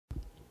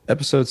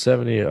Episode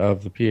 70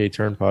 of the PA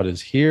Turn Pod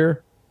is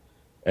here.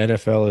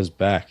 NFL is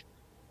back.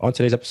 On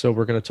today's episode,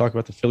 we're going to talk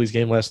about the Phillies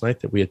game last night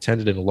that we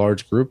attended in a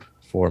large group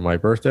for my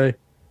birthday.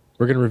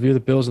 We're going to review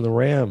the Bills and the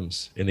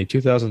Rams in the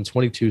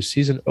 2022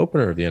 season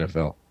opener of the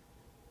NFL.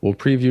 We'll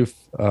preview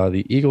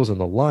the Eagles and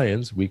the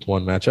Lions week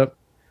one matchup.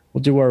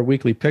 We'll do our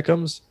weekly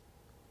pick'ems.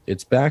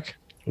 It's back.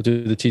 We'll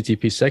do the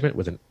TTP segment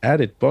with an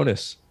added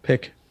bonus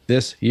pick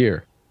this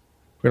year.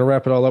 We're going to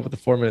wrap it all up with the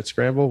 4-minute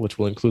scramble, which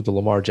will include the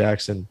Lamar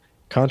Jackson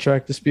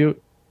contract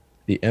dispute,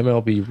 the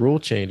MLB rule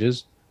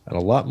changes, and a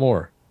lot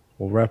more.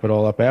 We'll wrap it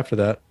all up after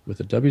that with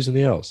the W's and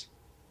the L's.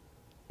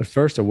 But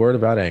first, a word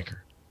about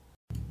Anchor.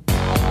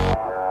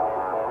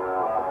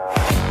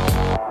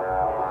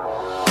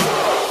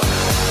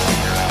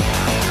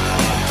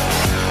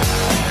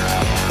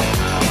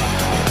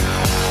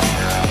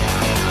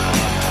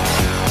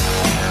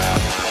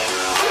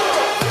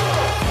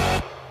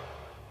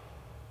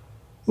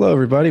 Hello,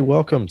 everybody.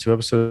 Welcome to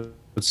episode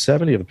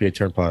 70 of the PA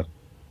Turn Pod.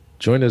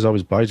 Joined as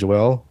always by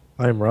Joel.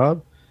 I am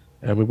Rob,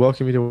 and we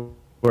welcome you to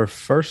our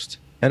first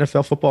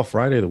NFL Football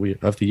Friday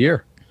of the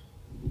year.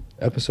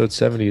 Episode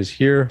 70 is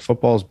here.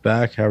 Football's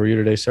back. How are you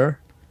today, sir?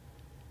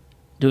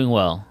 Doing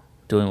well.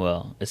 Doing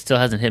well. It still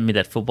hasn't hit me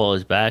that football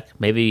is back.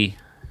 Maybe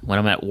when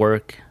I'm at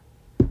work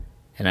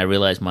and I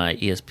realize my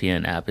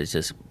ESPN app is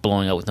just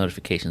blowing up with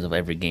notifications of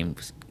every game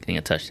getting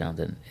a touchdown,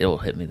 then it will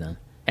hit me then.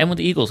 And when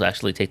the Eagles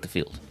actually take the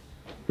field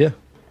Yeah,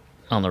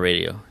 on the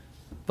radio.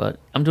 But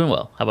I'm doing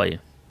well. How about you?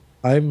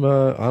 I'm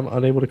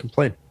unable to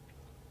complain.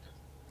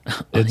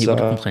 Unable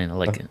to complain. I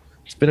like it.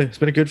 It's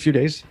been a good few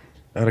days,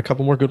 and a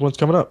couple more good ones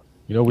coming up.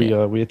 You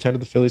know, we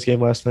attended the Phillies game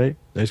last night.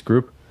 Nice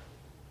group.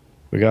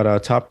 We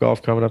got Top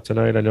Golf coming up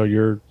tonight. I know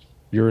you're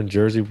in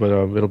Jersey, but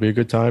it'll be a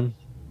good time.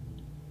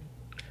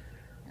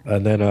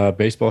 And then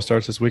baseball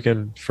starts this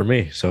weekend for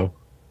me. So,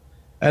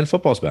 and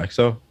football's back.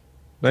 So,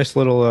 nice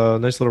little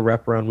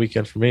wraparound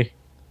weekend for me.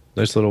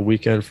 Nice little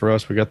weekend for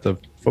us. We got the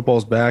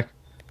football's back.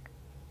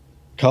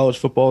 College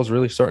football is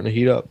really starting to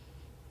heat up.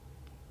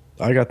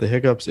 I got the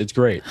hiccups. It's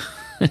great.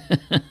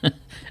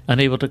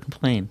 Unable to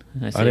complain.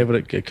 Unable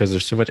to, because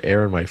there's too much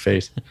air in my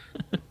face.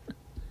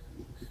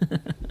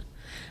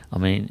 I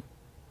mean,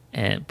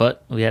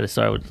 but we had to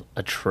start with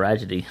a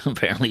tragedy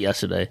apparently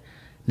yesterday.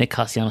 Nick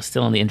Castellanos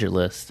still on the injured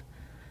list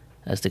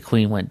as the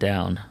Queen went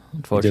down. We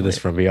Unfortunately, did this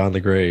from beyond the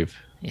grave.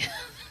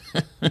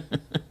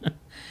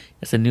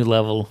 it's a new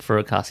level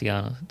for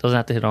Castellanos. Doesn't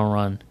have to hit on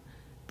run,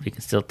 but he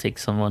can still take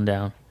someone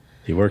down.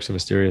 He works in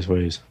mysterious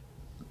ways.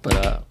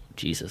 But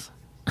Jesus.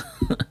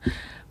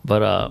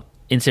 But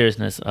in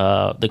seriousness,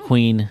 the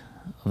Queen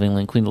of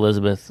England, Queen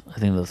Elizabeth, I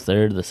think the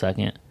third, the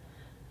second.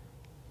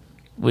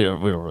 We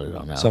really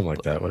don't know. Something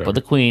like that, whatever. But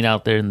the Queen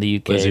out there in the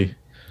UK, Lizzie.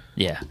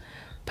 yeah,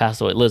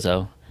 passed away.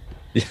 Lizzo,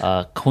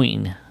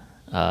 Queen,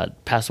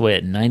 passed away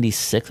at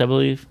 96, I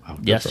believe. Wow,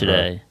 good for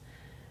yesterday,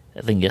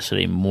 I think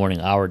yesterday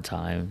morning our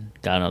time.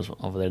 God knows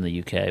over there in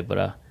the UK,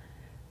 but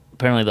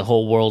apparently the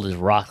whole world is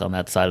rocked on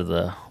that side of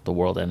the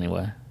world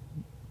anyway.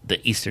 The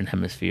Eastern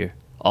Hemisphere,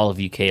 all of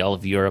UK, all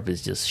of Europe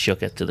is just shook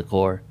to the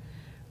core.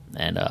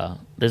 And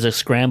there's a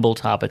scramble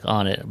topic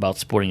on it about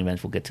sporting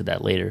events. We'll get to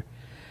that later.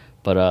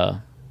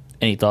 But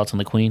any thoughts on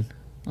the Queen,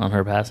 on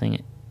her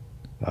passing?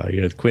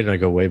 The Queen and I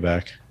go way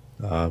back.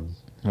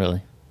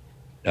 Really?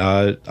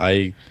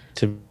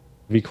 To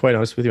be quite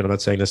honest with you, and I'm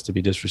not saying this to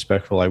be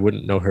disrespectful, I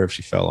wouldn't know her if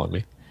she fell on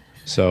me.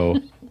 So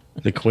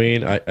the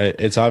Queen,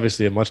 it's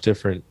obviously a much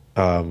different,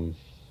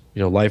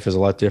 life is a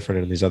lot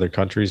different in these other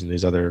countries and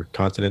these other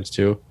continents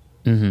too.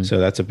 Mm-hmm. So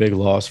that's a big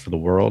loss for the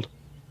world.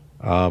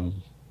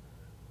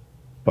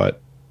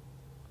 But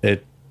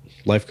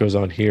life goes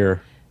on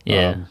here.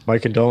 Yeah. My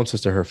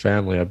condolences to her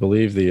family. I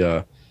believe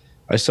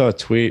I saw a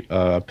tweet,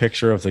 a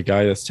picture of the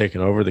guy that's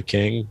taken over the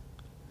king.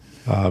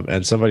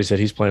 And somebody said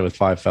he's playing with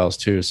five fouls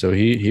too. So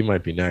he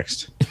might be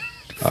next.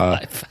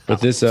 But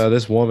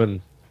this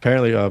woman,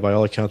 apparently by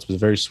all accounts, was a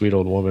very sweet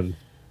old woman.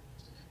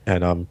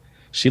 And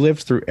she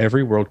lived through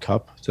every World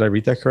Cup. Did I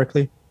read that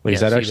correctly? Like, is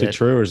that actually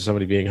true, or is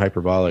somebody being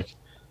hyperbolic?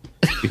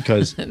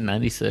 Because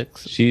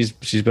 96. she's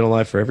been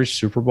alive for every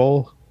Super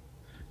Bowl,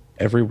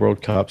 every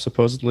World Cup,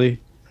 supposedly.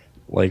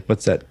 Like,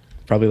 what's that?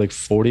 Probably like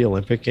 40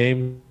 Olympic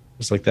games.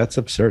 Like, that's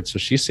absurd. So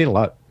she's seen a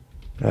lot.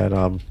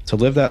 And to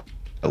live that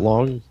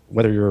long,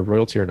 whether you're a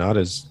royalty or not,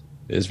 is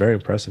very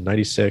impressive.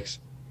 96.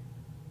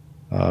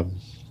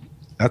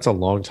 That's a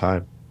long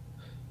time.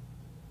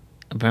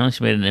 Apparently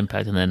she made an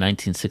impact in the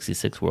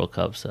 1966 World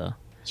Cup, so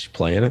Is she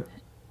playing it?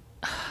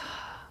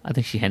 I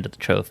think she handled the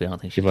trophy. I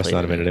don't think She she must played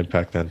not have it. made an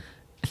impact then.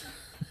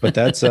 But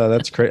that's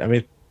crazy. I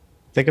mean,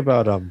 think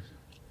about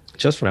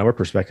just from our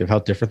perspective, how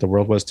different the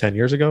world was 10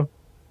 years ago.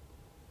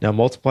 Now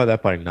multiply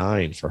that by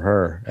 9 for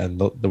her, and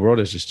the world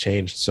has just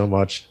changed so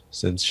much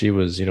since she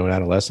was, an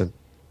adolescent.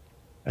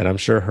 And I'm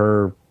sure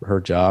her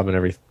job and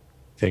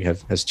everything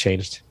has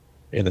changed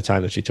in the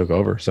time that she took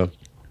over. So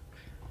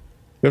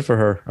good for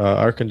her.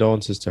 Our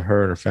condolences to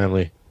her and her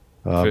family.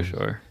 For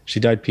sure. She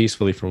died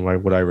peacefully, from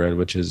what I read,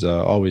 which is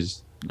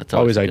always That's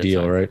always a good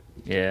ideal, sign. right?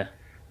 Yeah.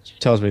 She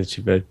tells me that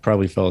she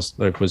probably was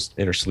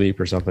in her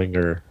sleep or something,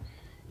 or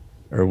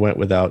or went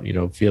without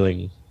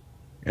feeling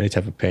any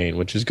type of pain,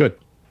 which is good.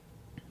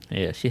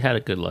 Yeah, she had a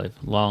good life,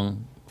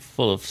 long,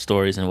 full of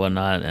stories and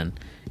whatnot, and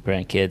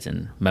grandkids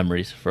and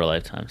memories for a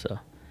lifetime. So,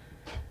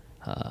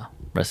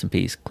 rest in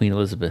peace, Queen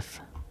Elizabeth,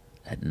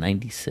 at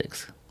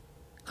 96.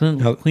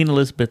 Now, Queen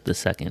Elizabeth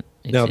II.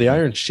 now the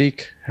Iron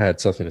Sheik had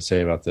something to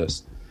say about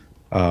this.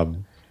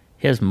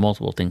 He has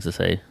multiple things to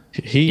say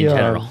He in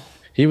general.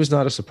 he was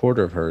not a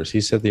supporter of hers. He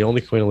said the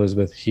only Queen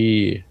Elizabeth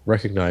he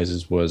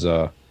recognizes was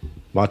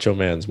Macho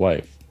Man's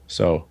wife.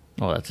 So,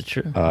 Oh, that's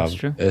true. That's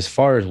true. as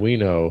far as we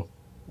know,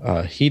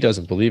 he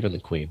doesn't believe in the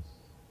Queen.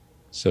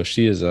 So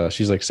she's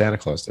like Santa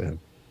Claus to him.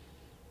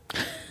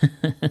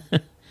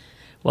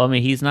 Well, I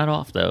mean, he's not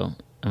off though.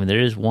 I mean,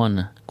 there is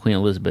one Queen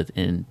Elizabeth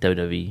in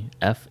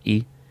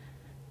WWFE,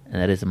 and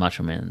that is the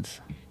Macho Man's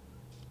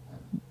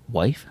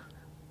wife.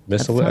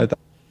 Miss That's fine.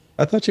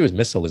 I thought she was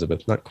Miss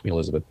Elizabeth, not Queen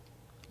Elizabeth.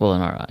 Well,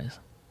 in our eyes,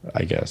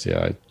 I guess,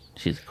 yeah.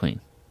 she's a queen.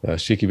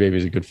 Sheiky Baby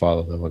is a good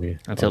follow though on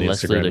Until the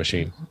Lex Instagram Luthor,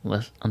 machine.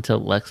 until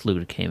Lex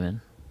Luthor came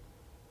in,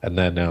 And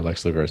then now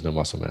Lex Luger has no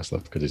muscle mass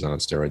left because he's not on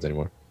steroids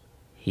anymore.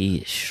 he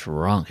is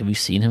shrunk. Have you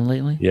seen him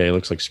lately? Yeah, he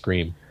looks like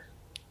Scream.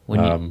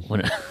 When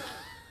you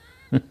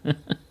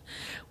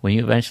when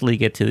you eventually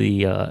get to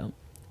the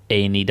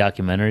A&E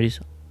documentaries,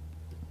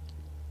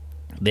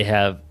 they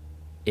have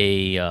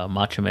a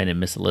Macho Man and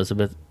Miss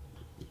Elizabeth,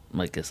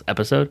 like this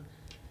episode,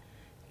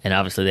 and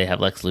obviously they have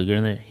Lex Luger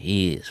in there.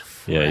 He is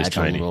Yeah, he's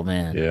fragile tiny. little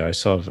man. Yeah, I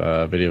saw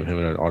a video of him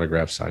in an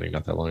autograph signing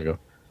not that long ago.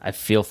 I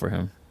feel for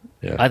him.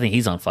 Yeah, I think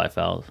he's on 5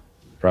 fouls.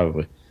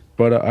 probably.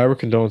 But our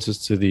condolences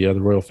to the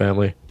royal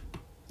family.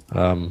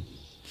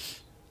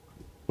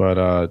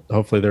 But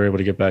hopefully they're able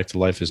to get back to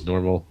life as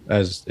normal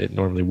as it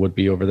normally would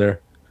be over there.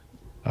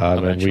 And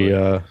Eventually.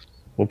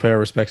 we'll pay our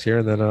respects here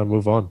and then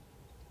move on.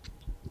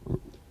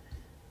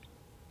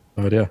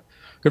 But yeah,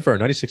 good for her.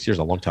 96 years, is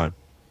a long time.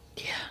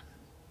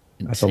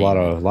 That's a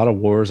Insane. lot of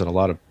wars and a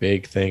lot of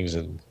big things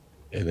in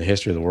the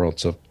history of the world.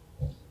 So Do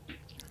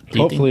you think-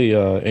 hopefully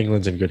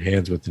England's in good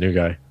hands with the new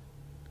guy.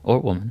 or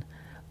woman.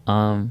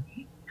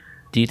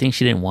 Do you think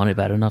she didn't want it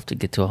bad enough to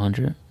get to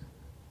 100?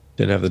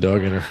 Didn't have the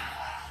dog in her.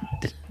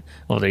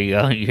 Well, there you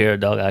go. You hear a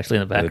dog actually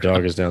in the The background.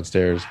 dog is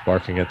downstairs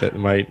barking at that.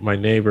 My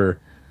neighbor.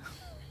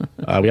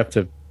 We have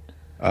to,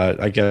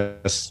 I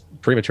guess,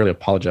 prematurely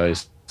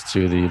apologize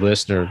to the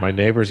listener. My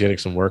neighbor's getting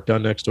some work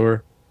done next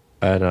door,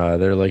 and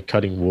they're like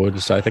cutting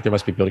wood. So I think they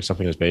must be building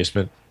something in his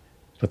basement.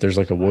 But there's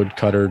like a wood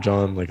cutter,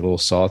 John, like a little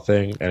saw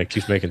thing, and it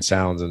keeps making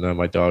sounds. And then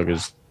my dog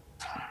is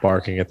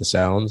barking at the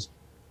sounds,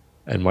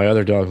 and my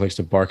other dog likes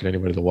to bark at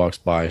anybody that walks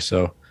by.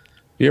 So if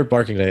you're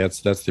barking today,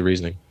 that's the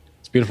reasoning.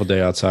 It's a beautiful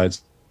day outside,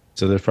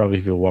 so there's probably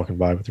people walking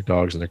by with their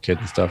dogs and their kids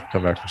and stuff,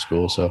 come back from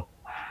school. So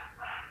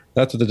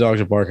that's what the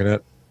dogs are barking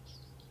at.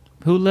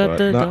 Who let But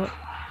the not- dog?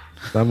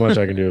 Not much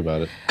I can do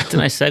about it. It's a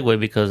nice segue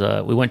because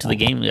we went to the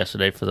game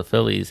yesterday for the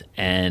Phillies,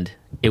 and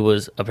it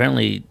was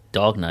apparently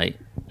dog night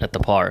at the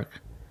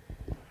park,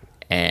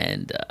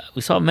 and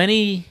we saw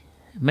many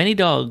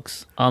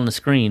dogs on the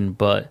screen,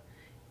 but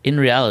in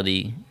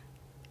reality,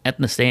 at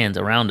the stands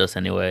around us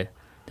anyway,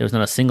 there was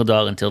not a single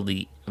dog until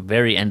the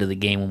very end of the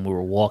game when we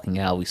were walking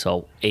out. We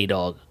saw a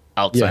dog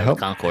outside Yeah, the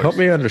concourse. help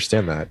me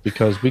understand that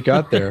because we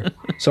got there.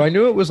 So I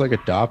knew it was like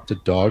adopt a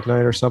dog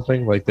night or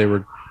something. Like they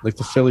were like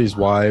the Phillies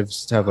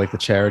wives have like the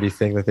charity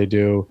thing that they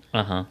do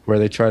Uh-huh. where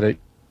they try to,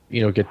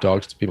 get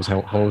dogs to people's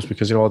homes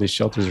because all these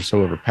shelters are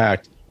so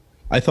overpacked.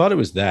 I thought it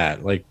was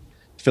that. Like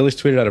Phillies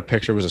tweeted out a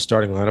picture. It was a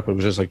starting lineup. It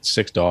was just like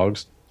 6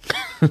 dogs.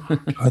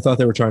 I thought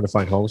they were trying to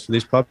find homes for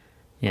these pups.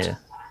 Yeah.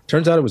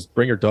 Turns out it was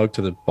bring your dog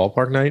to the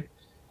ballpark night.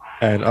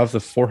 And of the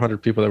 400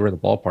 people that were in the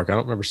ballpark, I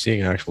don't remember seeing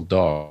an actual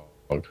dog.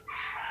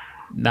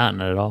 Not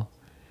at all.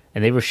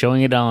 And they were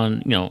showing it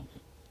on,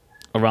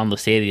 around the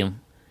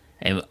stadium,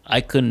 and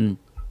I couldn't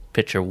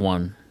picture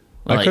one.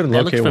 I couldn't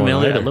that looked locate one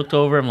familiar. I either. looked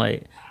over. I'm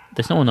like,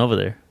 there's no one over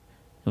there.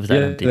 It was that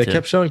Yeah, empty they too.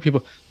 kept showing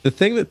people. The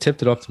thing that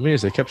tipped it off to me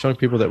is they kept showing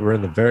people that were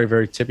in the very,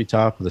 very tippy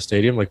top of the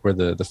stadium, like where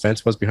the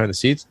fence was behind the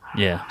seats.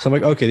 Yeah. So I'm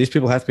like, okay, these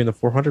people have to be in the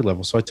 400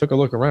 level. So I took a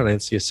look around. I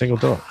didn't see a single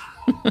dog.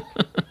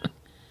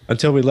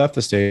 Until we left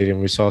the stadium,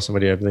 we saw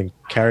somebody, I think,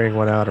 carrying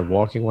one out or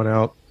walking one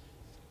out.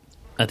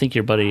 I think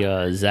your buddy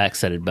Zach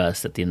said it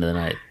best at the end of the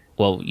night.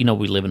 Well,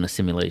 we live in a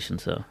simulation,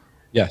 so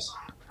Yes.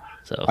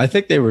 so I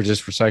think they were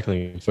just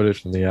recycling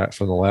footage from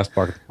the last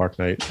park at the park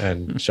night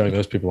and showing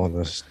those people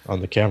on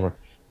the camera.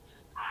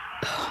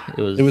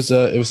 it was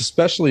It was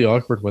especially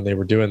awkward when they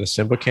were doing the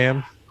Simba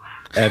cam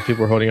and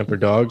people were holding up their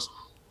dogs,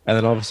 and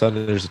then all of a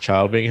sudden there's a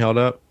child being held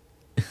up.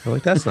 I'm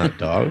like, that's not a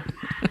dog.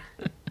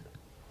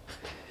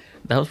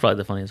 that was probably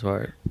the funniest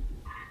part.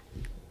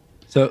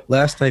 So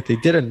last night they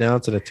did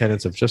announce an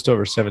attendance of just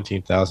over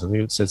 17,000.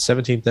 We said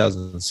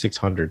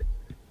 17,600.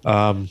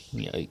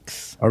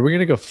 Yikes! Are we going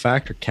to go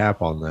factor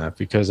cap on that?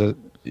 Because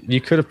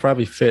you could have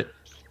probably fit.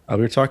 We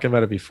were talking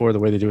about it before, the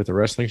way they do with the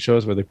wrestling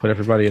shows, where they put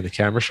everybody in the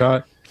camera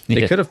shot.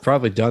 They Yeah. could have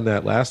probably done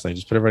that last night.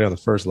 Just put everybody on the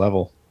first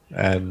level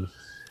and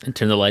And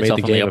turn the lights made off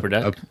the on the game upper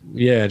deck.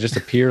 yeah, just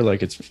appear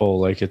like it's full,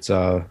 like it's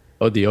the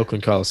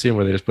Oakland Coliseum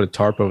where they just put a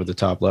tarp over the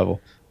top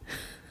level.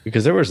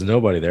 because there was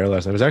nobody there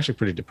last night. It was actually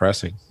pretty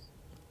depressing.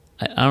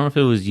 I don't know if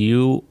it was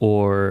you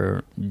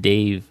or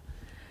Dave.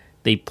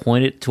 They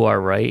pointed to our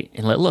right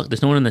and like, look,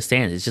 there's no one in the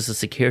stands. It's just a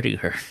security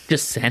guard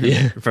just standing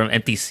Yeah. from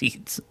empty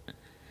seats.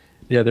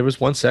 Yeah, there was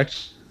one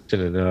section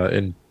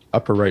in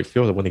upper right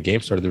field that when the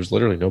game started, there was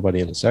literally nobody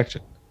in the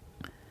section.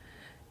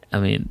 I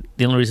mean,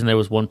 the only reason there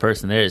was one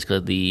person there is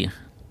because the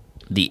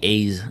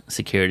A's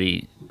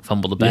security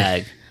fumbled the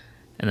bag,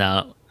 and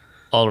now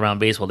all around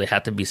baseball they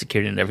have to be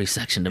security in every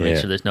section to make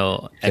Yeah. sure there's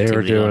no They were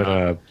activity doing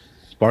going on.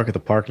 Bark at the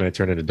Park night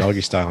turned into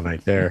doggy style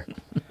night there,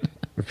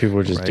 where people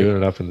were just Right. doing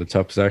it up in the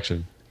top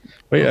section.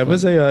 But yeah, it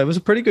was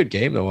a pretty good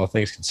game though, all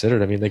things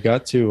considered. I mean, they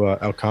got to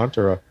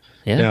Alcantara.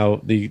 Yeah,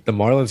 Now the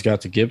Marlins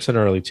got to Gibson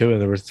early too,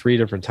 and there were three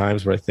different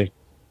times where I think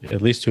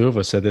at least two of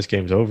us said this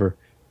game's over.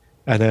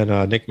 And then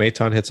Nick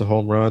Maton hits a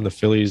home run. The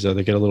Phillies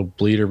they get a little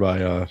bleeder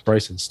by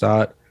Bryson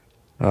Stott,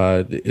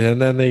 and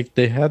then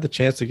they had the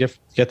chance to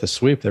get the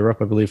sweep. They were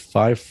up, I believe,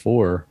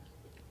 5-4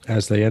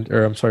 as they end.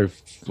 Or I'm sorry,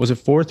 was it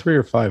 4-3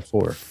 or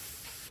 5-4?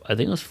 I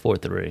think it was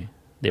 4-3.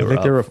 I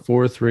think they were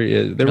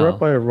 4-3. They were No. up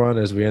by a run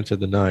as we entered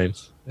the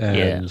ninth,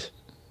 and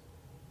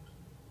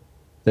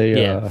they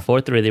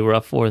 4-3. They were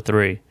up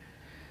 4-3.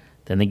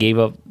 Then they gave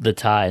up the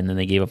tie, and then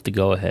they gave up the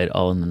go ahead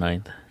all in the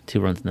ninth.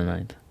 2 runs in the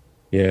ninth.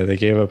 Yeah, they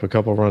gave up a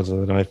couple runs in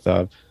the ninth.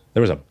 There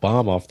was a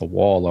bomb off the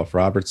wall off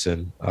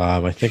Robertson.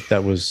 I think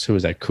that was who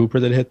was that, Cooper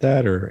that hit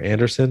that, or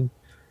Anderson?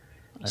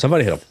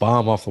 Somebody hit a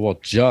bomb off the wall,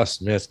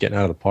 just missed getting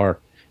out of the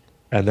park.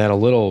 And then a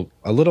little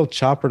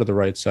chopper to the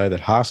right side that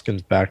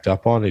Hoskins backed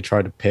up on. He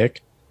tried to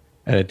pick,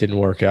 and it didn't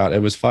work out.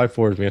 It was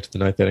 5-4 as we entered the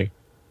ninth inning.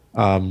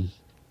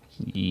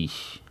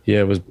 Yeesh.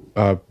 Yeah, it was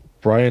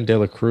Brian De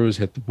La Cruz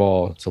hit the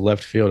ball to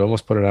left field,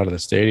 almost put it out of the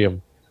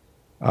stadium.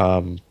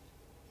 And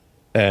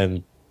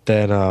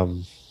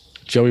then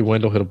Joey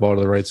Wendell hit a ball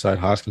to the right side.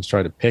 Hoskins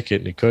tried to pick it,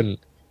 and he couldn't.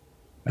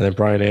 And then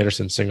Brian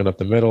Anderson singled up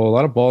the middle. A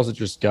lot of balls that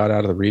just got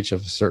out of the reach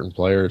of certain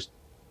players.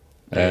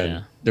 And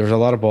Yeah. there was a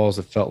lot of balls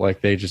that felt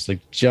like they just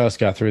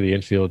got through the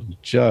infield and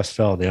just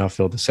fell in the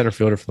outfield. The center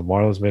fielder for the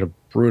Marlins made a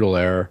brutal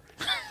error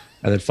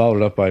and then followed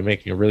it up by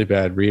making a really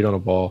bad read on a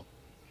ball.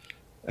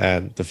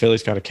 And the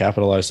Phillies kind of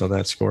capitalized on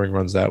that, scoring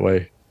runs that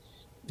way.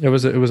 It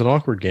was an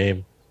awkward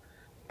game.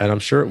 And I'm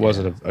sure it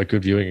wasn't a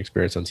good viewing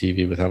experience on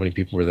TV with how many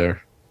people were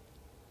there.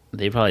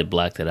 They probably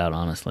blacked it out,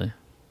 honestly.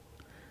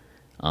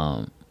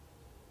 Yeah,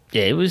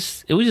 it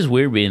was just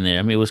weird being there.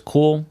 I mean, it was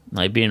cool,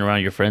 like being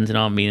around your friends and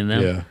all, meeting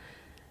them. Yeah.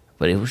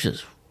 But it was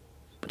just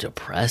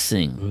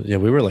depressing. Yeah,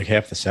 we were like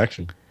half the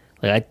section.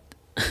 Like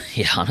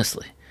yeah,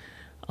 honestly.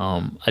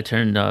 I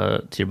turned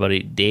to your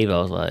buddy Dave. I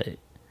was like,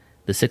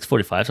 the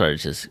 6:45 start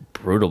is just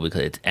brutal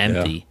because it's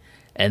empty. Yeah.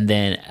 And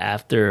then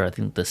after I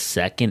think the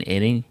second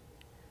inning,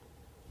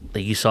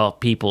 like you saw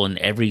people in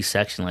every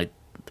section like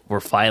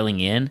were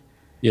filing in.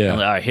 Yeah. I'm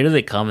like, all right, here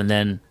they come, and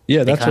then Yeah,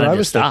 they that's what kinda I just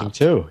was thinking stopped.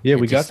 too. Yeah,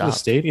 It we got just to the stopped.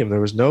 stadium.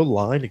 There was no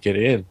line to get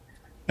in.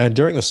 And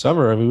during the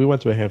summer, I mean, we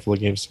went to a handful of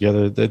games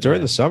together.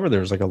 During the summer, there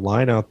was like a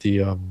line out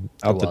the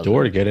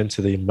door to get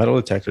into the metal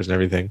detectors and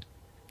everything.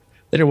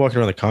 Then you're walking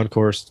around the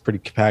concourse, it's pretty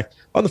packed.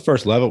 On the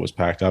first level, it was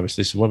packed,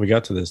 obviously. So when we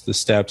got to the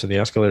steps and the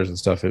escalators and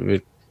stuff,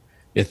 it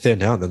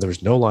thinned out. Then there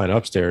was no line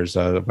upstairs.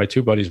 My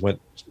two buddies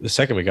went the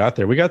second we got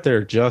there. We got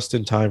there just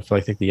in time for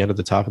I think the end of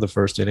the top of the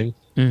first inning.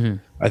 Mm-hmm.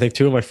 I think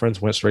two of my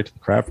friends went straight to the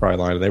crab fry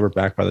line, and they were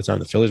back by the time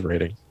the Phillies were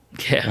hitting.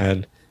 Yeah.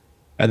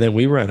 And then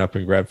we ran up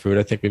and grabbed food.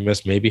 I think we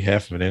missed maybe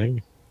half of an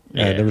inning.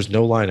 Yeah. And there was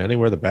no line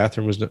anywhere. The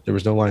bathroom there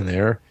was no line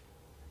there.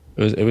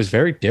 It was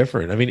very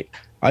different. I mean,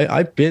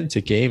 I've been to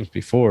games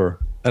before,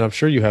 and I'm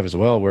sure you have as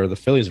well, where the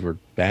Phillies were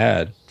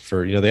bad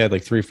for they had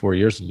like 3-4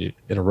 years in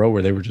a row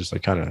where they were just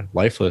like kind of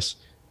lifeless,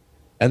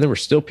 and there were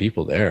still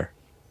people there.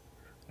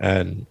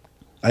 And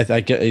I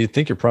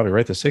think you're probably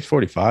right. The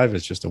 6:45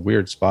 is just a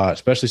weird spot,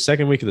 especially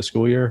second week of the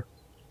school year.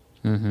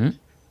 Mm-hmm.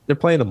 They're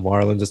playing the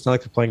Marlins. It's not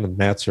like they're playing the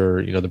Mets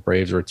or the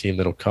Braves or a team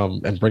that'll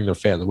come and bring their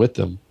fans with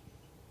them.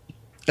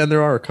 And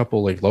there are a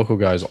couple like local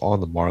guys on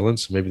the Marlins,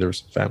 so maybe there was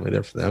some family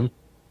there for them.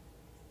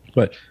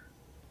 But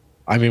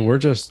I mean, we're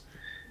just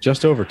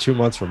over 2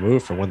 months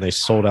removed from when they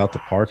sold out the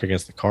park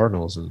against the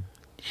Cardinals,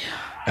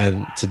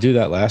 and to do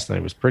that last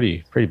night was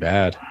pretty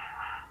bad.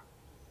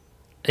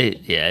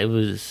 It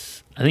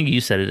was. I think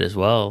you said it as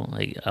well.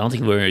 Like, I don't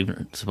think we were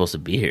even supposed to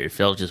be here. It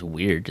felt just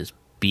weird just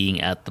being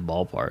at the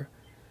ballpark.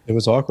 It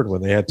was awkward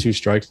when they had 2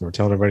 strikes and we're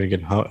telling everybody to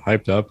get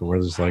hyped up, and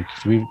we're just like,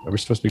 are we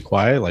supposed to be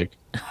quiet? Like,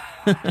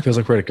 it feels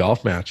like we're at a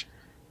golf match.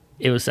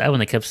 It was sad when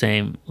they kept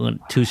saying when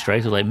 2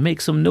 strikes were like,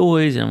 make some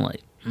noise. And I'm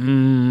like,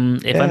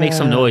 if I make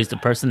some Yeah. noise, the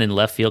person in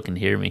left field can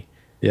hear me.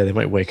 Yeah, they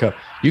might wake up.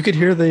 You could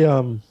hear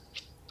the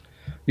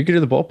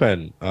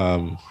bullpen,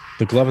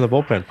 the glove in the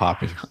bullpen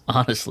popping.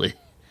 Honestly,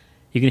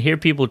 you can hear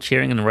people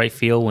cheering in the right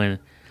field when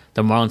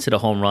the Marlins hit a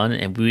home run,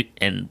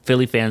 and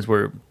Philly fans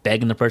were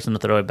begging the person to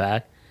throw it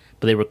back,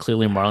 but they were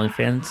clearly Marlin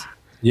fans.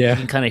 You Yeah,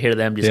 can kind of hear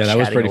them just yeah, that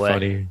was chatting pretty away.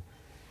 funny.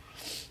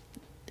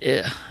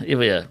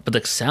 Yeah. But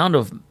the sound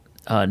of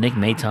Nick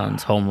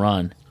Maton's home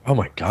run, Oh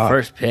my god.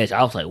 first pitch,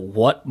 I was like,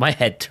 "What?" My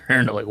head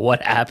turned. Like,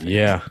 what happened?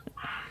 Yeah.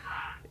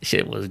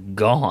 Shit was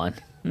gone.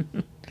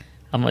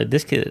 I'm like,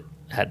 this kid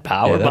had Yeah,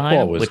 power that behind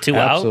ball him was with 2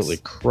 outs. absolutely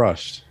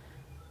crushed.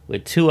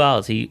 With 2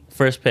 outs, he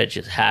first pitch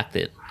just hacked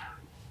it.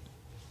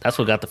 That's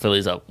what got the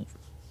Phillies up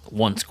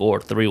one score,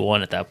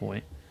 3-1 at that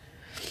point.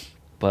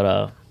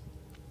 But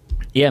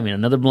yeah, I mean,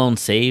 another blown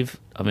save.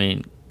 I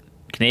mean,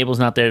 Knable's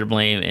not there to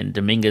blame, and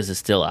Dominguez is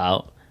still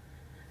out.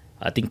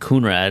 I think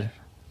Coonrad.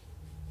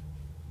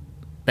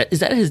 Is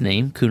that his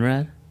name,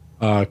 Coonrad?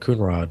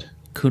 Coonrod.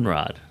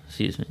 Coonrod,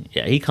 excuse me.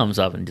 Yeah, he comes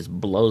up and just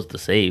blows the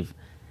save.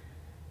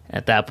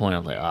 At that point,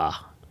 I'm like,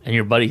 ah. And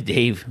your buddy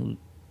Dave,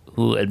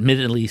 who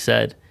admittedly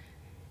said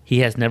he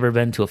has never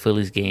been to a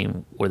Phillies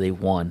game where they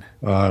won.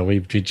 We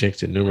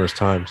jinxed it numerous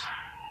times.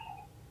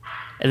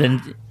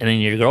 And then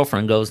your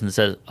girlfriend goes and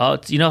says, "Oh,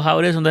 you know how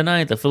it is on the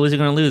ninth. The Phillies are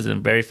going to lose." And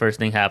the very first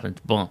thing happens,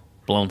 boom,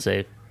 blown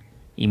save,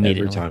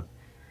 immediately,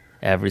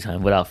 every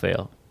time, without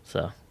fail.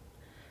 So,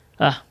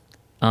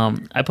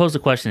 I posed a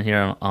question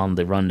here on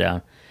the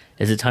rundown: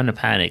 is it time to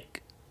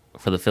panic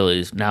for the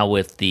Phillies now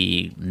with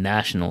the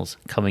Nationals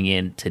coming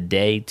in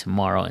today,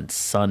 tomorrow, and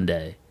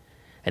Sunday?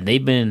 And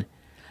they've been,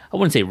 I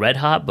wouldn't say red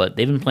hot, but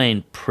they've been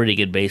playing pretty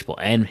good baseball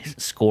and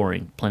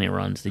scoring plenty of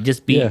runs. They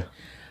just beat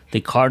the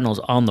Cardinals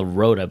on the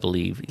road, I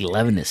believe,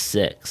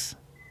 11-6.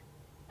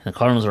 And the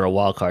Cardinals are a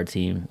wild card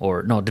team,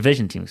 or no,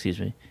 division team, excuse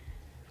me.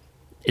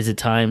 Is it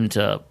time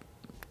to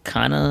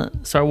kind of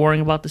start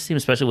worrying about this team,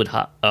 especially with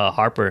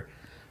Harper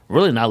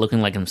really not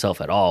looking like himself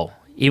at all?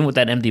 Even with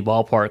that empty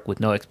ballpark with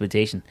no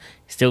expectation,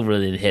 he still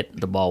really didn't hit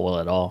the ball well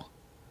at all.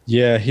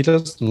 Yeah, he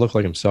doesn't look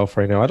like himself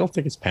right now. I don't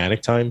think it's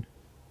panic time,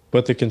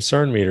 but the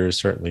concern meter is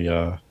certainly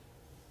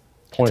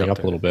pointing up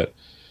a little bit.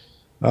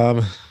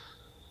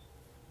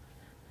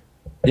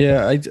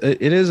 Yeah,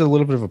 it is a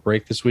little bit of a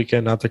break this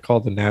weekend. Not to call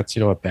the Nats,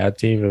 a bad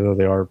team, even though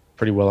they are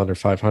pretty well under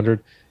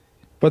 500.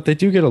 But they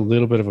do get a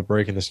little bit of a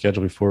break in the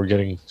schedule before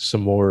getting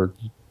some more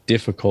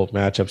difficult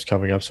matchups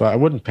coming up. So I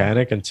wouldn't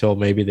panic until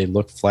maybe they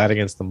look flat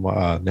against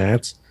the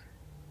Nats.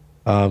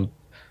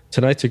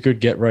 Tonight's a good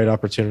get-right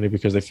opportunity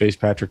because they face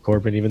Patrick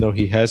Corbin, even though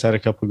he has had a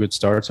couple of good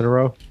starts in a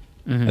row.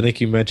 Mm-hmm. I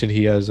think you mentioned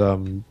he has,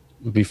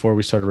 before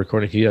we started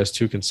recording, he has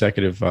 2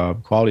 consecutive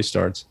quality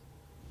starts.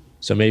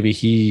 So maybe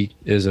he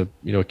is a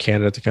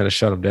candidate to kind of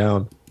shut him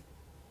down.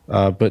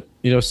 But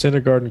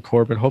Syndergaard and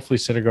Corbin, hopefully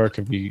Syndergaard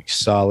can be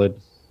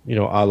solid,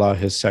 a la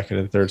his second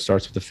and third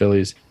starts with the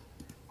Phillies.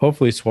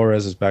 Hopefully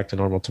Suarez is back to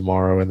normal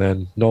tomorrow, and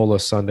then Nola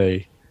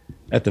Sunday.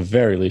 At the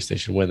very least, they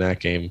should win that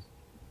game,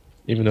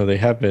 even though they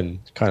have been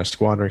kind of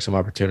squandering some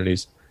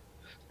opportunities.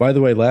 By the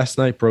way, last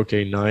night broke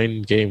a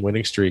 9-game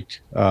winning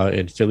streak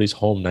in Phillies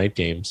home night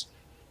games.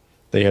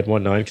 They had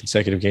won 9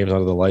 consecutive games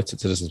out of the lights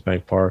at Citizens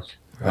Bank Park.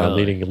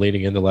 Really?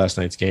 Leading into last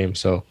night's game.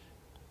 So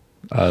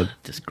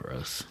just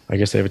gross. I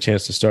guess they have a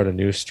chance to start a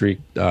new streak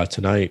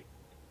tonight.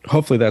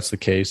 Hopefully that's the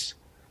case.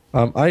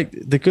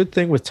 The good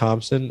thing with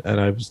Thompson, and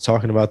I was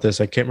talking about this,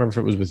 I can't remember if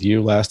it was with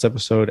you last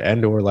episode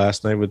and or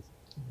last night with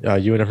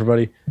you and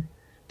everybody,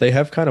 they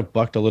have kind of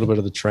bucked a little bit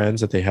of the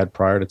trends that they had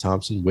prior to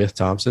Thompson with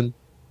Thompson.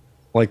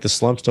 Like the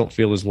slumps don't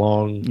feel as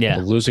long. Yeah.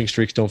 The losing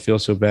streaks don't feel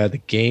so bad. The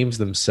games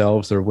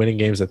themselves, they're winning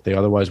games that they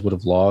otherwise would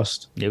have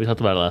lost. Yeah, we talked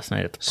about it last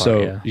night at the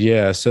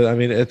park. So I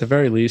mean, at the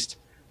very least,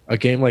 a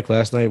game like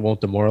last night won't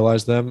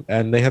demoralize them.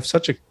 And they have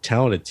such a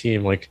talented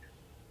team. Like,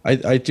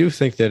 I do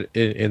think that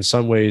in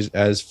some ways,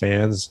 as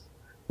fans,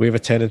 we have a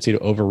tendency to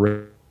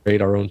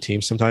overrate our own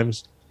team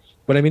sometimes.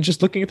 But I mean,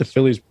 just looking at the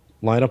Phillies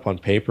lineup on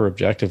paper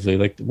objectively,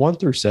 like 1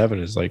 through 7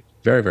 is like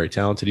very, very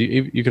talented.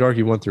 You could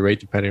argue 1 through 8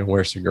 depending on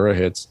where Segura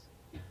hits.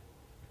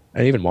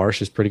 And even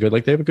Marsh is pretty good.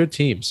 Like, they have a good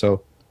team.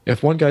 So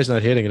if one guy's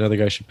not hitting, another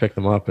guy should pick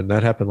them up. And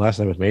that happened last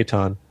night with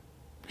Maton.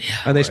 Yeah,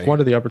 and they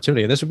squandered the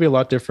opportunity. And this would be a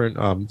lot different.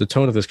 The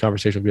tone of this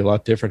conversation would be a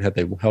lot different had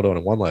they held on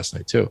and won last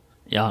night, too.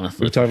 Yeah,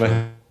 honestly. We're talking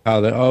about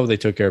how they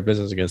took care of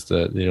business against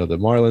the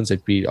Marlins. They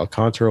beat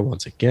Alcantara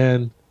once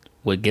again.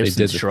 With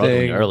Gibson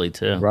struggling early,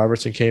 too.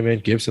 Robertson came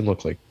in. Gibson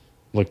looked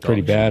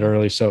pretty bad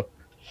early. So,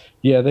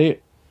 yeah,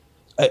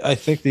 I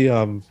think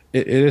it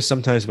is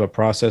sometimes about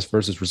process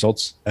versus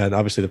results, and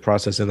obviously the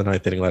process in the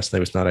ninth inning last night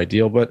was not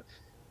ideal, but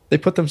they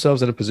put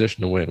themselves in a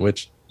position to win,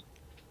 which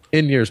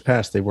in years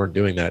past they weren't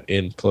doing that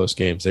in close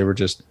games. They were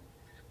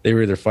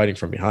either fighting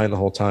from behind the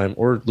whole time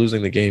or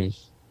losing the game,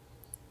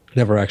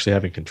 never actually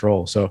having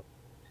control. So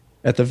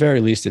at the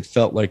very least, it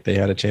felt like they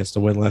had a chance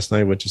to win last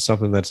night, which is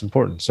something that's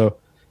important. So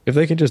if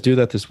they can just do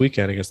that this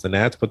weekend against the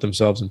Nats, put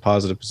themselves in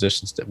positive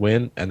positions to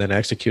win, and then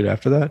execute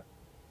after that,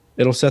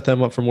 it'll set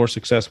them up for more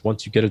success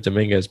once you get a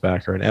Dominguez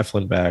back or an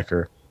Eflin back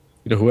or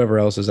whoever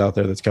else is out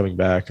there that's coming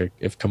back.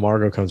 If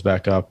Camargo comes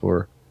back up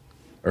or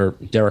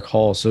Derek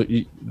Hall. So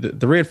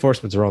the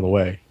reinforcements are on the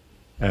way.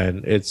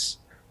 And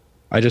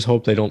I just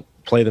hope they don't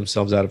play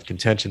themselves out of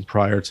contention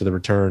prior to the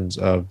returns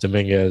of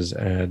Dominguez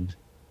and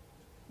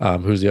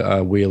who's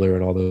the Wheeler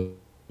and all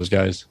those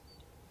guys.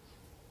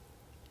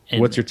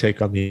 And what's your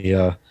take on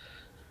the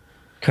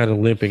kind of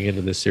limping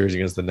into this series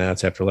against the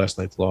Nats after last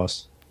night's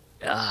loss?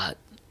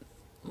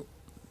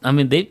 I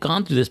mean, they've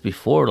gone through this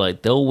before.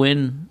 Like, they'll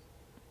win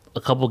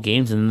a couple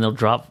games and then they'll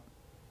drop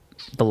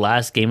the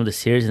last game of the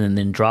series and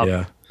then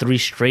drop 3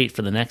 straight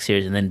for the next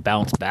series and then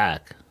bounce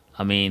back.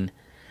 I mean,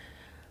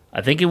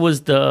 I think it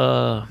was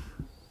the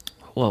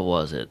what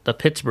was it? The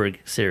Pittsburgh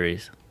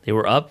series. They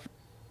were up. I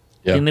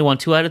Yeah, think they won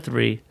 2 out of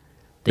 3.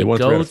 they won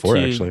 3 out of 4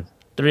 actually.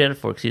 3 out of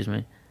 4. Excuse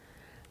me.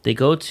 They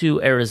go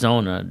to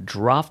Arizona,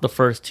 drop the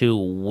first 2,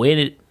 win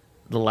it,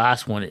 the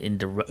last one in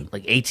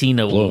like 18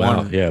 to Blew them 1,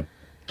 out. Yeah,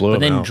 blew but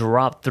them then out.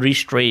 drop 3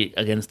 straight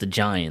against the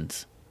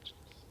Giants,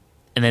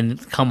 and then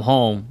come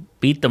home,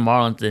 beat the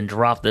Marlins, then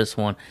drop this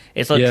one.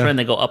 It's a Yeah. trend.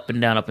 They go up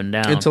and down, up and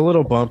down. It's a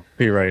little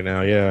bumpy right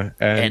now. Yeah,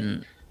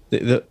 and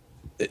And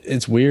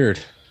it's weird.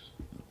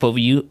 but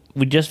we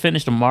just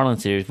finished the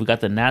Marlins series. We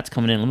got the Nats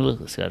coming in. Let me look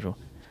at the schedule.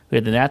 We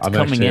had the Nats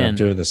coming I'm in.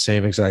 doing the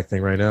same exact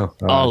thing right now.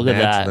 Oh, look at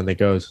Nats, that. And then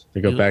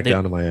they go back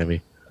down to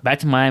Miami. Back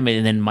to Miami,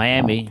 and then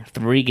Miami,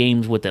 3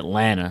 games with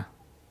Atlanta.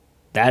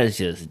 That is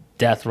just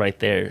death right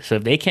there. So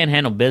if they can't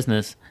handle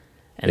business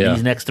in Yeah.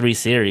 these next 3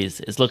 series,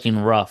 it's looking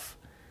rough.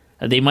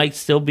 They might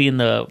still be in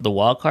the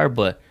wild card,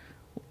 but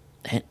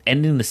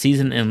ending the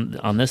season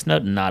on this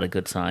note, not a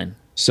good sign.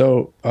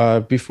 So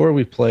before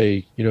we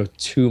play,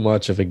 too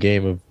much of a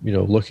game of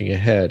looking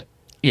ahead.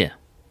 Yeah.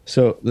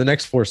 So the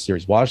next 4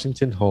 series: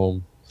 Washington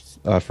home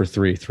for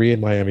 3 in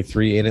Miami,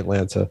 3 in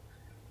Atlanta,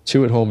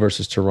 2 at home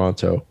versus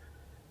Toronto.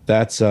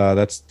 That's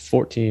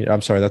 14.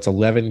 I'm sorry, that's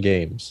 11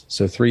 games.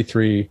 So 3,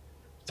 3,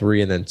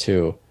 and then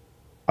 2.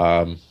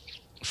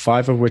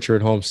 5 of which are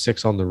at home,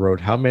 6 on the road.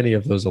 How many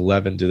of those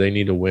 11 do they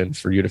need to win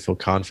for you to feel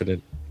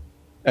confident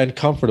and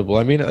comfortable?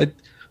 I mean,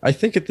 I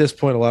think at this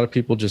point, a lot of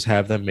people just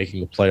have them making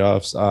the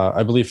playoffs.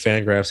 I believe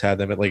Fangraphs had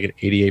them at like an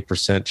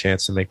 88%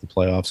 chance to make the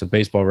playoffs, and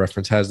Baseball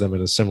Reference has them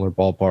in a similar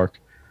ballpark.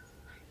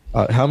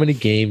 How many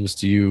games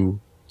do you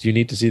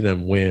need to see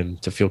them win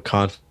to feel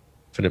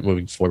confident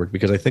moving forward?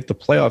 Because I think the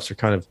playoffs are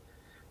kind of,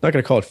 not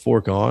going to call it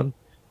foregone,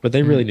 but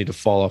they really need to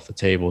fall off the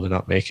table to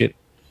not make it.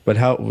 But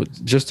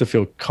just to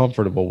feel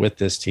comfortable with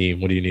this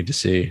team, what do you need to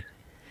see?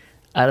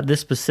 Out of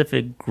this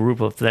specific group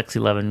of the next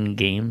 11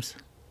 games,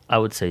 I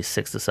would say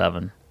 6 to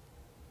 7.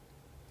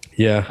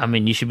 Yeah, I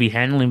mean, you should be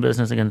handling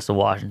business against the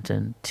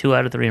Washington, 2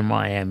 out of 3 in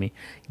Miami,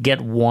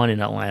 get 1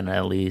 in Atlanta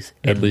at least.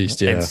 Yeah.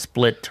 And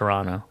split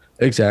Toronto.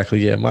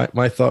 exactly. Yeah,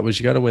 my thought was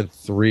you got to win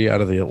 3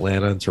 out of the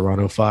Atlanta and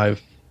Toronto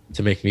 5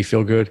 to make me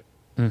feel good.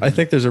 I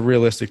think there's a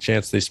realistic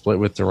chance they split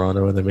with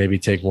Toronto and then maybe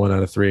take 1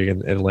 out of 3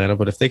 in Atlanta.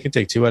 But if they can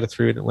take 2 out of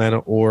 3 in Atlanta,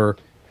 or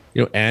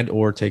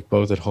or take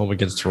both at home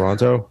against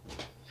Toronto,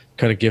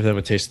 kind of give them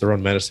a taste of their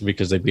own medicine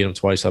because they beat them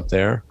twice up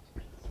there.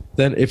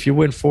 Then if you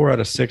win 4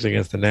 out of 6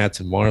 against the Nats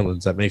and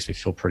Marlins, that makes me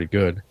feel pretty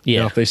good.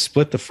 Yeah. Now, if they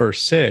split the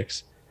first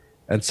 6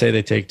 and say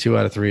they take 2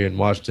 out of 3 in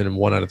Washington and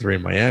 1 out of 3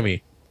 in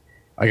Miami,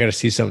 I got to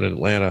see something in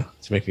Atlanta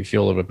to make me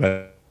feel a little bit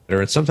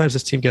better. And sometimes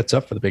this team gets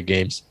up for the big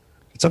games.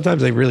 But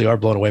sometimes they really are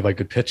blown away by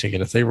good pitching.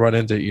 And if they run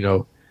into,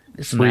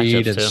 Some Fried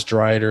matchups, and too.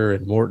 Strider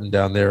and Morton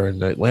down there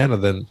in Atlanta,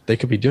 then they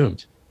could be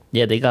doomed.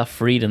 Yeah, they got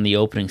freed in the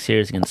opening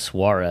series against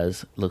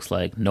Suarez. Looks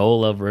like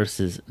Nola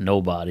versus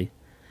nobody.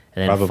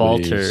 And then Probably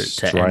Falter to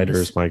Strider end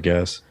is my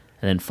guess.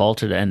 and then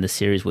Falter to end the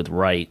series with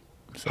Wright.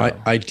 So,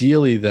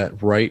 Ideally,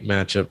 that right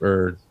matchup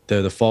or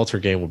the Falter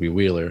game will be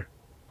Wheeler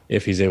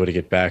if he's able to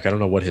get back. I don't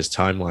know what his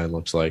timeline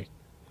looks like,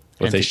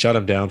 but And they to- shut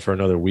him down for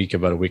another week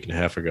about a week and a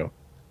half ago.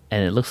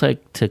 and it looks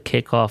like to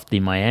kick off the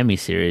Miami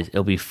series,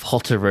 it'll be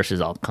Falter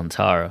versus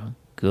Alcantara.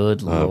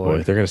 Good Oh boy,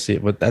 lord. they're gonna see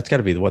it. But that's got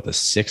to be the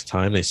 6th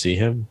time they see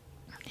him,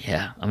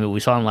 Yeah, I mean, we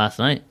saw him last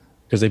night.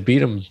 because they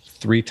beat him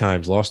 3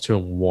 times, lost to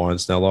him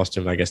once, now lost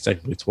to him, I guess,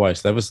 technically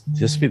twice. This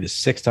would be the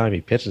 6th time he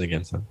pitches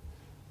against them.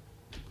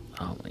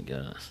 Oh my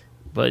goodness.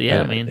 But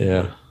yeah, I mean,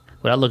 yeah,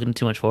 without looking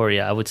too much forward,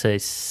 yeah, I would say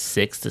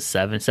 6 to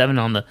 7. 7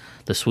 on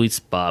the sweet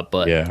spot,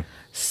 but yeah.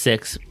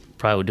 6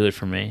 probably would do it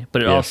for me.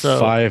 But it Yeah, also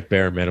 5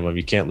 bare minimum.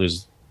 You can't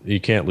lose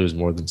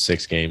more than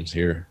 6 games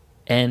here.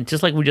 And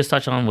just like we just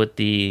touched on with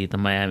the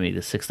Miami,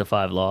 the 6 to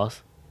 5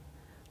 loss.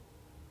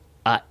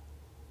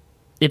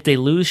 If they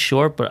lose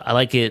short, but I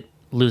like it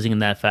losing in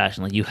that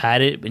fashion. Like you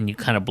had it and you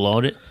kind of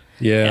blown it.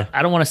 Yeah,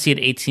 I don't want to see an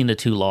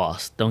 18-2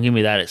 loss. Don't give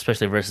me that,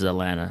 especially versus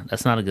Atlanta.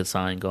 That's not a good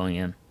sign going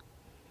in.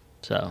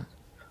 So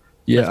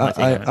yeah. that's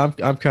my take on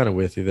I'm kind of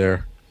with you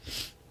there.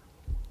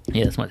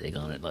 yeah, that's my take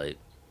on it. Like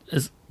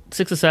it's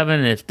 6 to 7.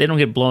 And if they don't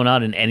get blown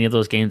out in any of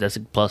those games, that's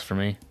a plus for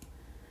me.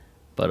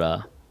 But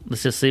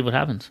let's just see what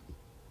happens.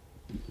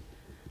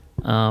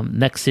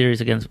 Next series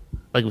against,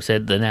 like we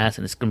said, the Nats,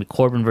 and it's going to be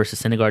Corbin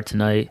versus Syndergaard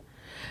tonight.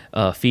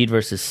 Feed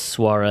versus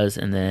Suarez,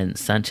 and then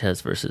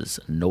Sanchez versus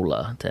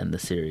Nola to end the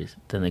series.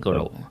 Then they go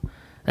to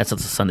that's a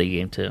Sunday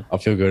game too. I'll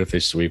feel good if they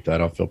sweep that.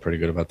 I'll feel pretty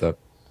good about that.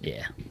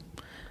 Yeah.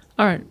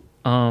 All right.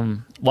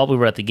 While we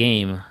were at the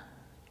game,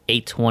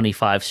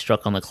 8:25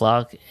 struck on the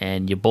clock,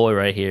 and your boy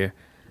right here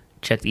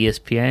checked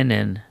ESPN,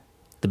 and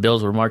the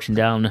Bills were marching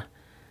down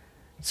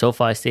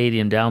SoFi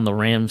Stadium down the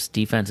Rams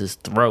defense's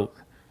throat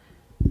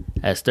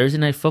as Thursday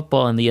Night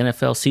Football and the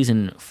NFL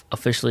season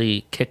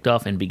officially kicked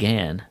off and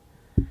began.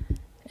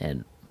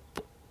 And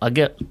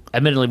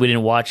admittedly, we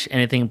didn't watch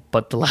anything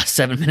but the last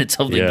 7 minutes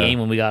of the Yeah. game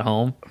when we got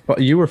home. But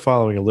you were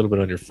following a little bit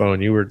on your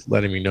phone. You were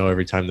letting me know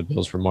every time the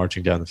Bills were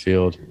marching down the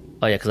field.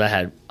 Oh yeah, because I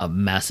had a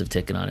massive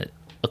ticket on it.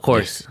 Of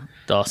course,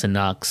 Dawson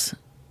Knox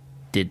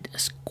did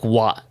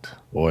squat,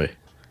 Boy.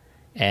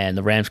 and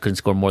the Rams couldn't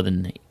score more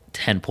than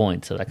 10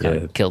 points, so that kind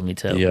of killed me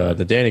too.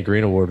 The Danny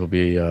Green Award will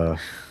be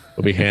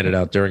handed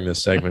out during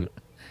this segment.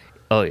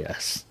 Oh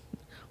yes,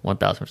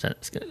 1,000%.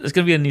 It's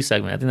gonna be a new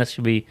segment. I think that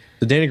should be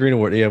The Danny Green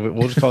Award. Yeah,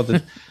 we'll just call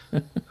it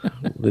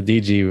the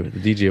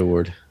DG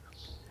Award.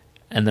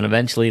 And then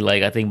eventually,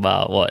 like I think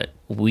about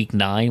week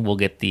 9, we'll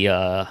get the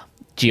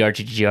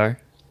GRGGR.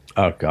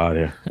 Oh God,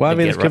 yeah. Well, I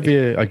mean, this could right. be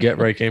a get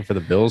right game for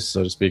the Bills,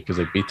 so to speak, because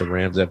they beat the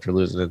Rams after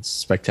losing in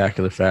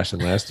spectacular fashion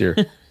last year.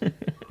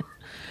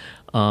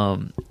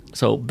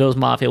 So Bills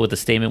Mafia with a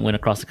statement win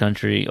across the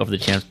country over the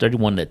champs,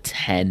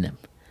 31-10.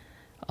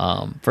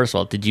 First of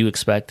all, did you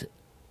expect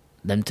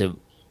them to?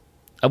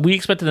 We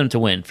expected them to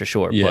win for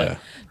sure. Yeah. But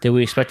did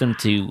we expect them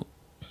to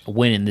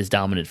win in this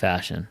dominant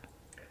fashion?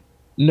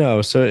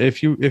 No. So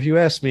if you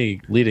asked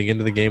me leading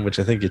into the game, which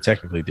I think you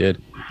technically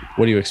did,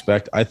 what do you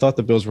expect? I thought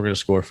the Bills were going to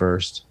score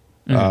first.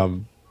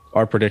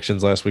 Our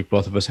predictions last week,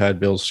 both of us had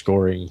Bills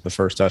scoring the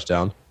first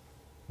touchdown.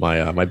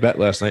 My bet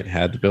last night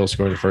had the Bills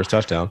scoring the first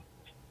touchdown.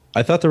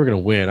 I thought they were going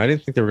to win. I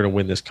didn't think they were going to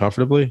win this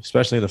comfortably,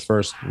 especially in the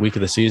first week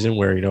of the season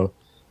where,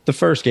 the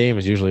first game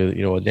is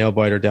usually, a nail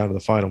biter down to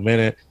the final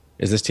minute.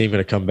 Is this team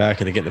going to come back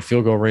and they get in the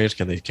field goal range?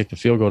 Can they kick the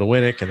field goal to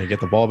win it? Can they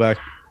get the ball back?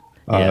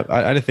 Yeah.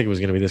 I didn't think it was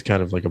going to be this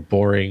kind of like a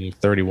boring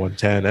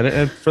 31-10.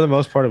 And for the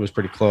most part, it was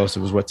pretty close. It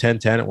was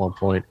 10-10 at one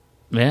point.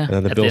 Yeah. And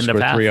then the at Bills end of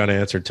scored half. 3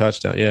 unanswered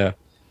touchdowns. Yeah.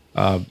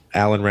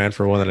 Allen ran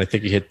for one, and I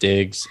think he hit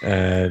Diggs.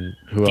 And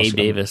who else? Gabe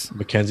Davis.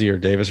 McKenzie or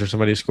Davis or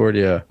somebody scored.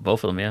 Yeah.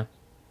 Both of them, yeah.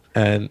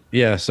 And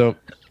yeah, so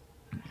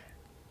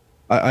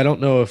I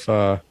don't know if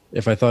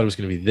I thought it was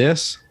going to be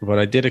this, but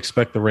I did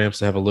expect the Rams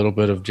to have a little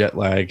bit of jet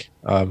lag,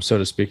 so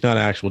to speak. Not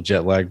actual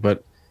jet lag,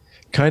 but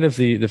kind of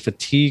the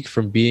fatigue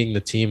from being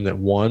the team that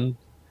won.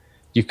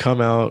 You come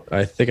out,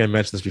 I think I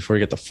mentioned this before, you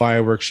get the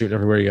fireworks shooting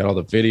everywhere, you got all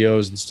the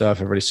videos and stuff,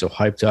 everybody's so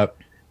hyped up.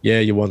 Yeah,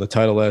 you won the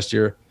title last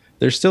year.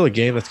 There's still a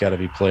game that's got to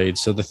be played,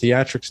 so the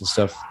theatrics and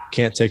stuff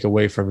can't take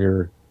away from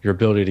your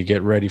ability to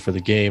get ready for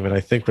the game. And I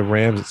think the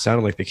Rams, it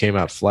sounded like they came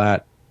out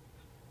flat.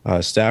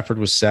 Stafford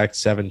was sacked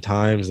 7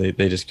 times. They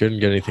just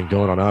couldn't get anything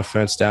going on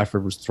offense.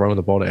 Stafford was throwing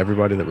the ball to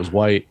everybody that was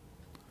white.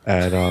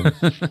 And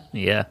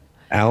Yeah.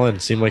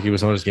 Allen seemed like he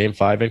was on his game.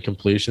 5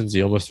 incompletions.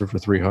 He almost threw for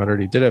 300.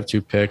 He did have 2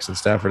 picks, and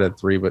Stafford had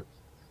 3. But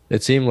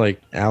it seemed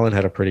like Allen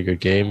had a pretty good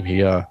game. He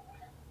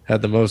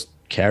had the most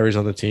carries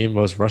on the team,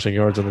 most rushing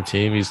yards on the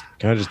team. He's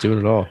kind of just doing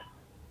it all.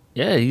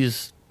 Yeah,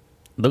 he's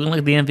looking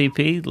like the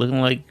MVP, looking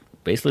like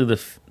basically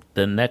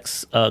the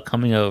next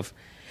coming of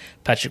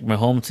Patrick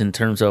Mahomes in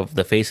terms of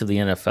the face of the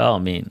NFL. I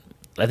mean,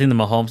 I think the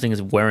Mahomes thing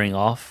is wearing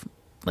off.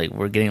 Like,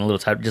 we're getting a little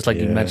tired, just like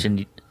you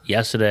mentioned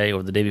yesterday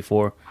or the day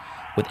before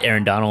with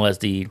Aaron Donald as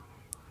the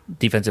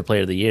defensive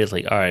player of the year. It's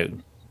like, all right, A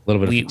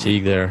little bit of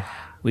fatigue there.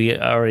 we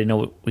already know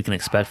what we can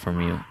expect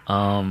from you.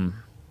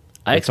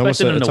 I It's almost,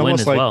 expected him to win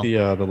it's as almost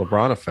well. like the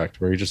LeBron effect,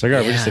 where you're just like, all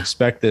right, we just Yeah.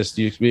 expect this.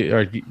 We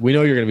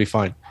know you're going to be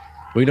fine.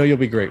 We know you'll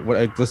be great.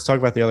 Let's talk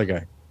about the other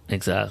guy.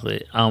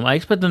 Exactly. I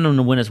expected them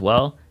to win as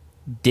well.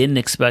 Didn't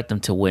expect them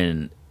to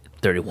win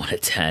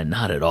 31-10.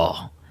 Not at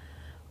all.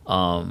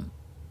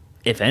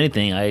 If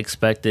anything, I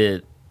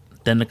expected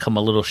them to come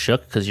a little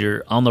shook because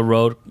you're on the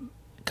road.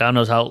 God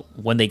knows how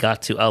when they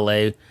got to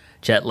LA,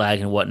 jet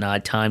lag and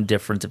whatnot, time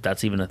difference, if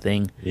that's even a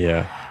thing.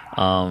 Yeah.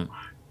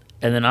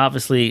 And then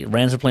obviously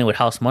Rams are playing with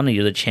house money.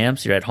 You're the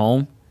champs. You're at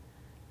home.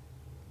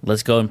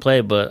 Let's go and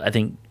play. But I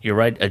think you're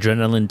right.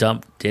 Adrenaline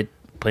dump did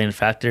play a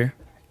factor.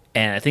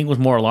 And I think it was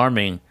more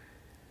alarming.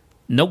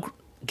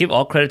 Give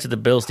all credit to the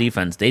Bills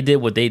defense. They did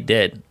what they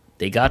did.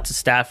 They got to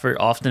Stafford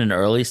often and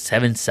early,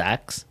 7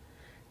 sacks.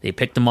 They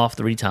picked him off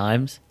 3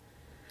 times.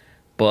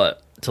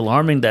 But it's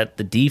alarming that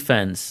the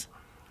defense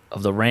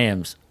of the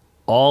Rams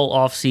all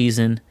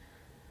offseason,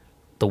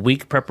 the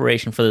week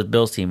preparation for the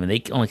Bills team, and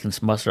they only can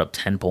muster up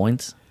 10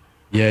 points.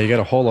 Yeah, you got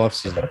a whole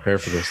offseason to prepare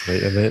for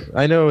this.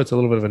 I know it's a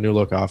little bit of a new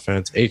look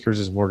offense. Akers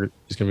is going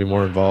to be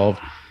more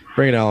involved.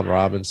 Bringing Allen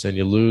Robinson,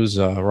 you lose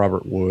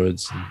Robert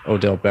Woods, and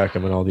Odell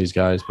Beckham, and all these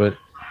guys, but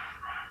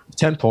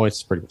 10 points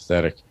is pretty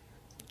pathetic.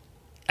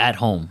 At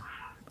home.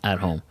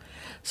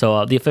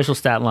 So the official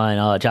stat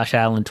line, Josh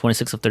Allen,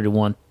 26 of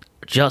 31,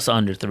 just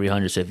under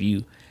 300. So if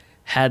you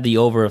had the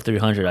over of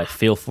 300, I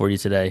feel for you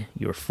today.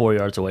 You were 4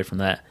 yards away from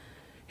that.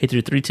 He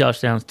threw 3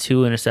 touchdowns,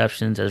 2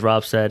 interceptions. As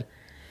Rob said,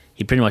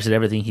 he pretty much did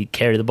everything. He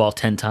carried the ball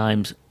 10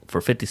 times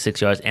for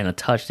 56 yards and a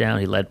touchdown.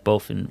 He led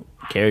both in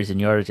carries and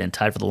yardage and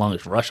tied for the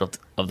longest rush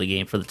of the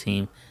game for the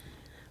team.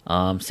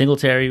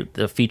 Singletary,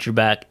 the feature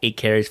back, 8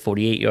 carries,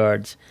 48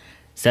 yards.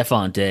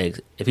 Stephon Diggs,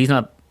 if he's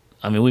not,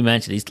 I mean, we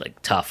mentioned he's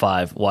like top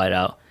 5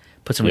 wideout.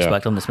 Put some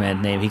respect on this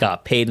man's name. He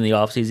got paid in the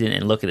offseason,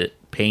 and look at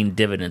it, paying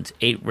dividends.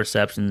 8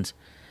 receptions,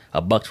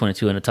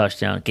 $122 and a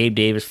touchdown. Gabe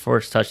Davis,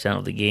 first touchdown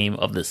of the game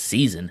of the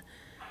season.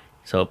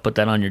 So put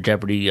that on your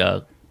Jeopardy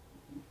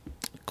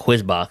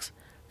quiz box.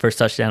 First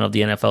touchdown of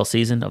the NFL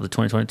season of the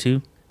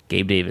 2022,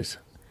 Gabe Davis.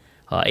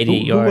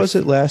 88 yards. Who was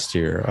it last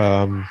year?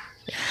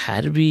 It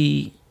had to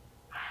be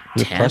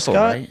Was it Tampa, Prescott?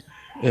 right?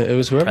 It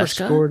was whoever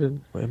Prescott?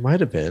 scored. It might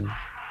have been.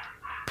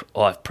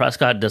 if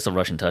Prescott does a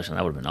rushing touchdown,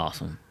 that would have been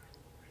awesome.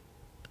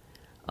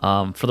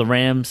 For the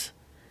Rams,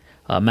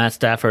 Matt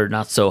Stafford,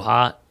 not so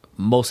hot.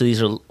 Most of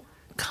these are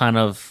kind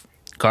of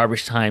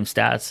garbage time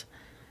stats,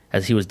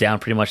 as he was down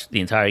pretty much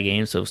the entire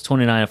game. So it was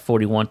 29 of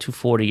 41,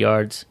 240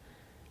 yards,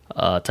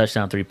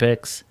 touchdown, 3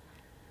 picks.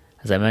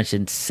 As I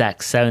mentioned,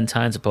 sacked 7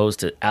 times, opposed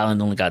to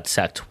Allen only got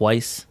sacked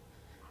twice.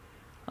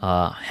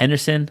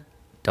 Henderson,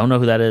 don't know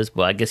who that is,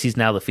 but I guess he's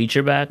now the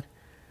feature back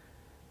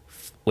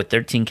with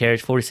 13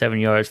 carries, 47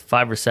 yards,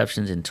 5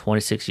 receptions, and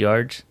 26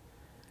 yards.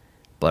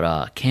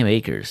 But Cam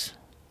Akers,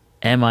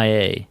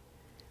 MIA,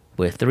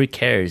 with 3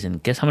 carries,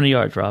 and guess how many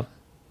yards, Rob?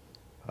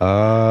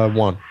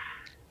 1.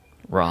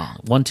 Wrong.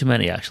 1 too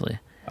many, actually.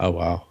 Oh,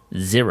 wow.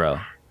 0.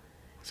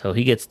 So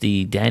he gets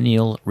the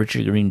Daniel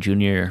Richard Green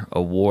Jr.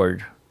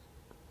 award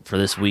for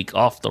this week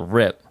off the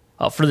rip.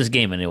 For this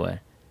game, anyway.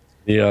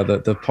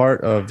 The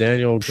part of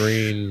Daniel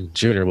Green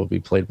Jr. will be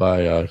played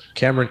by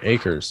Cameron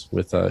Akers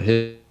with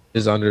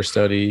his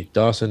understudy,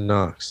 Dawson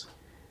Knox.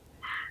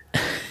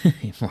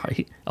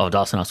 Right. Oh,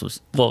 Dawson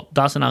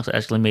Knox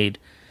actually made,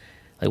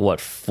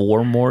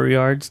 4 more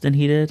yards than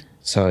he did?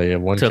 So, yeah,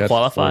 1 to catch,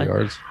 qualify? 4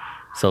 yards.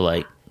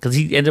 So, because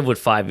he ended up with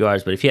 5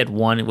 yards, but if he had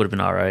 1, it would have been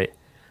all right.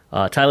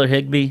 Tyler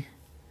Higbee,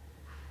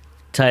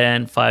 tight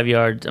end, 5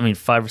 yards.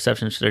 5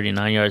 receptions,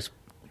 39 yards.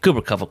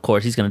 Cooper Kupp, of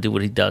course, he's going to do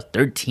what he does.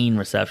 13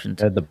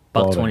 receptions, Had the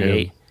ball buck to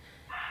 28. him.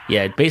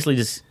 Yeah, basically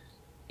just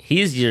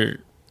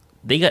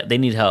they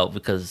need help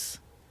because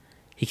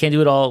he can't do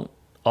it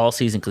all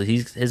season because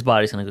his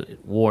body's going to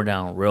get wore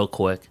down real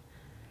quick.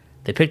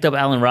 They picked up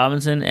Allen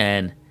Robinson,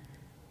 and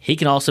he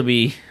can also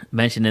be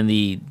mentioned in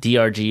the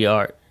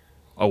DRGR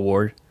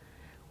award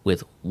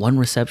with 1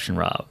 reception,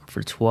 Rob,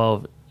 for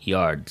 12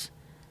 yards.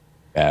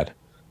 Bad.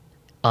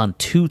 On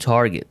 2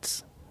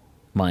 targets,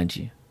 mind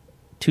you.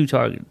 2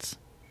 targets.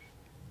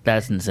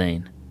 That's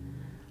insane.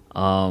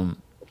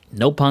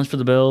 No punts for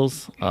the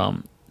Bills.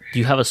 Do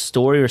you have a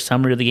story or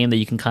summary of the game that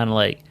you can kind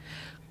of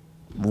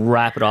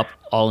wrap it up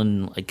all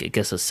in, I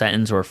guess, a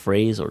sentence or a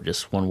phrase or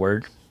just one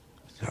word?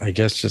 I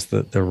guess just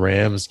the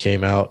Rams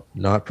came out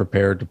not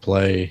prepared to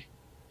play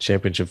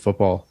championship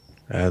football,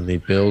 and the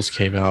Bills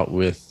came out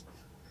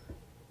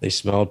they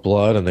smelled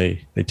blood and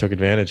they took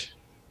advantage.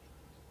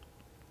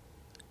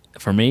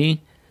 For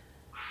me,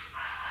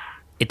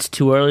 it's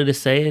too early to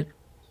say it,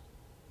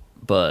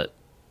 but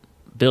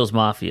Bills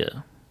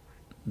Mafia,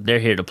 they're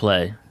here to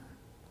play.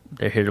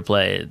 They're here to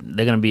play.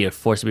 They're going to be a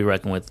force to be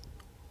reckoned with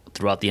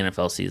throughout the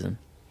NFL season.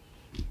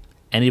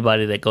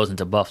 Anybody that goes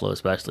into Buffalo,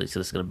 especially,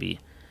 so it's going to be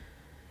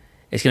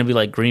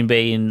like Green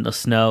Bay in the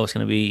snow. It's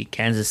going to be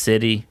Kansas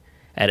City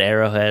at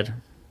Arrowhead.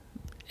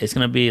 It's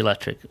going to be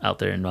electric out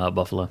there in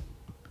Buffalo.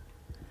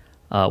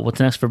 What's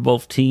next for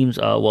both teams?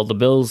 The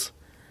Bills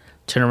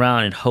turn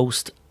around and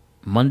host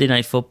Monday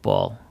Night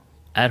Football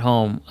at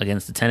home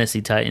against the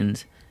Tennessee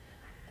Titans.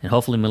 And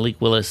hopefully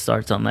Malik Willis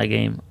starts on that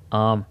game.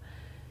 I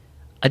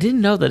didn't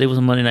know that it was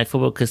a Monday Night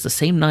Football because the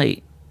same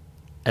night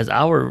as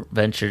our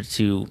venture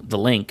to the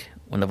Link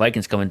when the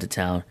Vikings come into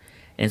town,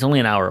 and it's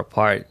only an hour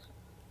apart.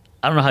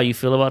 I don't know how you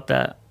feel about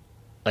that.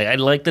 I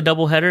like the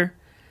doubleheader,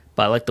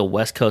 but I like the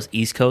West Coast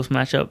East Coast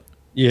matchup.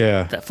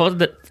 Yeah. The fact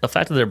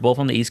that they're both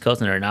on the East Coast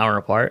and they're an hour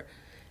apart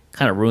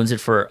kind of ruins it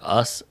for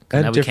us.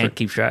 And now we can't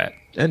keep track.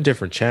 And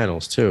different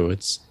channels too.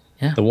 It's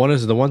Yeah. the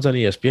one's on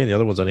ESPN, the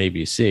other one's on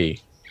ABC.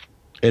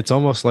 It's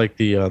almost like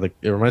it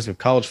reminds me of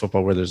college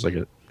football where there's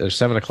there's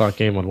 7:00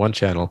 game on one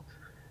channel,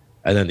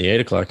 and then the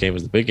 8:00 game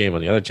is the big game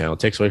on the other channel. It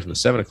takes away from the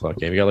 7:00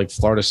 game. You got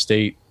Florida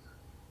State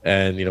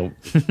and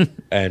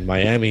and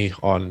Miami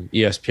on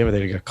ESPN, but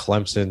then you got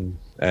Clemson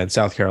and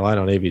South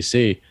Carolina on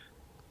ABC,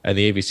 and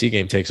the ABC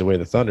game takes away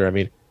the thunder.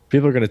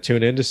 People are going to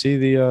tune in to see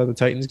the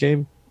Titans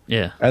game.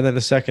 Yeah. And then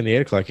the second the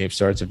 8:00 game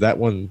starts,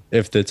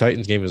 if the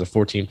Titans game is a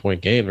 14-point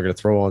game, they're going to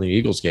throw on the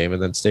Eagles game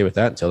and then stay with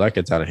that until that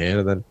gets out of hand,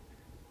 and then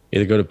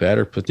either go to bed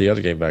or put the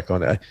other game back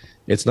on.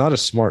 It's not a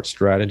smart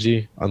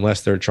strategy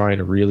unless they're trying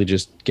to really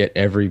just get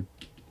every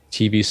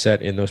TV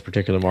set in those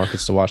particular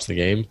markets to watch the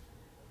game.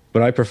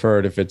 But I prefer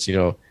it if it's,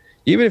 even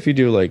if you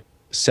do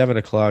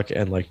 7:00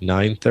 and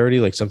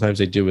 9:30, sometimes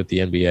they do with the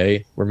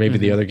NBA, where maybe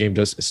the other game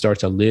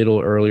starts a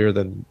little earlier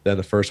than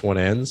the first one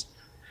ends,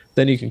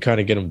 then you can kind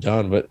of get them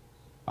done. But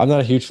I'm not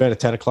a huge fan of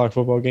 10:00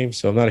 football games,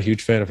 so I'm not a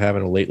huge fan of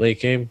having a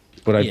late game,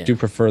 but I do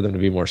prefer them to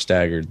be more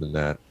staggered than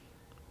that.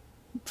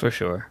 For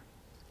sure.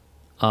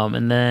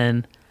 And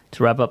then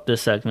to wrap up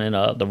this segment,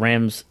 the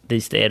Rams, they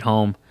stay at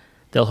home.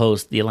 They'll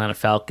host the Atlanta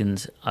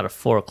Falcons at a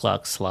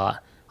 4:00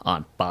 slot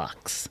on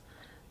Fox.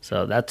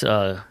 So that's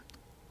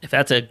if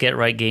that's a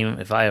get-right game,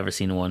 if I ever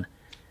seen one.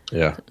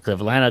 Yeah. Because if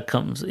Atlanta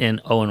comes in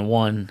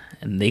 0-1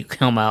 and they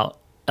come out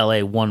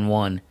LA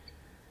 1-1,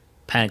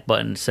 panic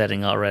button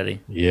setting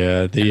already.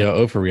 Yeah, the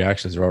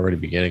overreactions are already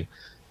beginning.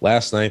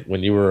 Last night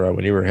when you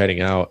were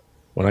heading out,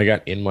 when I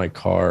got in my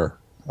car,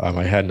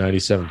 I had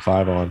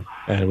 97.5 on,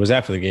 and it was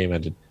after the game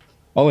ended.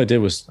 All I did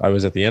was I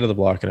was at the end of the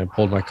block, and I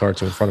pulled my car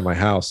to in front of my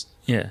house.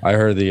 Yeah. I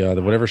heard the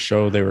whatever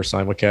show they were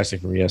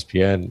simulcasting from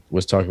ESPN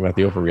was talking about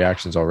the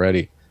overreactions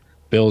already.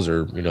 Bills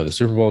are, the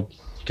Super Bowl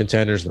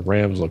contenders. The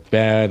Rams look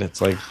bad.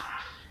 It's like,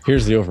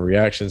 here's the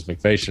overreactions.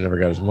 McVay should never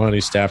got his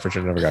money. Stafford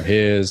should never got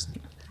his.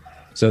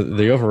 So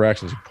the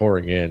overreactions are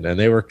pouring in, and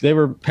they were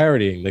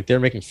parodying, like they're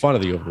making fun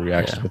of the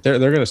overreactions, but they're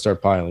going to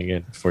start piling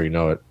in before you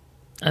know it.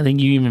 I think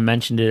you even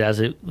mentioned it as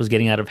it was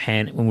getting out of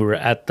hand when we were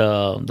at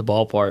the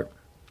ballpark.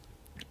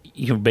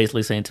 You were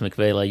basically saying to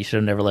McVay, like, you should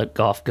have never let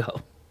Goff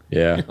go.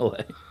 Yeah. No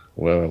way.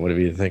 Well, what are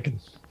you thinking?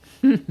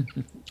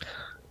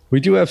 We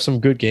do have some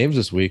good games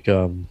this week.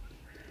 Oh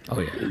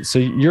yeah. So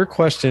your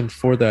question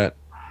for that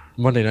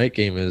Monday night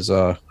game is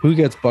who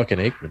gets Buck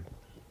and Aikman?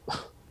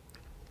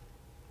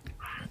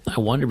 I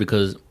wonder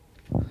because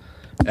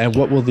And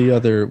what will the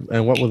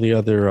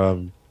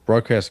other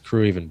broadcast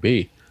crew even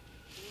be?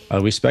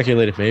 We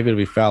speculated maybe it'll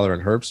be Fowler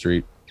and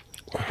Herbstreit,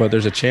 but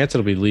there's a chance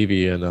it'll be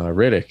Levy and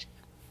Riddick.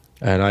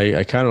 And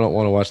I kind of don't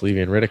want to watch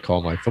Levy and Riddick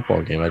call my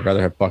football game. I'd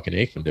rather have Buck and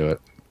Aikman do it,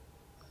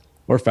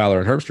 or Fowler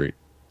and Herbstreit.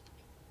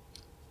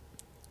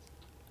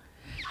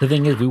 the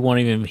thing is, we won't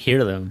even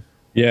hear them.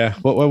 Yeah,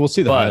 well, we'll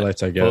see the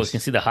highlights, I guess. Well, we can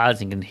see the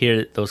highlights and can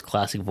hear those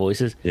classic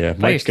voices. Yeah,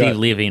 if I hear Steve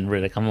Levy and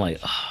Riddick, I'm like,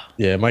 oh.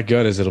 Yeah, my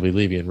gut is it'll be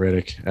Levy and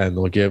Riddick, and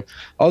they'll give.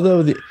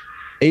 Although the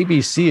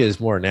ABC is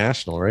more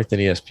national, right, than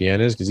ESPN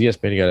is, because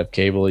ESPN you got to have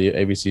cable.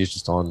 ABC is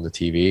just on the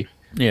TV.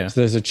 Yeah.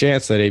 So there's a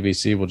chance that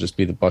ABC will just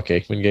be the Buck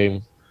Aikman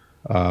game.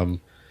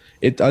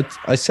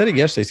 I said it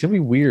yesterday. It's gonna be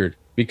weird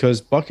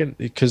because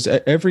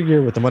every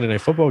year with the Monday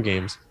Night Football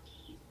games,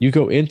 you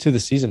go into the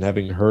season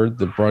having heard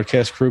the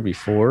broadcast crew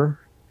before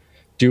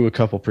do a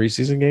couple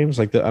preseason games.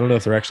 Like I don't know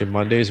if they're actually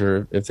Mondays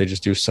or if they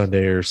just do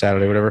Sunday or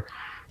Saturday, whatever.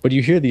 But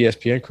you hear the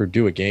ESPN crew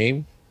do a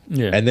game,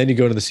 and then you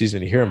go into the season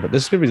and you hear them. But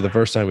this is gonna be the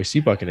first time we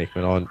see Buck and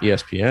Aikman on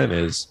ESPN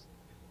is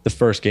the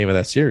first game of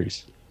that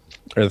series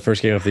or the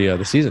first game of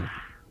the season.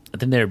 I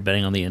think they're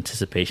betting on the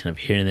anticipation of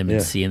hearing them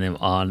and seeing them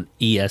on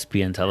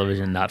ESPN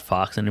television, not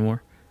Fox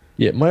anymore.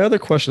 Yeah, my other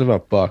question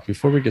about Buck,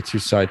 before we get too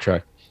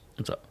sidetracked.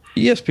 What's up?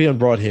 ESPN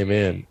brought him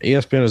in.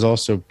 ESPN is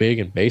also big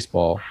in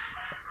baseball.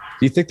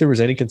 Do you think there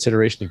was any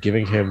consideration of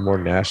giving him more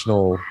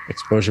national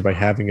exposure by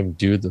having him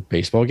do the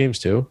baseball games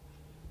too?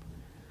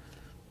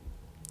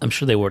 I'm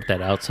sure they worked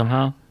that out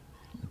somehow,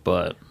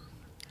 but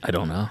I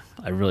don't know.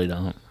 I really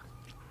don't.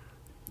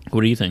 What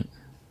do you think?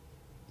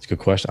 It's a good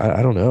question.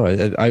 I don't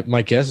know.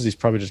 My guess is he's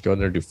probably just going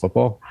there to do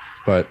football,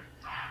 but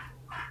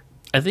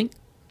I think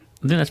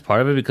that's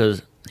part of it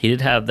because he did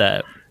have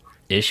that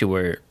issue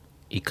where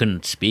he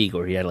couldn't speak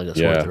or he had like a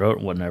sore throat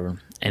or whatever,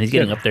 and he's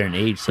getting up there in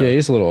age. So yeah,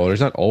 he's a little older.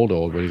 He's not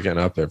old, but he's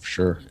getting up there for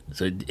sure.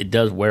 So it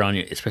does wear on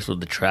you, especially with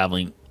the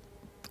traveling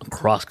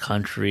across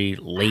country,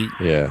 late,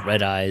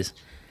 red eyes,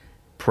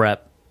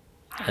 prep.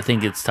 I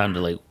think it's time to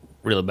like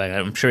reel it back.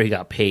 I'm sure he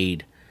got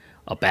paid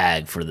a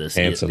bag for this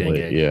handsomely,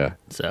 gig. yeah.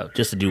 So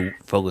just to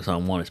focus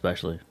on one,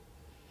 especially.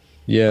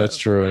 Yeah, that's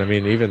true. And I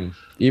mean,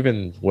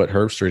 even what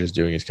Herbstreit is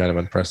doing is kind of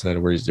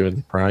unprecedented, where he's doing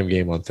the prime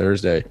game on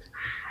Thursday,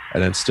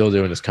 and then still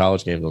doing his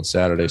college games on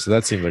Saturday. So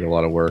that seems like a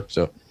lot of work.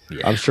 So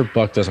I'm sure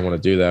Buck doesn't want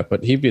to do that,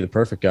 but he'd be the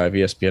perfect guy if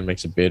ESPN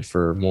makes a bid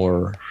for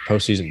more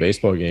postseason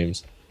baseball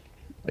games.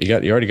 You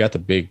already got the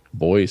big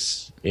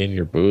voice in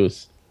your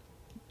booth.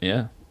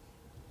 Yeah,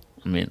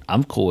 I mean,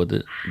 I'm cool with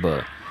it,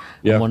 but.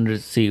 I wanted to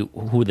see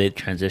who they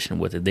transition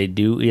with. If they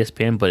do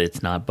ESPN, but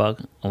it's not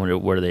Buck, I wonder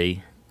where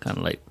they kind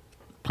of like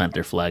plant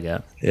their flag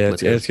at. Yeah,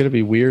 it's going to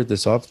be weird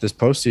this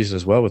postseason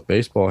as well with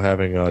baseball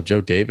having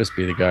Joe Davis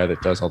be the guy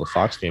that does all the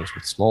Fox games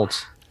with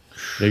Smoltz.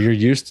 You're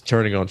used to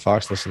turning on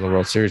Fox listening to the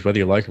World Series, whether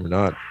you like him or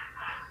not.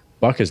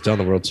 Buck has done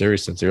the World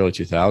Series since the early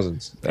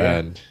 2000s,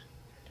 and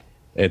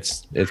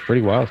it's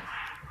pretty wild.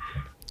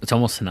 It's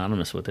almost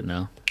synonymous with it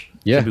now.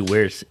 Yeah. It'd be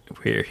weird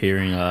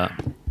hearing a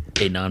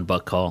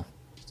non-Buck call.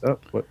 Oh,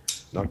 what?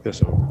 Knock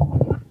this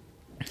over.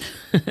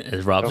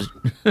 As Rob's.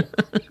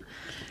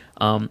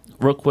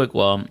 Real quick,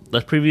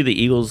 let's preview the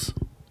Eagles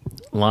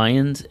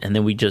Lions, and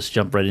then we just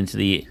jump right into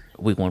the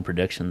week 1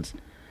 predictions.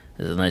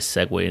 This is a nice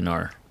segue in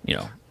our,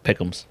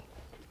 pick'ems.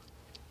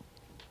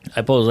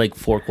 I pose like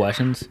 4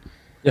 questions.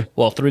 Yeah.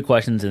 Well, 3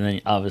 questions, and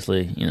then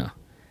obviously,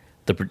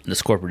 the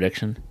score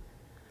prediction.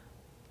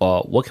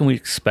 What can we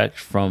expect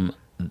from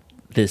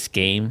this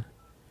game?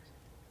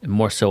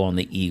 More so on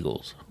the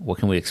Eagles. What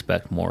can we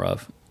expect more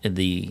of? In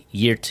the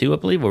year 2, I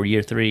believe, or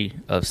year 3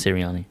 of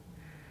Sirianni?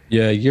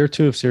 Yeah, year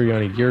 2 of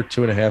Sirianni, year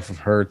 2.5 of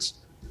Hurts.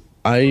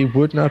 I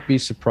would not be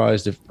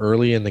surprised if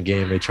early in the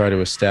game they try to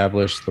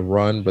establish the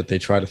run, but they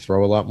try to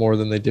throw a lot more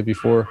than they did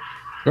before.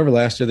 Remember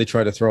last year they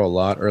tried to throw a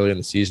lot early in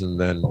the season,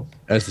 then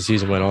as the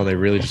season went on, they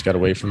really just got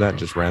away from that and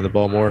just ran the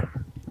ball more.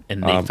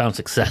 And they found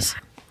success.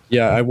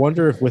 Yeah, I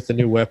wonder if with the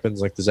new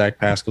weapons like the Zach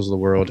Pascals of the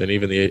world and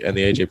even the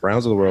A.J.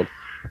 Browns of the world,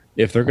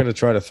 if they're going to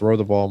try to throw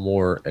the ball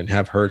more and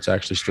have Hurts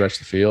actually stretch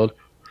the field.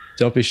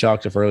 Don't be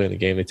shocked if early in the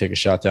game they take a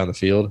shot down the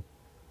field.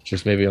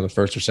 Just maybe on the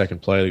first or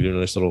second play, they do a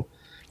nice little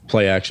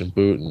play action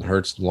boot and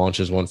Hurts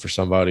launches one for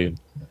somebody. And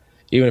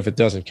even if it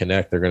doesn't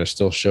connect, they're going to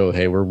still show,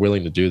 hey, we're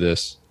willing to do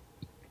this.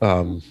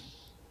 But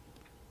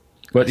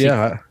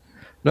I'm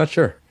not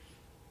sure.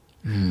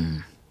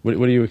 What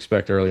do you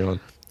expect early on?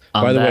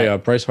 By the way,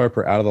 Bryce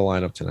Harper out of the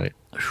lineup tonight.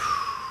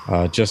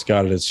 Just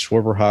got it. It's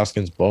Schwarber,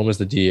 Hoskins, Bohm is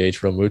the DH.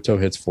 Realmuto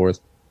hits fourth.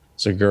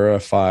 Segura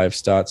 5,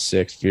 Stott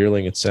 6,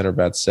 Vierling at center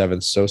bats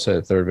 7, Sosa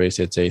at third base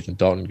hits 8th, and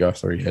Dalton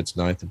Guthrie hits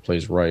ninth and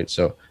plays right.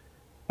 So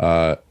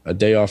a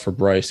day off for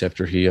Bryce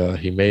after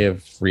he may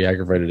have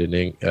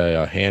re-aggravated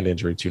a hand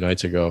injury 2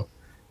 nights ago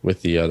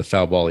with the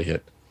foul ball he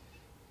hit.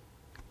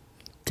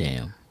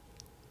 Damn.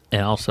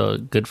 And also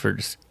good for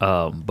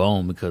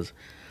Bohm because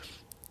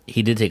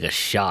he did take a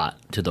shot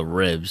to the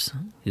ribs.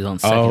 He's on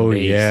second base. Oh,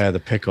 yeah, the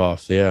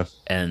pickoff, yeah.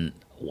 And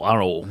I don't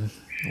know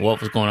what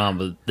was going on,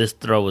 but this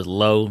throw was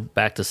low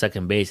back to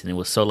second base, and it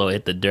was so low it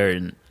hit the dirt.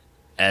 And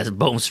as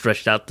Bohm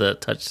stretched out to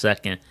touch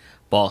second,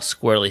 ball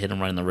squarely hit him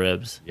right in the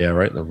ribs. Yeah,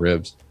 right in the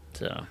ribs.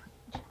 So,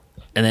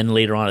 and then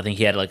later on, I think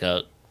he had like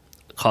a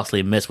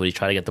costly miss where he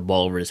tried to get the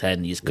ball over his head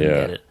and he just couldn't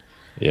get it.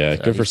 Yeah,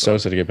 so good for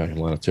Sosa to get back in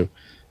the lineup too.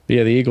 But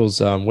yeah, the Eagles.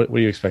 What are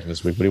you expecting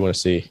this week? What do you want to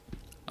see?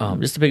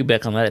 Just to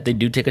piggyback on that, if they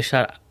do take a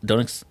shot,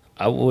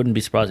 I wouldn't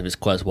be surprised if it's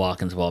Quez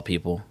Watkins of all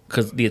people,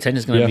 because the attention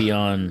is going to be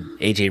on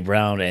AJ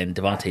Brown and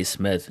Devontae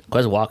Smith.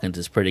 Quez Watkins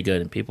is pretty good,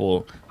 and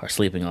people are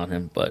sleeping on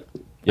him. But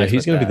yeah,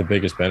 he's going to be the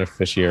biggest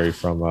beneficiary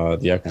from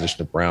the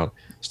acquisition of Brown.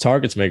 His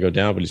targets may go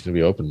down, but he's going to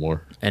be open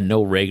more. And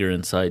no Rager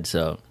inside,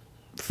 so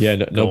yeah,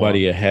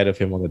 nobody ahead of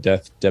him on the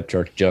depth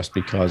chart just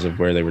because of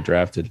where they were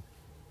drafted.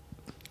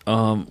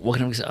 What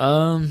can I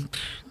say?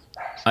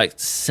 Like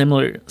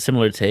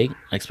similar take.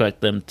 I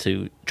expect them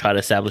to try to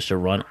establish a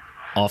run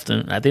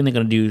often. I think they're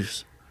going to do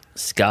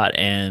Scott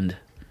and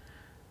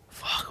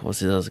what's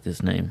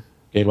his name?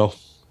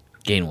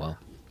 Gainwell.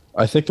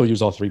 I think they'll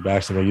use all 3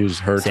 backs and they'll use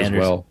Hurts Sanders as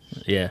well.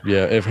 Yeah.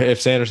 If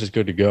Sanders is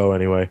good to go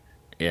anyway.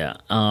 Yeah.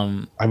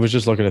 I was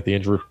just looking at the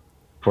injury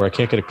report. I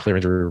can't get a clear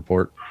injury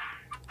report.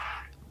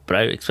 But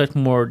I expect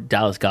more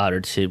Dallas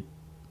Goedert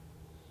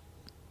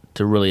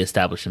to really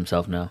establish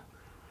himself now.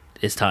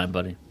 It's time,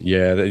 buddy.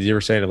 Yeah, you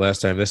were saying it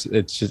last time.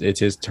 It's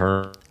his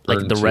turn.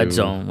 Like the red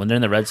zone. When they're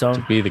in the red zone,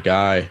 to be the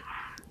guy.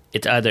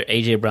 It's either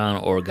AJ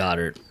Brown or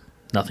Goddard.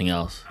 Nothing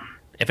else.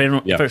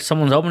 If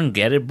someone's open,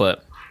 get it.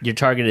 But your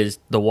target is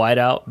the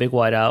big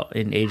wide out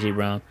in AJ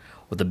Brown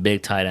with a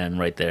big tight end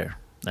right there.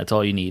 That's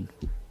all you need.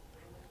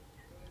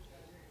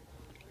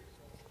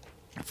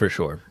 For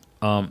sure.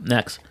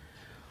 Next,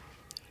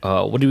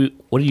 what do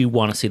you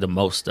want to see the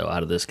most though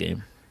out of this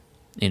game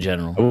in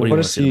general? I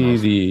want to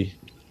see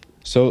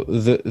So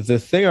the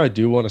thing I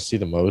do want to see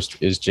the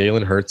most is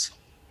Jalen Hurts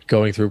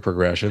going through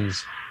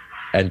progressions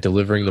and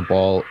delivering the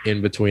ball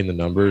in between the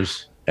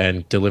numbers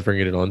and delivering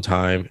it on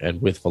time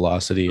and with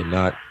velocity and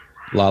not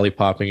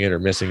lollipopping it or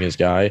missing his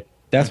guy.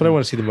 That's what I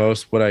want to see the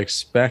most. Would I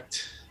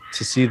expect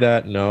to see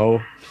that? No.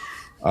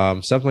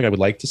 Something I would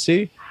like to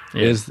see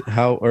is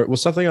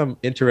something I'm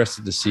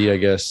interested to see, I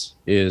guess,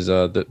 is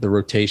the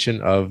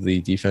rotation of the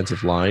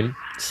defensive line.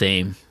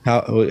 Same.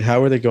 How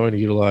are they going to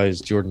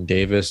utilize Jordan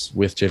Davis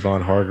with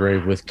Javon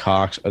Hargrave, with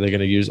Cox? Are they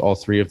going to use all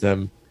 3 of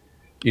them?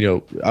 You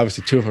know,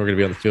 obviously 2 of them are going to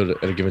be on the field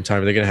at a given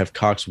time. Are they going to have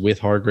Cox with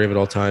Hargrave at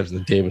all times and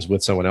then Davis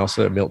with someone else,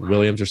 Milton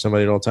Williams or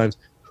somebody at all times?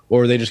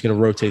 Or are they just going to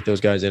rotate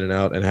those guys in and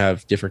out and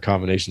have different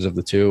combinations of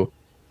the 2?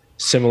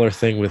 Similar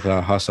thing with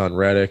Hassan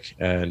Reddick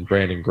and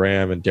Brandon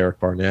Graham and Derek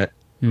Barnett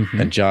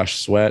and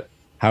Josh Sweat.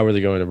 How are they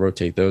going to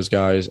rotate those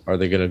guys? Are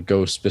they going to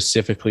go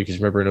specifically? Because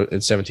remember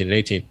in 17 and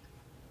 18,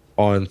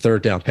 on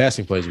third down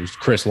passing plays, it was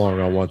Chris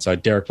Long on one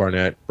side, Derek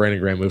Barnett, Brandon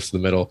Graham moves to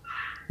the middle.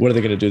 What are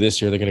they going to do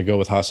this year? They're going to go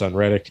with Hassan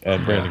Reddick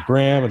and Brandon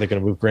Graham. Are they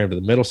going to move Graham to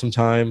the middle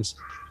sometimes?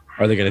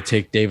 Are they going to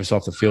take Davis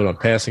off the field on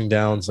passing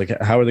downs? Like,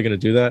 how are they going to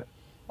do that?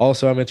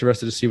 Also, I'm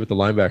interested to see what the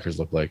linebackers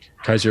look like.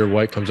 Kaiser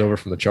White comes over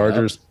from the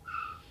Chargers.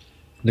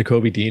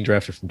 Nakobe Dean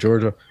drafted from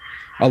Georgia.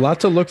 A lot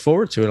to look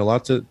forward to and a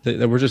lot that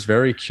we're just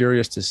very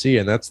curious to see.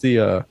 And that's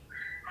the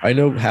I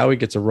know Howie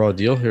gets a raw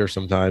deal here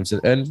sometimes.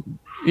 And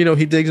you know,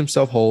 he digs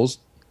himself holes.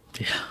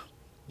 Yeah.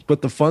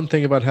 But the fun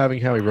thing about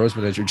having Howie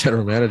Roseman as your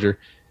general manager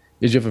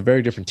is you have a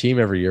very different team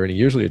every year, and he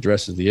usually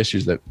addresses the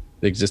issues that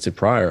existed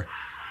prior.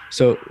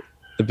 So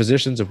the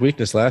positions of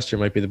weakness last year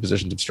might be the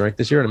positions of strength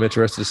this year, and I'm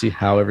interested to see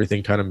how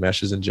everything kind of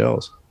meshes and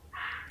gels.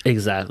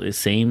 Exactly.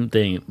 Same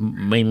thing.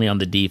 Mainly on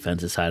the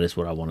defensive side is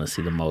what I want to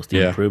see the most.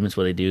 The improvements,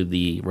 what they do,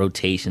 the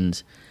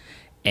rotations,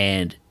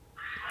 and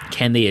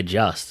can they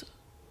adjust?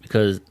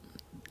 Because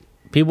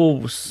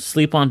people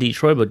sleep on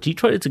Detroit, but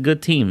Detroit is a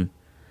good team.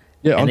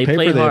 Yeah, and on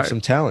paper they have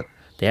some talent.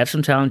 They have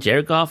some talent.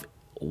 Jared Goff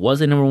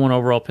was a number 1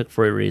 overall pick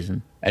for a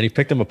reason. And he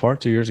picked them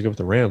apart 2 years ago with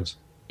the Rams.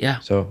 Yeah.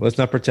 So let's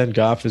not pretend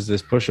Goff is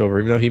this pushover.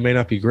 Even though he may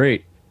not be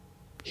great,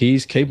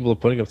 he's capable of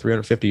putting up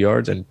 350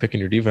 yards and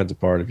picking your defense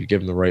apart if you give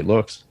him the right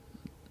looks.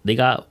 They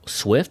got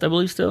Swift, I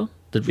believe, still.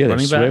 The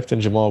running back. Swift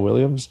and Jamal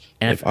Williams.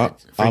 And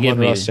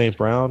Amon-Ra St.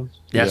 Brown.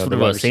 That's what it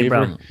was. St.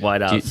 Brown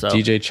wide out.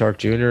 DJ Chark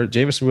Jr.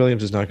 Jameson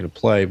Williams is not going to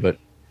play, but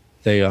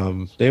they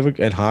have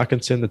and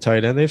Hawkinson, the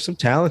tight end. They have some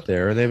talent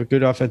there, and they have a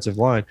good offensive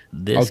line.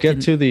 I'll get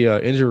to the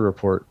injury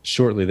report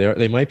shortly.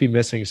 They might be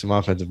missing some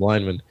offensive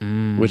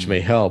linemen, which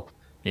may help.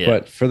 Yeah.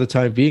 But for the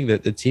time being,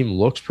 the team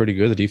looks pretty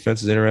good. The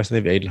defense is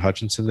interesting. They have Aiden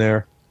Hutchinson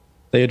there.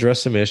 They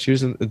address some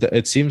issues, and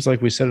it seems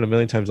like we said it a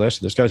million times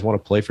last year. Those guys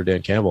want to play for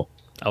Dan Campbell.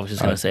 I was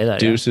just gonna say that.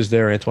 Deuce is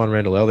there, Antoine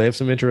Randall. They have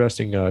some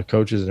interesting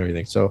coaches and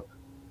everything. So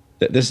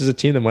this is a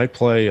team that might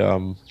play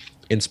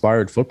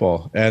inspired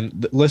football.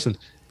 And listen,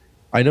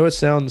 I know it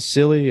sounds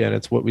silly, and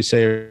it's what we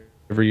say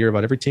every year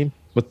about every team,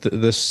 but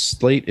the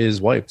slate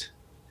is wiped.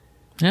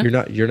 Yeah.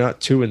 You're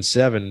not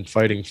 2-7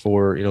 fighting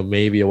for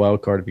maybe a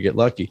wild card if you get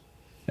lucky.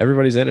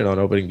 Everybody's in it on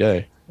opening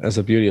day. That's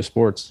the beauty of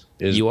sports.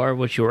 Is You are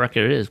what your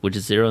record is, which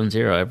is 0-0.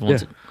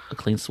 Everyone's a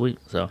clean sweep.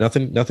 So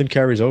nothing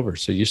carries over.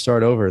 So you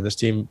start over, and this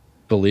team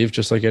believes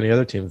just like any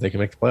other team that they can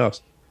make the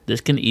playoffs.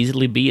 this can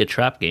easily be a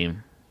trap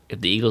game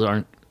if the Eagles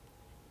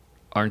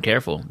aren't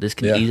careful. This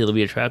can easily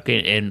be a trap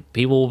game, and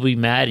people will be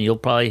mad, and you'll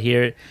probably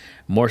hear it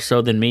more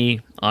so than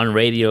me on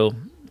radio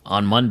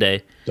on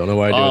Monday. Don't know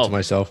why I do it to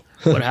myself.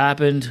 What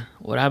happened?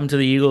 What happened to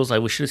the Eagles?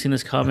 Like, we should have seen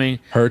this coming.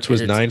 Hurts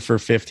was 9 for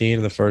 15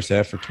 in the first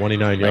half for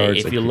 29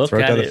 yards. If you look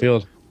at it,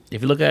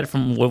 if you look at it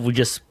from what we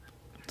just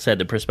said,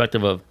 the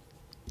perspective of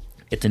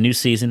it's a new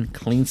season,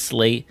 clean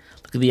slate.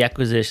 Look at the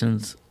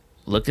acquisitions.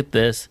 Look at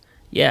this.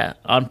 Yeah,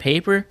 on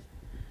paper,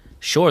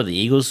 sure, the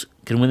Eagles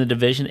can win the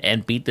division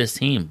and beat this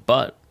team,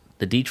 but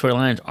the Detroit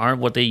Lions aren't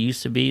what they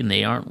used to be, and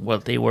they aren't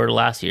what they were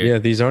last year. Yeah,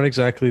 these aren't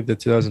exactly the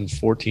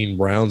 2014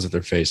 Browns that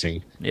they're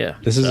facing. Yeah,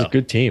 this is a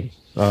good team,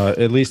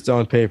 at least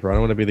on paper. I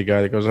don't want to be the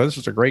guy that goes, "Oh, this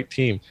is a great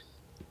team,"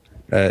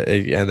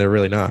 and they're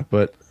really not.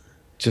 But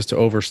just to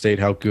overstate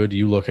how good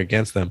you look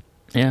against them.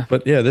 Yeah.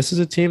 But yeah, this is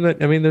a team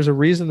that, I mean, there's a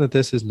reason that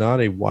this is not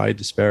a wide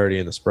disparity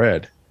in the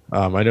spread.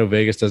 I know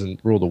Vegas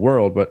doesn't rule the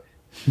world, but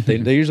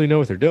they usually know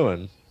what they're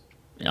doing.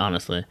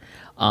 Honestly.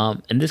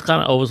 And this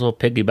kind of always will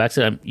piggybacks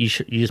it. You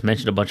just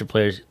mentioned a bunch of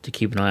players to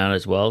keep an eye on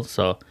as well.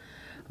 So, I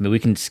mean, we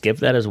can skip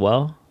that as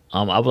well.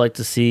 I would like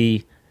to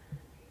see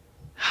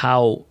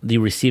how the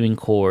receiving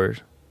core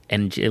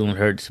and Jalen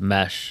Hurts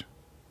mesh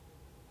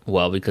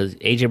well, because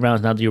A.J.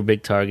 Brown's not your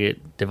big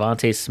target.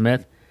 Devontae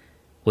Smith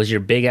was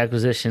your big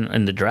acquisition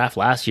in the draft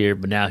last year,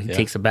 but now he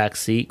takes a back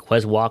seat.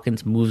 Quez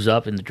Watkins moves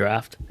up in the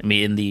draft. I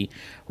mean, in the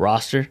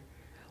roster.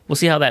 We'll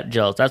see how that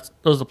gels. Those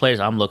are the players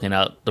I'm looking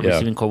at. The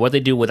receiving core, what they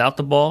do without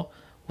the ball,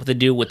 what they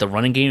do with the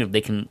running game, if they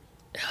can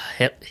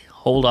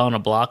hold on a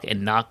block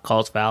and not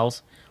cause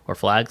fouls or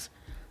flags.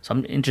 So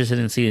I'm interested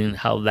in seeing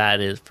how that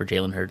is for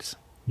Jalen Hurts.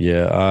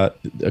 Yeah,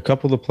 a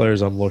couple of the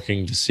players I'm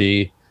looking to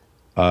see.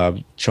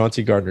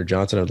 Chauncey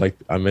Gardner-Johnson,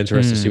 I'm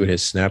interested to see what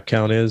his snap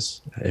count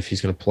is, if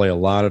he's going to play a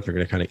lot, if they're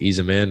going to kind of ease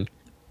him in.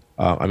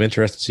 I'm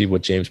interested to see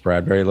what James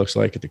Bradbury looks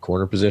like at the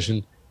corner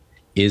position.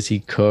 Is he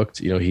cooked?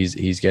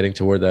 He's getting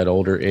toward that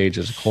older age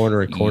as a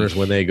corner, and corners,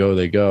 when they go,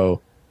 they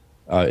go.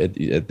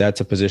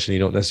 That's a position you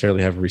don't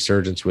necessarily have a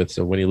resurgence with.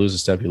 So when you lose a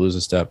step, you lose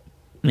a step.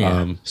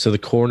 Yeah. So the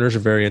corners are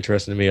very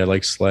interesting to me. I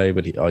like Slay,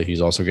 but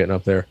he's also getting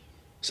up there.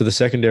 So the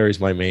secondary is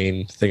my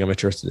main thing I'm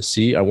interested to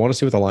see. I want to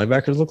see what the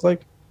linebackers look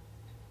like.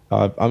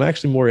 I'm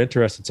actually more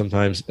interested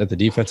sometimes at the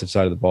defensive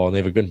side of the ball, and they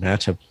have a good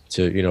matchup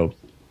to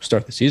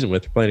start the season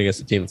with. They're playing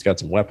against a team that's got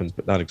some weapons,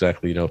 but not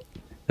exactly not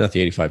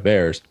the 85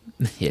 Bears.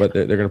 Yeah. But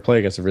they're going to play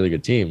against a really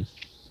good team,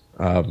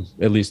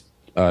 at least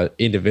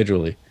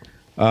individually.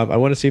 I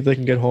want to see if they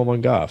can get home on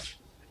Goff,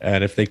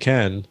 and if they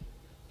can,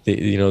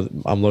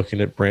 I'm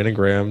looking at Brandon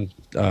Graham,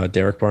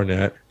 Derek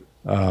Barnett,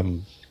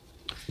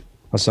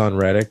 Hassan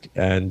Reddick,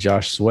 and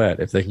Josh Sweat.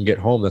 If they can get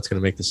home, that's going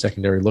to make the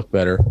secondary look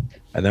better,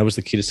 and that was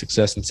the key to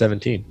success in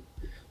 2017.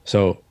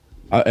 So,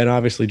 and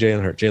obviously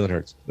Jalen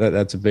Hurts.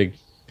 That's a big.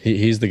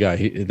 He's the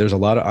guy. There's a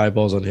lot of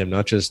eyeballs on him,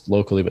 not just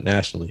locally but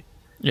nationally.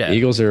 Yeah, the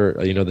Eagles are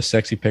the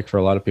sexy pick for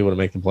a lot of people to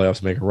make the playoffs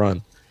and make a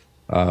run.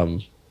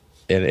 And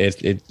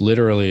it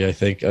literally, I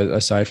think,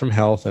 aside from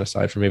health and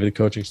aside from maybe the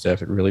coaching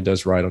staff, it really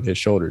does ride on his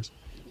shoulders.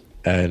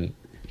 And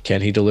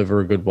can he deliver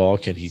a good ball?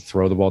 Can he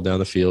throw the ball down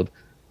the field?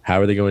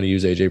 How are they going to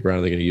use A.J. Brown?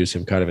 Are they going to use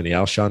him kind of in the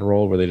Alshon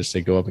role where they just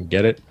say, go up and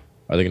get it?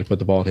 Are they going to put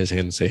the ball in his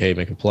hand and say, hey,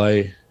 make a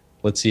play?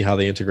 Let's see how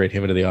they integrate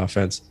him into the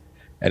offense.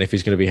 And if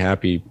he's going to be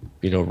happy,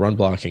 run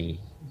blocking,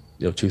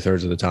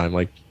 2/3 of the time,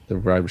 like the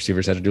wide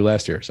receivers had to do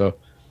last year. So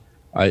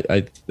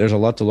there's a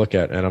lot to look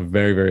at, and I'm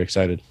very, very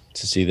excited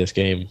to see this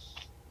game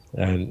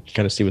and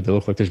kind of see what they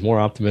look like. There's more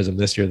optimism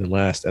this year than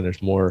last, and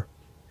there's more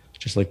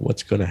just like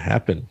what's going to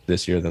happen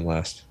this year than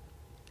last.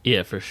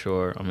 Yeah, for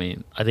sure. I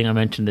mean, I think I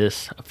mentioned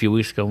this a few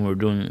weeks ago when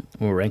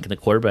we were ranking the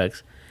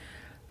quarterbacks.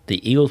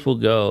 The Eagles will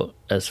go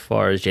as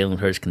far as Jalen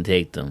Hurts can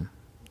take them.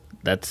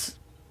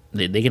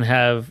 They can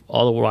have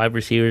all the wide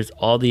receivers,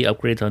 all the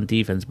upgrades on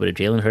defense, but if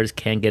Jalen Hurts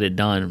can't get it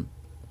done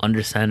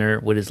under center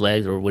with his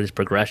legs or with his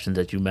progressions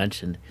that you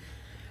mentioned,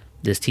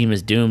 this team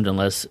is doomed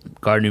unless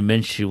Gardner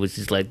Minshew, which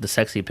is like the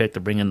sexy pick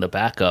to bring in the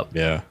backup.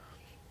 Yeah.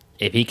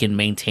 If he can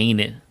maintain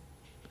it.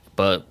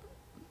 But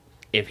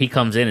if he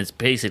comes in, it's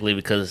basically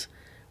because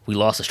we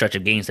lost a stretch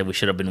of games that we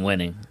should have been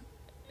winning.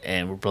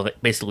 And we're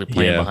basically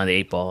playing behind the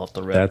 8 ball off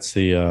the rip.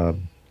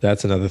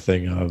 That's another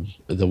thing.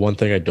 The one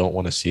thing I don't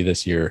want to see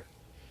this year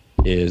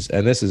is,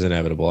 and this is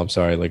inevitable, I'm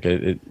sorry, like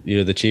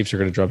the Chiefs are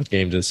going to drop a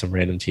game to some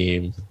random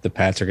team. The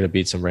Pats are going to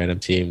beat some random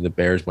team. The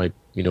Bears might,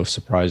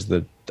 surprise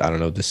the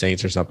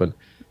Saints or something.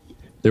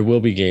 There will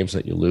be games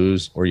that you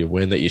lose or you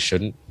win that you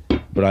shouldn't,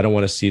 but I don't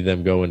want to see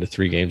them go into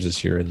 3 games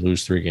this year and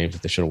lose 3 games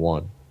that they should have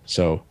won.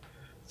 So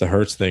the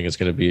Hurts thing is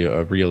going to be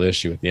a real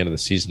issue at the end of the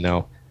season.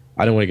 Now,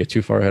 I don't want to get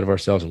too far ahead of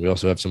ourselves, and we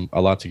also have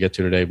a lot to get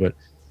to today. But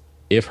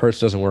if Hurts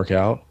doesn't work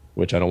out,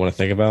 which I don't want to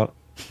think about,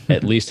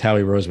 at least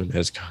Howie Roseman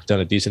has done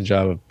a decent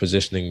job of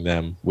positioning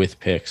them with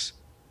picks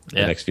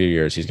the next few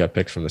years. He's got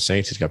picks from the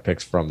Saints, he's got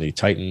picks from the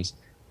Titans,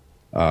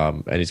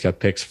 and he's got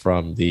picks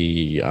from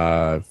the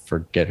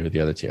forget who the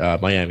other team,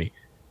 Miami,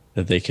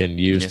 that they can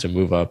use to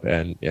move up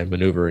and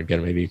maneuver and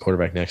get maybe a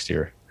quarterback next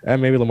year.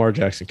 And maybe Lamar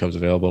Jackson comes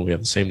available, and we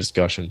have the same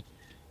discussion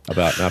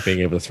about not being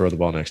able to throw the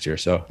ball next year.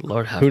 So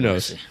Lord have who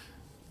mercy. knows?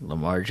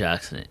 Lamar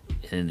Jackson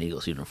in an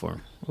Eagles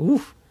uniform.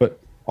 Oof. But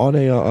on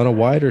a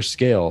wider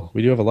scale,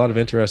 we do have a lot of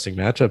interesting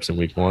matchups in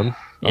week one.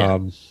 Yeah.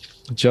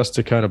 Just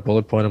to kind of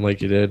bullet point them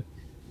like you did,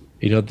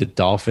 the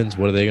Dolphins,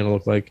 what are they going to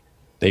look like?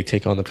 They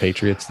take on the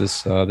Patriots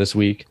this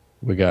week.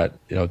 We got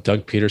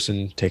Doug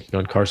Peterson taking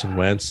on Carson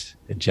Wentz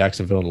in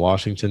Jacksonville and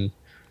Washington.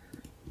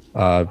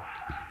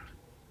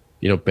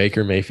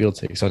 Baker Mayfield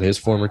takes on his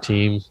former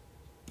team.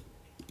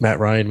 Matt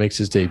Ryan makes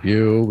his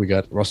debut. We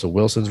got Russell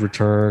Wilson's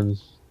return,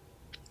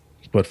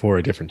 but for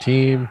a different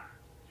team.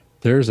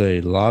 There's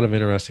a lot of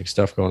interesting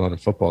stuff going on in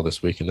football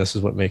this week, and this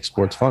is what makes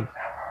sports fun.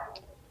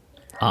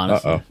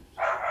 Honestly.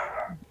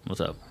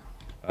 What's up?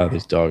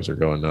 These dogs are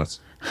going nuts.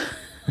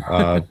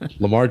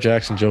 Lamar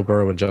Jackson, Joe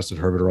Burrow, and Justin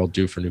Herbert are all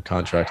due for new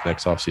contracts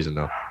next offseason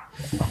now.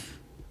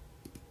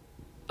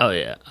 Oh,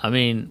 yeah. I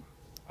mean,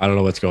 I don't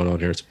know what's going on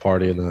here. It's a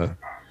party in the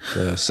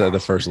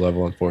first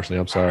level, unfortunately.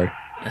 I'm sorry.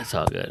 That's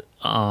all good.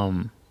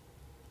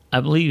 I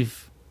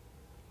believe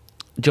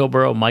Joe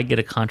Burrow might get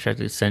a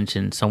contract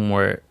extension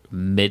somewhere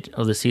mid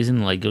of the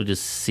season. Like, you'll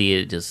just see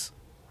it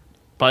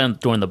probably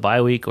during the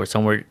bye week or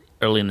somewhere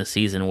early in the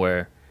season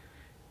where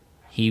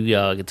he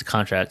gets a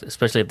contract,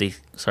 especially if they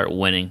start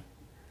winning.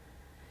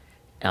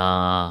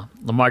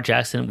 Lamar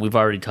Jackson, we've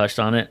already touched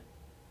on it.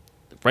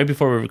 Right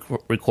before we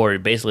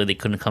recorded, basically they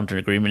couldn't come to an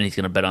agreement. He's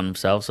going to bet on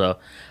himself. So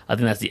I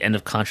think that's the end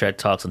of contract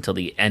talks until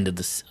the end of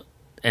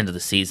the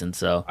season.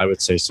 So I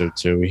would say so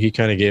too. He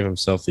kind of gave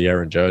himself the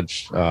Aaron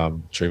Judge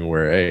treatment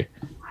where, hey,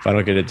 if I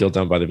don't get a deal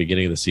done by the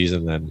beginning of the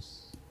season, then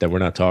we're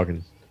not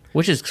talking.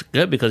 Which is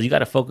good because you got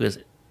to focus.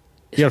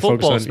 You got to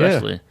focus on,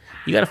 especially.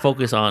 You got to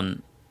focus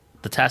on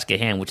the task at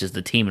hand, which is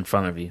the team in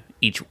front of you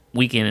each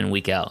week in and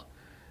week out.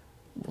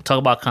 We'll talk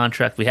about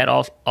contract. We had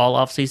all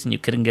off season. You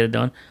couldn't get it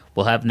done.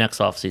 We'll have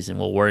next off season.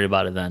 We'll worry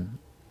about it then.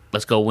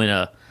 Let's go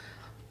win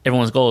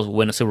everyone's goal is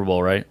win a Super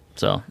Bowl, right?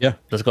 So yeah,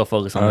 let's go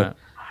focus on that.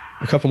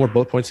 A couple more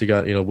bullet points. You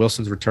got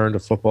Wilson's return to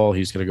football.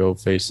 He's going to go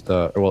face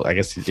I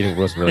guess he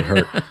wasn't really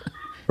hurt.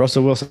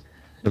 Russell Wilson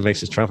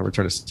makes his triumphant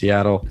return to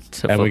Seattle,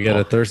 and we get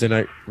a Thursday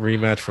night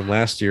rematch from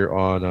last year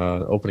on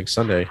opening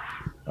Sunday.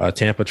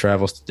 Tampa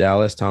travels to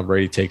Dallas. Tom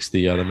Brady takes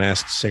the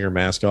Masked Singer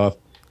mask off,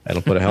 and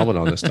he'll put a helmet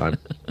on this time.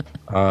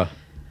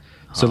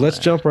 So let's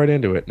jump right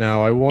into it.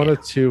 Now, I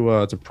wanted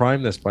to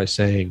prime this by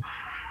saying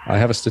I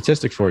have a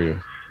statistic for you.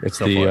 It's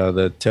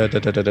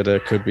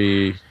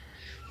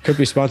could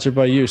be sponsored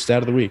by you. Stat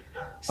of the week.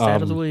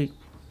 Stat of the week.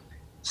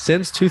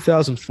 Since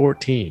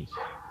 2014,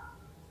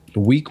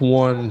 Week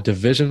 1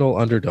 divisional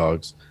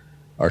underdogs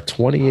are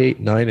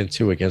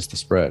 28-9-2 against the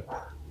spread.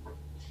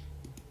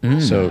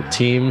 So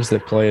teams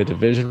that play a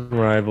division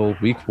rival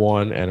Week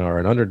 1 and are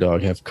an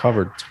underdog have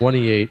covered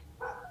 28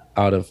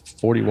 out of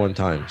 41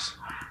 times.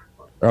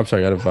 Or I'm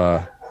sorry, out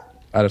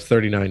of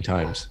 39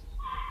 times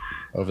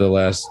over the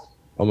last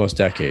almost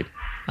decade.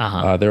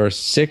 There are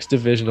 6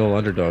 divisional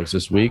underdogs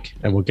this week,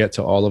 and we'll get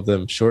to all of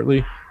them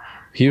shortly.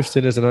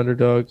 Houston is an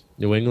underdog.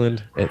 New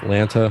England,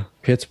 Atlanta,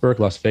 Pittsburgh,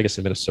 Las Vegas,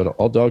 and Minnesota,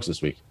 all dogs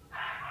this week.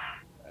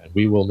 And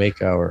we will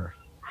make our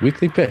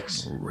weekly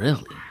picks.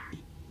 Really?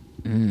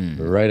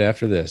 Right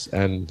after this.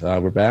 And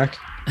we're back.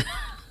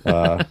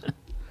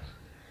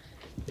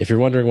 If you're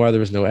wondering why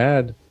there was no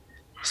ad,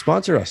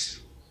 sponsor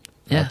us.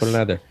 Yes. I'll put an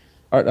ad there.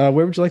 All right,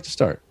 where would you like to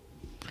start?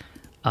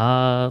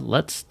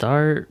 Let's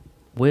start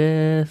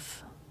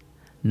with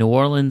New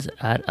Orleans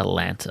at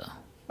Atlanta.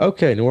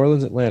 Okay, New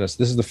Orleans, Atlanta.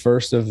 So this is the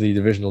first of the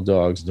divisional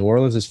dogs. New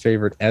Orleans is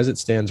favored as it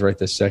stands right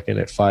this second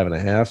at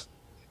 5.5.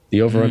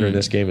 The over-under in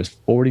this game is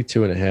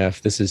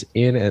 42.5. This is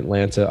in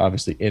Atlanta,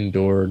 obviously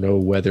indoor, no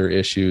weather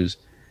issues.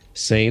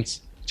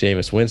 Saints,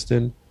 Jameis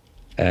Winston,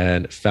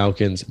 and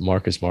Falcons,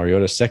 Marcus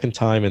Mariota. Second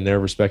time in their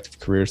respective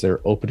careers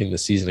they're opening the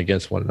season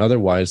against one another.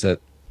 Why is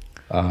that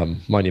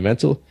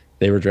monumental?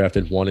 They were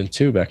drafted 1 and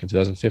 2 back in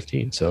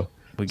 2015. So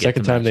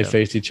second time they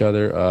faced each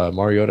other.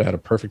 Mariota had a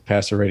perfect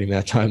passer rating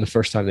that time. The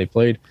first time they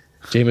played,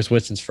 Jameis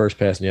Winston's first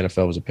pass in the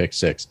NFL was a pick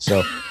 6.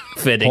 So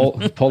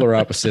fitting. Polar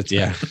opposites,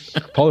 yeah.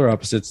 Polar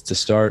opposites to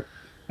start.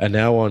 And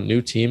now on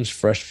new teams,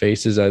 fresh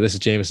faces. This is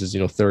Jameis's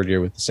third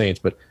year with the Saints,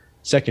 but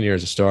second year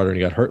as a starter, and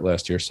he got hurt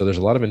last year. So there's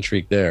a lot of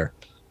intrigue there.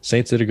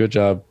 Saints did a good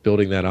job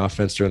building that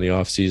offense during the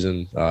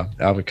offseason.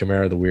 Alvin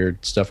Kamara, the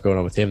weird stuff going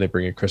on with him. They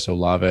bring in Chris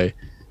Olave.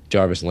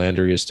 Jarvis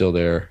Landry is still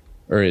there,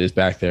 or is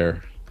back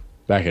there,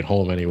 back at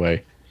home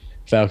anyway.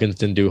 Falcons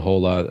didn't do a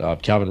whole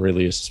lot. Calvin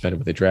Ridley is suspended,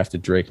 but they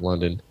drafted Drake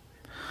London.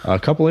 A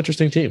couple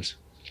interesting teams.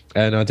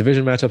 And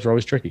division matchups are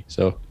always tricky.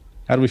 So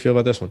how do we feel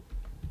about this one?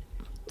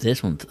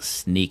 This one's a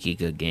sneaky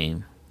good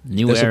game.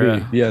 New This will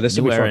era, be this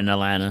will new be era fun. in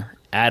Atlanta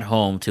at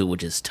home too,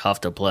 which is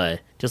tough to play.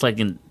 Just like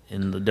in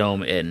the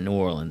dome in New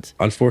Orleans.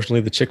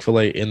 Unfortunately, the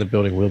Chick-fil-A in the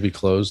building will be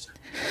closed.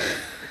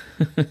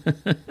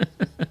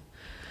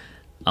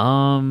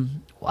 Wow,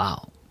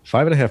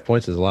 5.5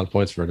 points is a lot of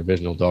points for a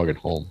divisional dog at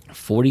home.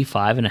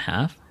 45 and a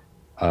half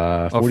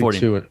or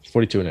 42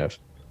 and a half.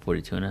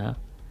 42 and a half.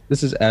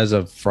 This is as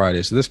of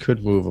Friday, so this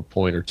could move a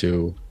point or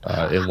two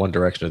in one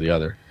direction or the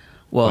other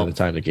by Well, the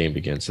time the game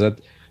begins. So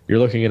that you're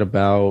looking at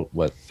about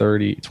what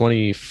 30,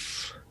 20.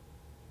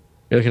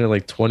 You're looking at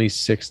like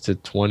 26 to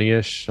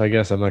 20-ish. I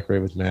guess I'm not great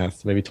with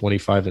math. Maybe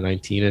 25 to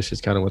 19-ish is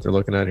kind of what they're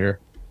looking at here.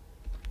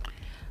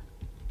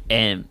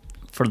 and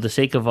for the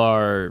sake of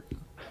our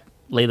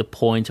lay the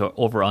points or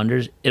over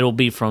unders, it'll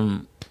be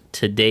from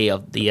today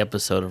of the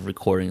episode of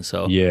recording.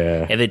 So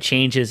Yeah. if it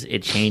changes,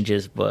 it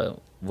changes, but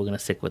we're gonna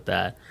stick with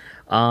that.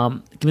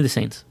 Give me the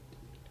Saints.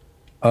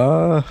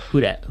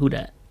 Who dat? Who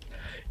dat?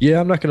 Yeah,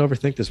 I'm not going to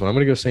overthink this one. I'm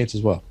going to go Saints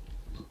as well.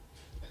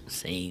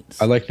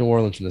 Saints. I like New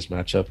Orleans in this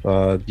matchup.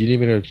 Do you need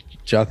me to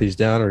jot these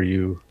down, or are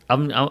you?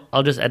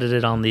 I'll just edit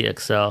it on the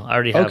Excel. I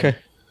already have. Okay.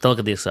 Don't look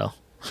at the Excel.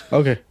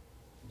 Okay.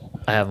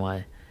 I have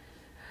my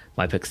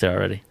picks there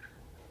already.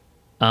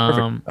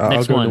 Perfect. I'll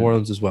Next go one. New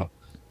Orleans as well.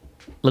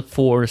 Look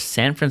for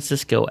San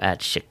Francisco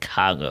at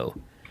Chicago.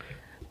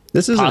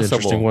 This is an Possible.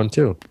 interesting one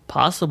too.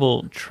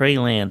 Possible Trey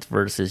Lance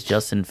versus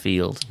Justin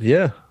Fields.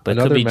 Yeah, But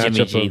it could be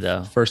Jimmy G,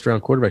 though. First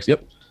round quarterbacks.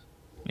 Yep.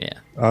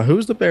 Yeah.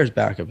 Who's the Bears'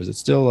 backup? Is it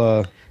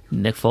still?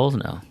 Nick Foles?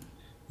 No.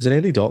 Is it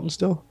Andy Dalton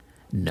still?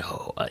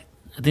 No. I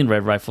think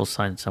Red Rifle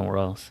signed somewhere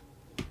else.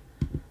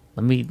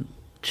 Let me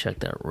check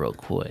that real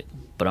quick.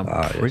 But I'm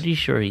Yes. pretty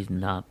sure he's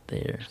not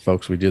there.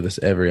 Folks, we do this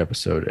every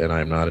episode, and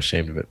I am not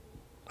ashamed of it.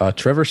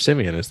 Trevor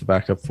Simeon is the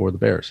backup for the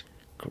Bears.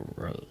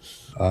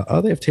 Gross.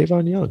 They have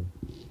Tavon Young,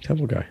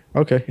 Temple guy.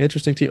 Okay,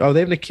 interesting team. Oh,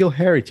 they have N'Keal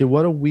Harry too.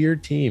 What a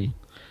weird team.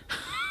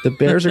 The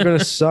Bears are going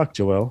to suck,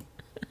 Joel.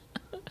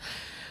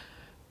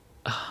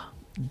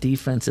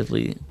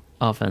 Defensively,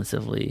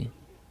 offensively,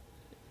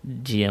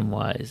 GM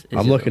wise.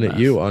 I'm looking at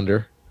you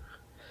under.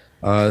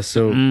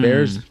 So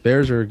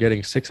Bears are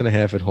getting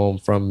 6.5 at home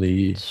from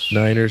the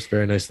Niners.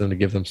 Very nice of them to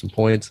give them some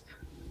points.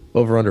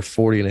 Over under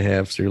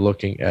 40.5. So you're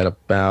looking at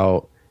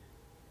about,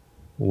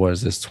 what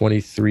is this,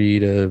 23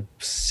 to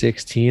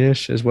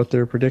 16-ish is what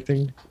they're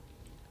predicting.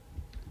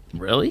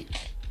 Really?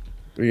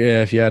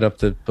 Yeah, if you add up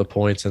the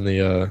points and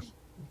the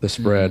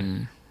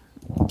spread.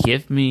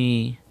 Give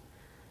me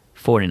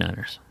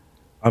 49ers.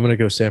 I'm going to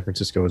go San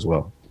Francisco as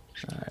well.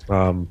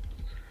 In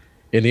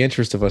the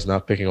interest of us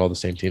not picking all the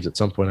same teams, at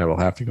some point I will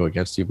have to go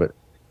against you, but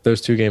those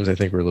two games I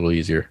think were a little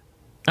easier.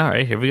 All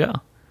right, here we go.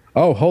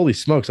 Oh, holy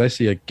smokes. I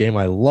see a game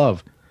I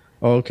love.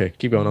 Oh, okay.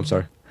 Keep going. I'm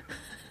sorry.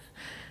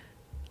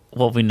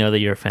 Well, we know that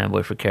you're a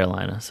fanboy for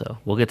Carolina, so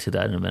we'll get to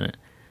that in a minute.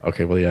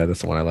 Okay, well, yeah,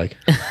 that's the one I like.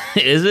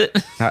 Is it?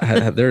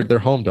 They're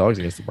home dogs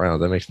against the Browns.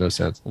 That makes no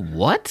sense.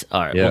 What?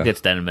 All right, Yeah. we'll get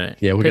to that in a minute.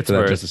 Yeah, we'll get to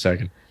that in just a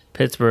second.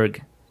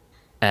 Pittsburgh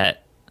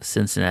at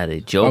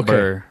Cincinnati. Joe Okay.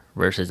 Burr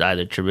versus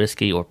either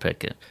Trubisky or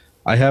Pickett.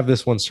 I have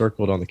this one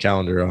circled on the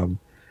calendar.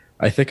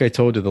 I think I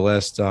told you the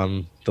last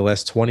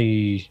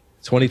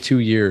 22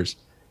 years,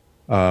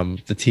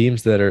 the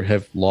teams that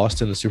have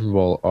lost in the Super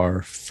Bowl are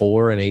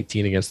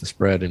 4-18 against the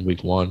spread in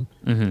week one.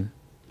 Mm-hmm.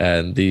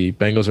 And the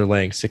Bengals are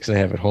laying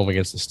 6.5 at home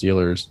against the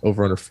Steelers,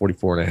 over under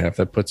 44.5.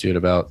 That puts you at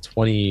about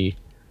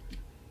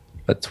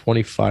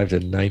 25 to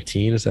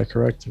 19. Is that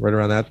correct? Right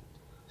around that,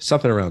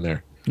 something around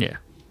there. Yeah.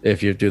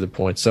 If you do the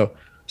points, so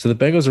the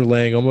Bengals are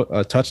laying almost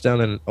a touchdown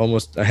and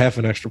almost a half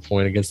an extra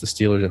point against the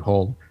Steelers at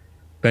home.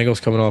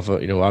 Bengals coming off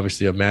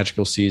obviously a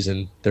magical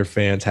season. Their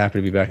fans happy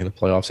to be back in the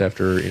playoffs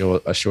after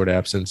a short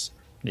absence.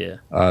 Yeah.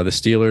 The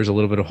Steelers, a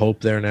little bit of hope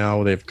there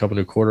now. They have a couple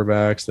new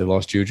quarterbacks. They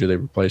lost Juju. They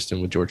replaced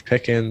him with George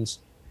Pickens.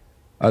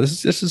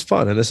 This is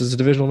fun, and this is a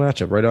divisional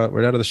matchup. Right out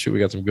of the chute, we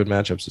got some good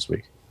matchups this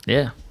week.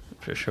 Yeah,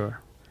 for sure.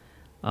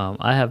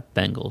 I have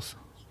Bengals.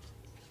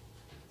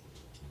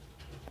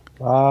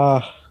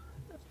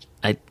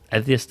 I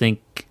just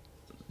think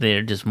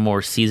they're just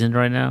more seasoned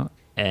right now,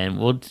 and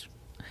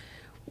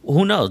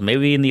who knows?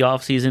 Maybe in the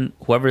offseason,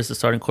 whoever is the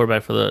starting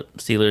quarterback for the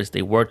Steelers,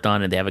 they worked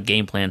on it. They have a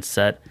game plan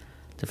set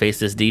to face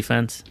this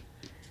defense.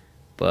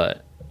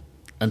 But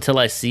until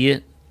I see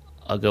it,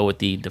 I'll go with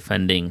the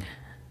defending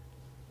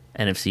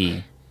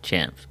NFC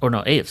champs. Or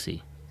no,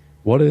 AFC.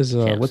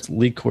 What's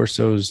Lee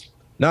Corso's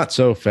not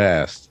so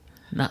fast?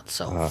 Not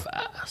so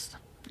fast.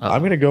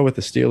 I'm going to go with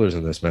the Steelers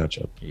in this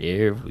matchup.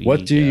 Here we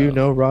What do you go.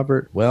 know,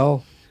 Robert?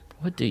 Well,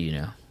 What do you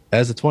know?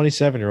 as a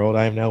 27-year-old,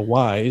 I am now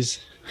wise.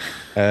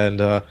 And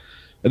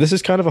this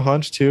is kind of a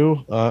hunch,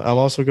 too. I'm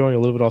also going a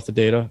little bit off the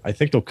data. I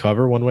think they'll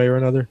cover one way or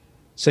another.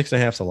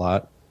 6.5's a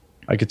lot.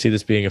 I could see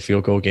this being a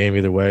field goal game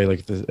either way. Like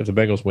if the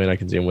Bengals win, I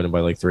can see them winning by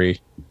like 3.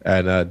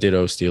 And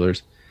ditto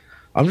Steelers.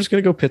 I'm just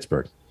going to go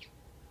Pittsburgh.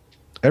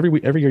 Every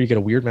year you get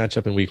a weird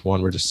matchup in week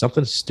one where just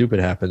something stupid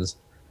happens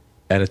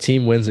and a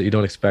team wins that you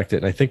don't expect it.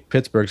 And I think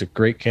Pittsburgh's a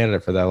great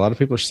candidate for that. A lot of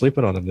people are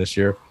sleeping on them this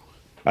year.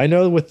 I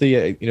know with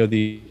the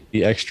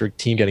the extra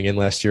team getting in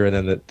last year and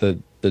then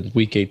the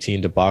week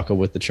 18 debacle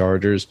with the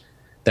Chargers,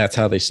 that's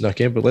how they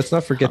snuck in. But let's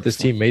not forget this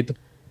team made the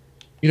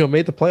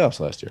playoffs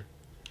last year.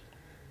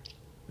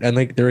 And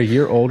they're a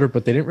year older,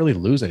 but they didn't really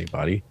lose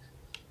anybody.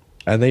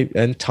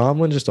 And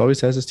Tomlin just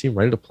always has his team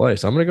ready to play.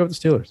 So I'm going to go with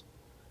the Steelers.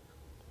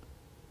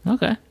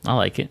 Okay, I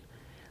like it.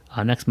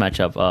 Next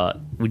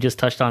matchup, we just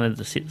touched on it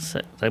the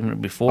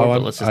segment before,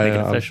 but let's just make it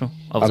official.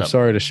 I'm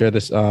sorry to share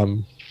this.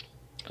 Alan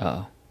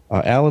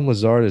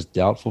Lazard is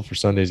doubtful for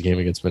Sunday's game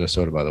against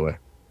Minnesota, by the way,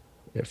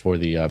 for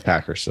the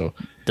Packers. So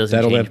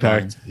that'll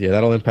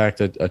impact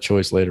a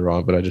choice later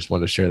on. But I just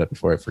wanted to share that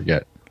before I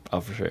forget. Oh,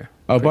 for sure.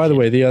 Oh, by the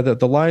way,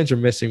 the Lions are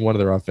missing one of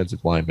their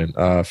offensive linemen.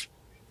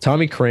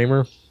 Tommy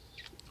Kramer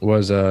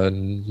was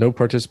no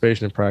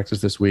participation in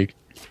practice this week,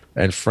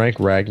 and Frank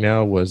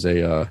Ragnow was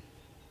a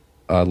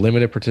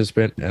limited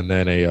participant and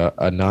then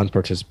a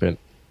non-participant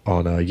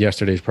on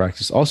yesterday's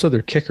practice. Also,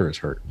 their kicker is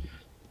hurt.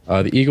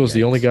 The Eagles,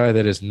 the only guy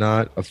that is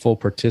not a full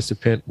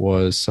participant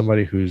was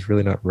somebody who's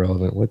really not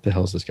relevant. What the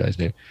hell is this guy's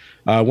name?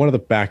 One of the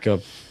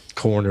backup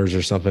corners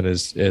or something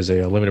is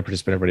a limited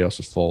participant. Everybody else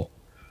is full.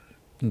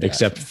 Gotcha.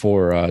 Except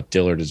for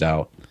Dillard is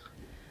out.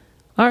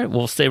 All right,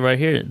 we'll stay right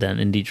here then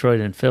in Detroit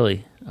and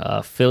Philly.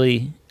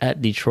 Philly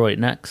at Detroit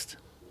next.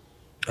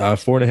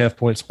 4.5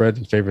 point spread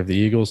in favor of the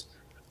Eagles.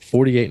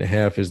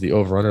 48.5 is the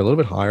over-under, a little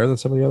bit higher than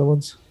some of the other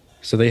ones.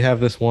 So they have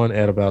this one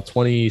at about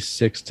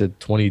 26 to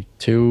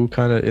 22,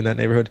 kind of in that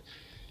neighborhood.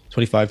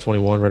 25,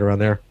 21, right around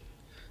there.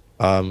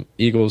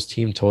 Eagles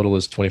team total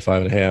is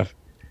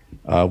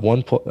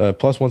 25.5.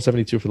 Plus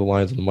 172 for the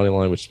Lions on the money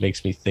line, which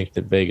makes me think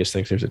that Vegas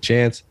thinks there's a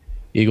chance.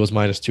 Eagles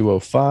minus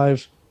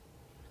 205.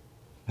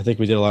 I think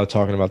we did a lot of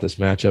talking about this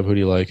matchup. Who do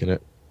you like in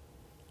it?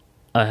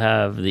 I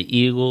have the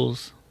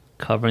Eagles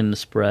covering the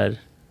spread.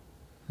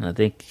 And I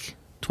think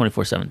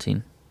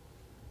 24-17.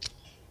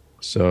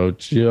 So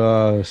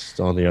just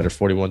on the under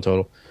 41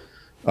 total.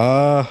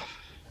 I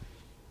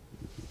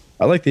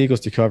like the Eagles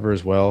to cover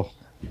as well.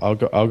 I'll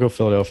go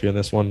Philadelphia in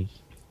this one.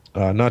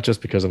 Not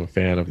just because I'm a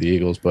fan of the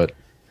Eagles, but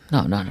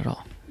no, not at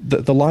all.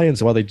 The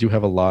Lions, while they do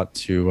have a lot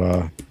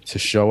to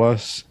show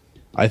us,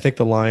 I think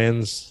the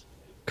Lions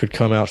could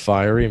come out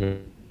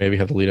fiery. Maybe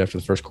have the lead after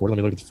the first quarter. Let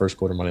me look at the first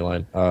quarter money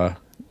line. I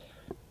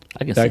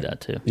can see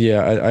that too.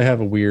 Yeah, I have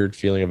a weird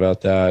feeling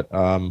about that.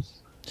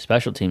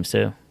 Special teams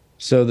too.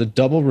 So the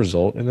double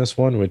result in this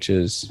one, which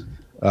is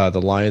the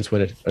Lions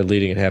win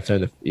leading at halftime,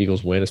 the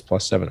Eagles win, is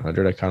plus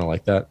 700. I kind of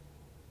like that.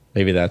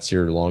 Maybe that's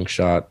your long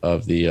shot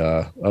of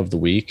the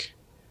week.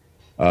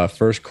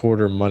 First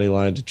quarter money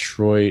line,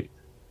 Detroit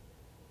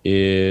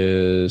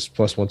is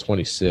plus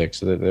 126,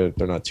 so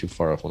they're not too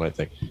far off one, I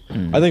think.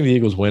 I think the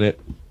Eagles win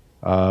it.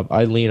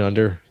 I lean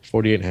under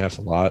 48.5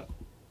 a lot,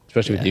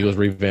 especially with the Eagles'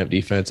 revamped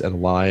defense and the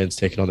Lions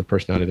taking on the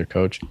personality of their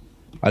coach.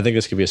 I think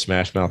this could be a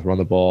smash mouth, run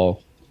the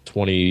ball.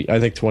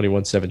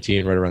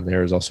 21-17 right around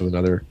there is also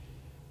another.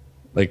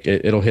 Like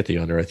it'll hit the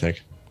under, I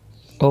think.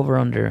 Over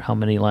under how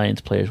many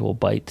Lions players will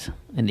bite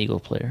an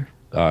Eagle player?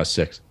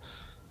 6.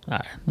 All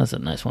right, that's a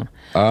nice one.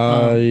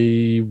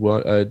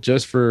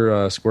 Just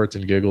for squirts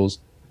and giggles,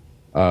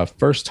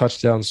 first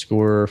touchdown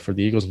scorer for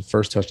the Eagles and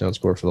first touchdown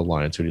scorer for the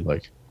Lions. Who do you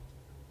like?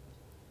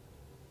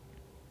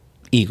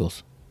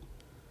 Eagles.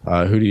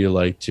 Who do you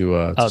like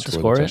to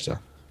score the touchdown?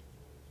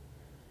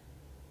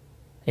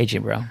 A.J.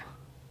 Brown.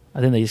 I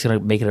think they're just going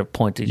to make it a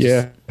point to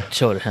just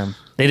show it to him.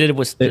 They did it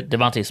with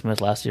Devontae Smith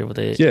last year.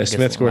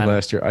 Smith scored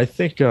last year. I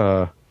think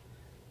I'm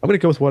going to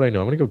go with what I know.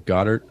 I'm going to go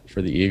Goddard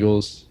for the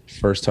Eagles,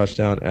 first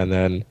touchdown. And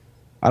then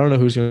I don't know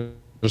who's going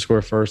to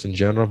score first in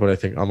general, but I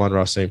think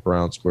Amon-Ra St.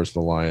 Brown scores for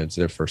the Lions,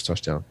 their first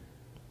touchdown.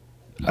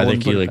 I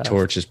think he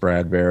torches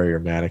Bradbury or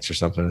Maddox or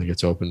something and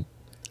gets open.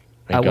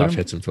 And Goff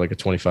hits him for like a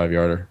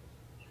 25-yarder.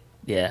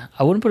 Yeah.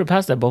 I wouldn't put it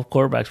past that. Both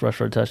quarterbacks rush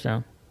for a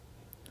touchdown.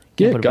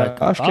 Yeah,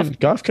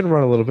 Goff can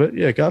run a little bit.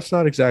 Yeah, Goff's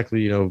not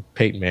exactly,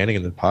 Peyton Manning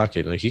in the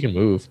pocket. Like, he can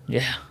move.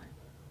 Yeah.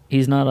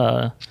 He's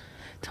not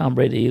Tom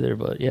Brady either,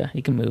 but yeah,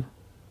 he can move.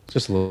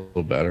 Just a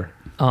little better.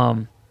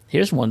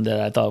 Here's one that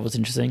I thought was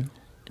interesting.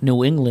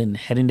 New England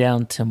heading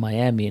down to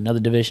Miami, another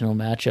divisional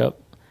matchup.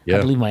 Yeah.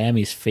 I believe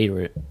Miami's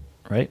favorite,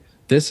 right?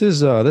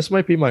 This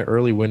might be my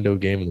early window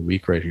game of the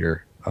week right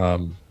here.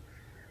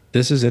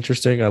 This is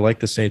interesting. I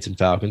like the Saints and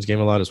Falcons game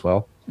a lot as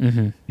well.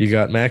 Mm-hmm. You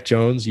got Mac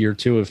Jones, year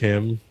 2 of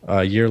him,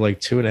 year like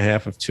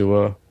 2.5 of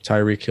Tua,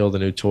 Tyreek Hill, the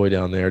new toy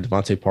down there,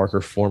 Devontae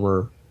Parker,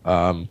 former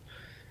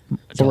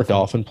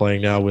Dolphin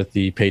playing now with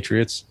the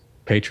Patriots.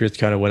 Patriots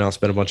kind of went out and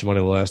spent a bunch of money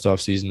the last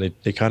offseason.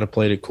 They kind of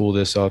played it cool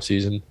this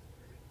offseason,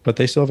 but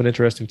they still have an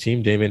interesting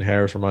team. Damian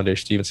Harris, Ramondre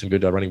Stevenson,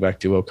 good running back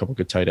duo, a couple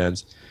good tight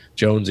ends.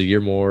 Jones, a year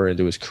more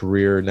into his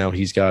career. Now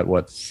he's got,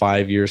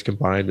 5 years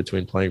combined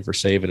between playing for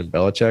Saban and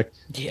Belichick.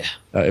 Yeah.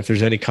 If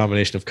there's any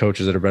combination of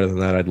coaches that are better than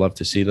that, I'd love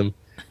to see them.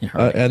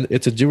 And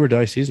it's a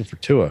do-or-die season for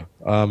Tua.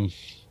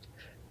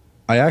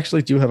 I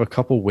actually do have a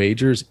couple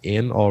wagers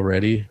in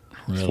already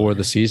for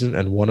the season,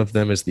 and one of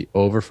them is the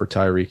over for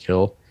Tyreek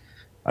Hill.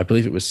 I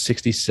believe it was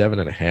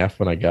 67.5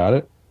 when I got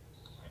it.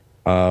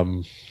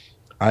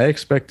 I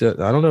expect I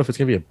don't know if it's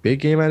going to be a big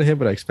game out of him,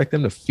 but I expect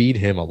them to feed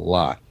him a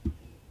lot.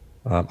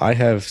 I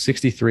have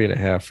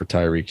 63.5 for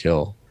Tyreek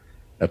Hill.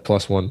 at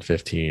plus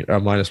 115 or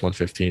minus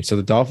 115. So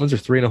the Dolphins are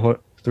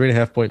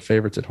 3.5 point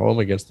favorites at home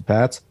against the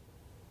Pats.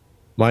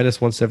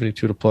 Minus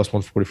 172 to plus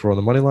 144 on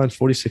the money line.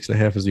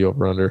 46.5 is the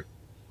over under.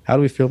 How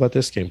do we feel about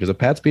this game? Because the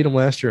Pats beat them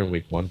last year in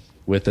week 1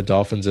 with the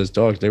Dolphins as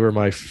dogs. They were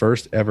my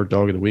first ever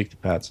dog of the week, the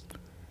Pats.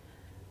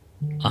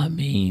 I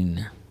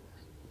mean,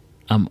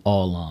 I'm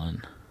all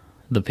on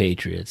the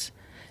Patriots.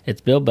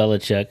 It's Bill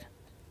Belichick.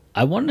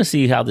 I wanted to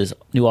see how this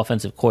new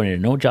offensive coordinator,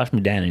 no Josh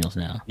McDaniels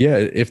now. Yeah,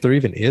 if there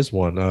even is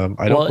one.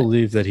 I don't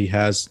believe that he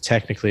has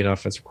technically an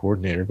offensive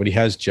coordinator, but he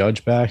has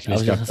Judge back. And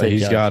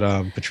he's got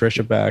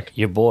Patricia back.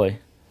 Your boy.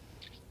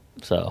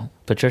 So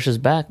Patricia's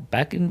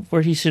back in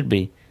where he should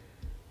be,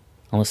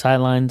 on the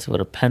sidelines with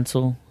a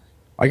pencil.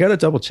 I got to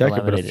double check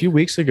it, but a few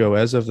weeks ago,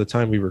 as of the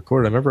time we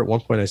recorded, I remember at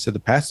one point I said the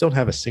Pats don't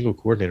have a single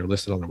coordinator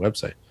listed on their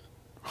website.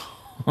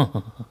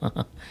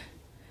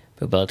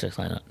 But Belichick's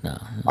lineup, no.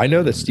 I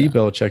know that Steve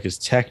Belichick is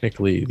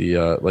technically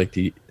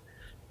the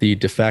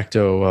de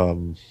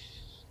facto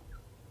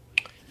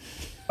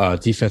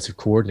defensive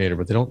coordinator,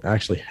 but they don't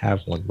actually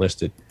have one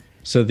listed.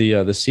 So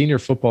the senior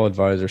football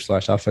advisor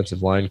 /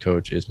 offensive line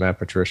coach is Matt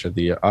Patricia.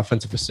 The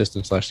offensive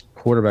assistant /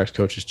 quarterbacks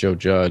coach is Joe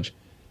Judge.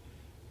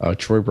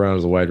 Troy Brown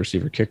is the wide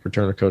receiver kick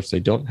returner coach. They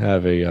don't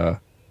have a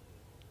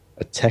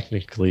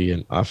technically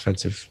an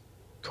offensive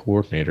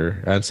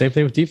coordinator. And same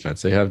thing with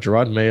defense. They have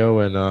Gerard Mayo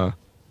and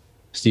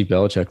Steve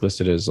Belichick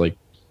listed as Steve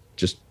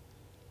just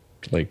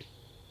Belichick.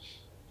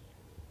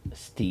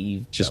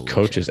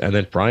 Coaches, and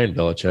then Brian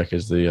Belichick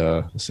is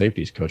the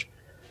safeties coach.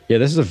 Yeah,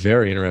 this is a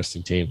very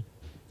interesting team.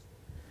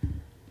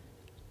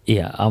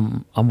 Yeah,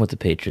 I'm with the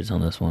Patriots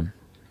on this one.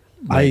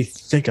 I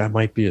think I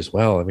might be as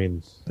well. I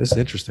mean, this is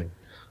interesting.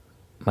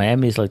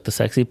 Miami's like the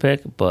sexy pick,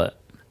 but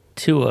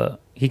Tua,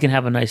 he can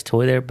have a nice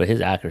toy there, but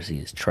his accuracy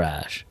is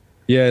trash.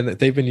 Yeah, and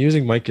they've been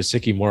using Mike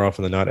Gesicki more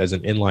often than not as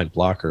an inline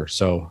blocker.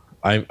 So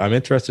I'm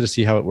interested to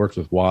see how it works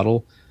with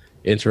Waddle.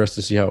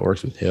 Interested to see how it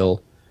works with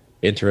Hill.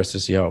 Interested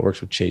to see how it works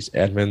with Chase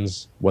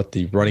Edmonds. What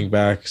the running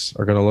backs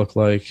are going to look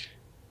like.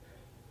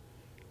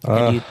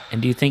 And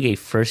do you think a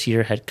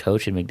first-year head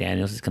coach in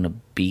McDaniels is going to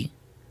beat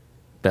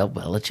Bill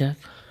Belichick?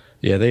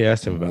 Yeah, they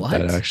asked him about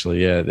that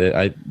actually. Yeah,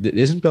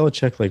 isn't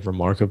Belichick like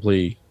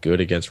remarkably good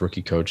against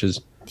rookie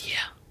coaches?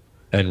 Yeah,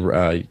 and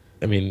I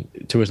mean,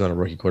 Tua's not a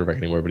rookie quarterback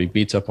anymore, but he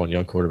beats up on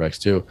young quarterbacks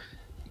too.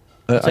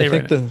 I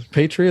think the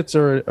Patriots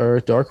are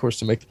a dark horse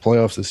to make the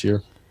playoffs this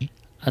year.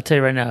 I'll tell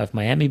you right now, if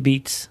Miami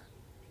beats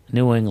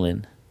New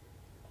England,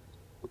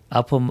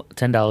 I'll put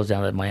 $10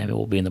 down that Miami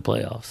will be in the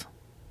playoffs.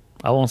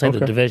 I won't say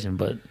the division,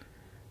 but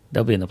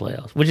they'll be in the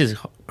playoffs, which is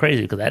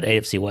crazy because that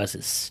AFC West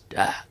is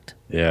stacked.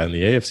 Yeah, and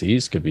the AFC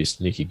East could be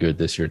sneaky good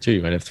this year too.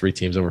 You might have 3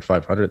 teams over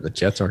 500. The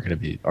Jets aren't going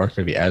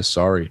to be as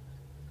sorry.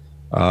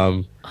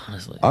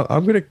 Honestly,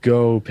 I'm going to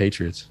go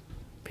Patriots.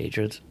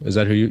 Patriots. Is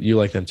that who you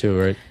like them too,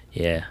 right?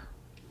 Yeah.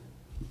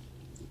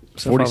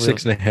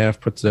 46.5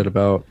 puts it at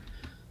about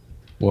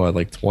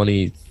like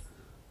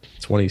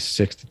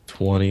 26 to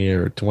 20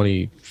 or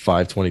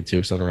 25,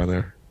 22, something around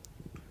there.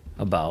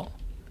 About.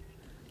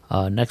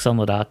 Next on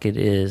the docket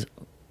is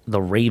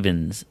the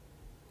Ravens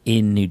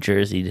in New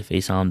Jersey to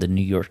face on the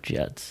New York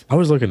Jets. I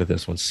was looking at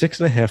this one.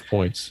 6.5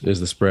 points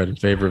is the spread in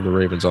favor of the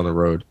Ravens on the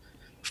road.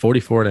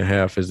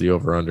 44.5 is the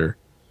over under.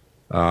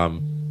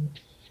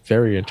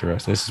 Very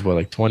interesting. This is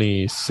like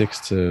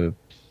 26 to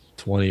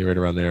 20, right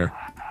around there.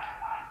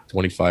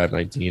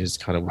 25-19 is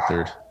kind of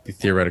what the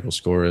theoretical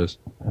score is.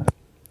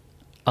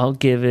 I'll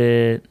give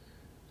it.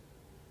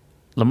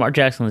 Lamar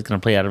Jackson is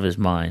going to play out of his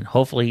mind.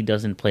 Hopefully, he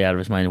doesn't play out of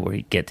his mind where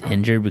he gets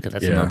injured, because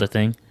that's another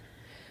thing.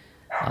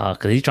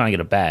 Because he's trying to get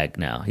a bag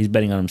now. He's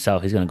betting on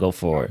himself. He's going to go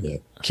for it. Yeah.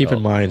 Keep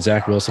in mind,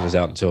 Zach Wilson is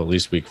out until at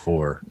least week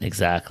 4.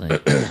 Exactly.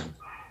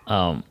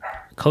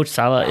 Coach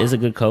Salah is a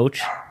good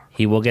coach.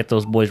 He will get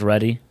those boys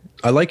ready.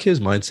 I like his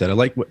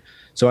mindset.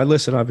 So I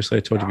listen, obviously,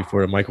 I told you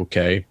before, to Michael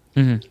Kay.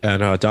 Mm-hmm.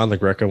 And Don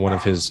LaGreca, one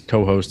of his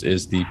co-hosts,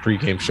 is the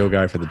pregame show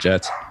guy for the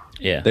Jets.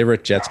 Yeah. They were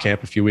at Jets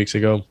camp a few weeks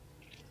ago.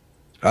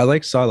 I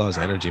like Salah's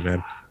energy,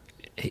 man.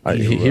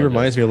 He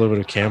reminds me a little bit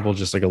of Campbell,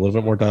 just like a little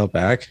bit more dialed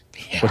back.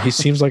 Yeah. But he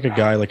seems like a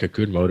guy, like a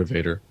good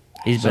motivator.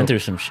 He's been through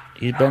some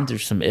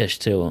ish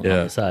too on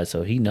the side,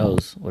 so he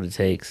knows what it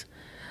takes.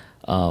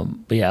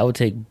 But yeah, I would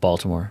take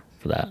Baltimore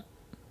for that.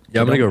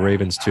 Yeah, I'm gonna go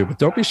Ravens too, but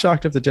don't be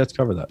shocked if the Jets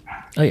cover that.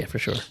 Oh yeah, for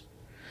sure.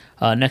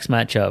 Next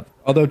matchup.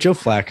 Although Joe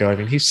Flacco, I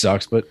mean, he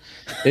sucks, but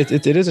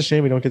it is a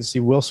shame we don't get to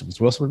see Wilson,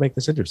 because Wilson would make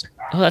this interesting.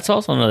 Oh, that's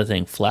also another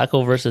thing.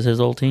 Flacco versus his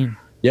old team.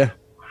 Yeah.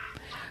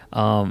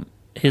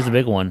 Here's the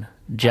big one.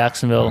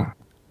 Jacksonville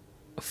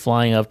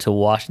flying up to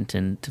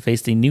Washington to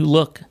face the new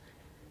look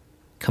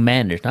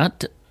Commanders.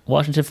 Not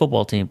Washington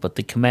football team, but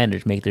the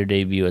Commanders make their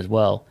debut as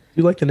well.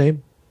 You like the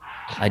name?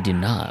 I do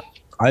not.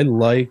 I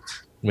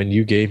liked when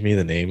you gave me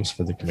the names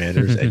for the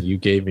Commanders and you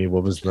gave me,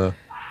 what was the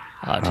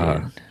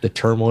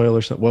turmoil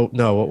or something? Well,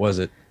 no, what was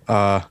it?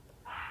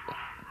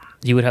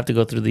 You would have to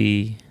go through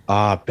the...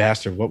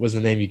 bastard. What was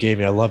the name you gave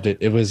me? I loved it.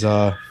 It was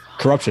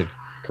Corruption.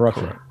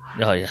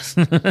 Oh, yes.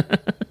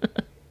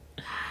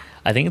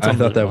 I think it's on I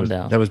thought the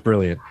rundown. That was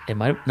brilliant. It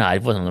might... No,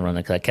 it wasn't on the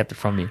rundown because I kept it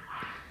from you.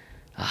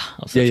 Ah,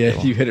 that was Yeah, such a yeah, good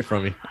one. you hit it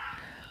from me.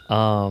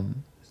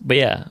 But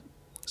yeah,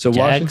 So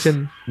Jags.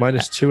 Washington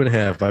minus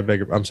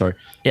 2.5. I'm sorry.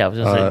 Yeah, I was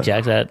gonna say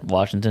Jags at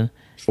Washington.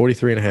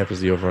 43.5 is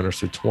the over under.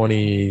 So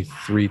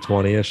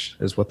 23-20 ish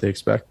is what they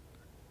expect.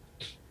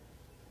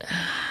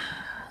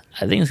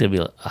 I think it's gonna be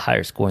a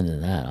higher score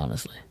than that,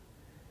 honestly.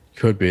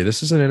 Could be.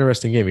 This is an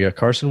interesting game. You got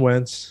Carson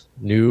Wentz,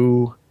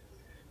 new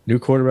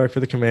quarterback for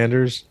the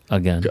Commanders.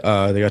 Again, They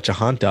got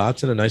Jahan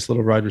Dotson, a nice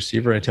little wide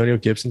receiver. Antonio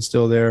Gibson's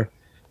still there.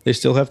 They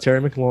still have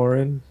Terry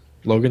McLaurin,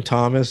 Logan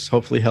Thomas,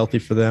 hopefully healthy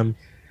for them.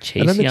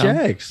 Chase And then the Young.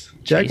 Jaguars.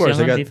 Young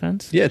They on got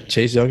defense? Yeah,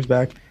 Chase Young's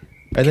back.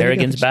 And then you got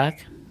Kerrigan's the-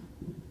 back.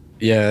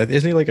 Yeah,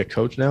 isn't he like a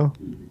coach now?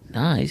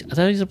 Nah, I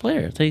thought he was a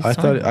player.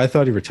 I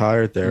thought he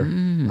retired there.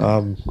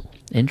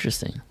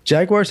 Interesting.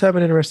 Jaguars have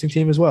an interesting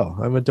team as well.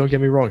 I mean, don't get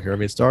me wrong here. I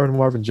mean, starting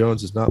Marvin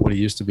Jones is not what he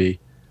used to be.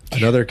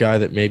 Another guy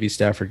that maybe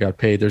Stafford got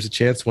paid. There's a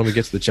chance when we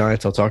get to the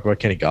Giants, I'll talk about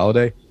Kenny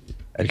Galladay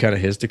and kind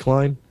of his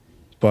decline.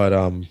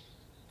 But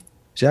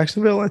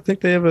Jacksonville, I think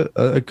they have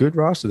a good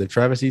roster. They have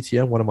Travis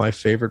Etienne, one of my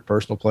favorite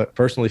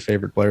personally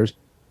favorite players.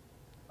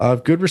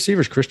 Good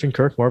receivers: Christian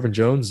Kirk, Marvin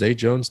Jones, Zay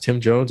Jones,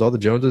 Tim Jones, all the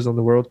Joneses in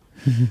the world.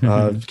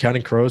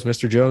 Counting Crows,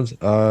 Mr. Jones.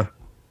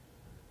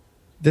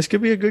 This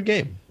could be a good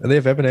game, and they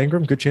have Evan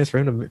Engram. Good chance for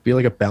him to be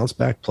like a bounce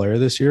back player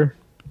this year.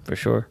 For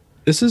sure.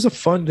 This is a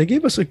fun. They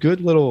gave us a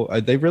good little.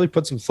 They really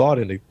put some thought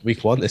into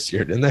Week 1 this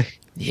year, didn't they?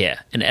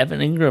 Yeah, and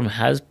Evan Ingram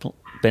has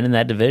been in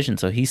that division,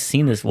 so he's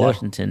seen this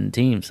Washington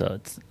team, so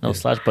it's no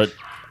slouch. But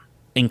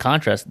in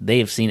contrast,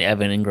 they've seen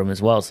Evan Ingram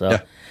as well, so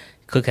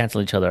could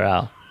cancel each other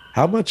out.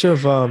 How much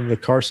of the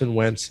Carson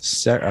Wentz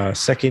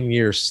second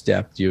year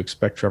step do you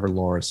expect Trevor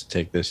Lawrence to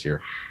take this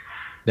year?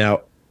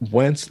 Now,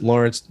 Wentz,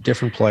 Lawrence,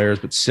 different players,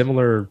 but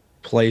similar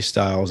play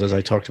styles, as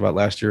I talked about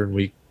last year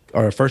in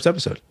our first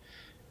episode.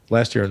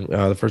 Last year in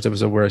the first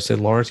episode where I said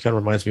Lawrence kind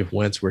of reminds me of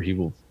Wentz, where he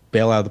will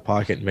bail out of the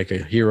pocket and make a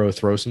hero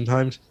throw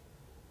sometimes.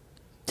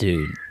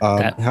 Dude,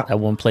 that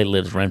one play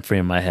lives rent free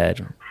in my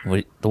head.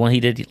 The one he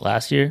did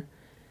last year,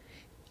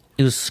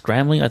 he was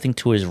scrambling, I think,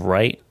 to his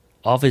right.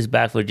 Off his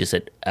back foot, just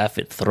said, F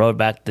it, throw it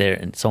back there,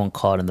 and someone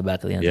caught in the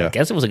back of the end. Yeah. I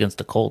guess it was against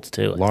the Colts,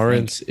 too.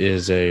 Lawrence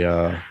is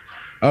a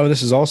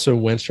this is also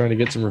Wentz trying to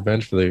get some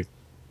revenge for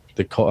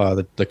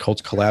the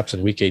Colts collapse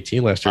in Week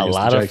 18 last year. A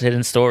lot of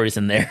hidden stories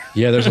in there.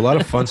 Yeah, there's a lot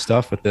of fun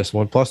stuff with this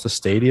one. Plus, the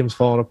stadium's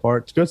falling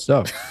apart. It's good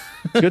stuff.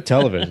 It's good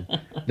television.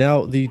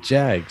 Now, the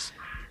Jags.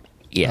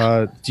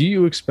 Yeah. Do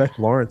you expect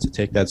Lawrence to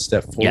take that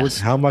step forward? Yes.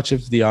 How much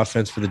of the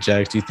offense for the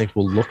Jags do you think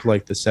will look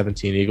like the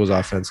 17 Eagles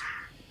offense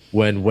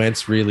when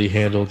Wentz really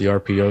handled the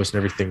RPOs and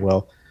everything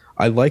well?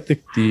 I like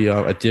the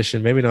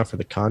addition, maybe not for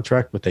the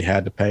contract, but they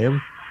had to pay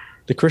him.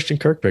 The Christian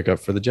Kirk pickup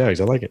for the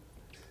Jags. I like it.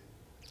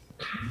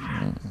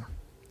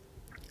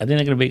 I think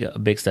they're going to be a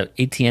big step.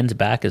 ATN's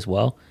back as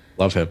well.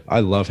 Love him. I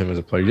love him as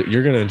a player.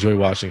 You're going to enjoy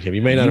watching him.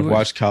 You may not have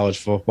watched college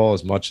football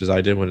as much as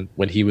I did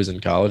when he was in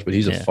college, but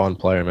he's a fun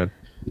player, man.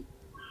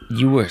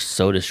 You were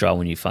so distraught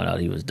when you found out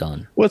he was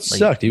done. What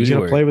sucked? He was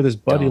going to play with his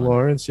buddy done.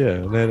 Lawrence, yeah.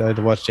 And then I had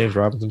to watch James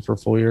Robinson for a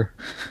full year.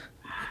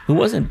 Who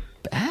wasn't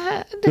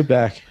bad. Good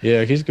back.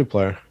 Yeah, he's a good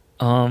player.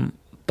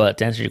 But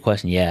to answer your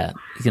question, yeah,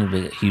 he's going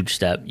to be a huge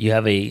step. You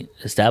have a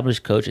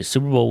established coach, a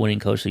Super Bowl winning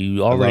coach, so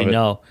you already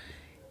know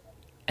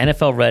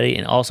NFL ready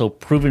and also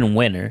proven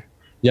winner.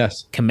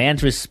 Yes.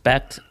 Commands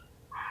respect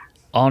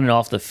on and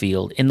off the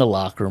field, in the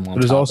locker room.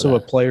 But he's also a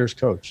player's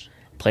coach.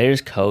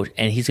 Player's coach,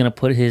 and he's going to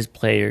put his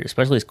player,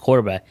 especially his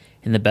quarterback,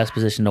 in the best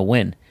position to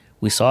win.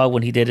 We saw it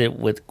when he did it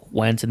with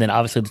Wentz, and then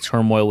obviously the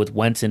turmoil with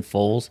Wentz and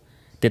Foles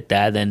did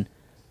that. Then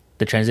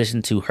the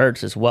transition to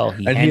Hurts as well.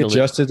 He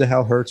adjusted to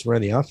how Hurts ran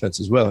the offense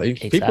as well.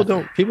 Exactly. People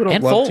don't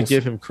and love Foles. to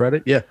give him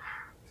credit. Yeah.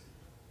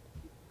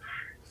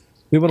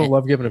 People don't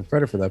love giving him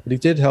credit for that, but he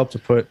did help to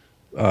put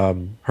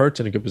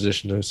Hurts in a good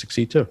position to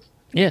succeed too.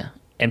 Yeah.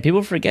 And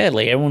people forget,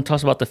 like everyone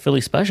talks about the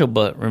Philly special,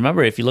 but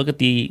remember, if you look at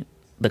the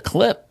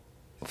clip,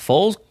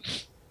 Foles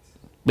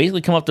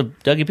basically come up to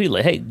Dougie P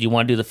like, hey, do you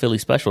want to do the Philly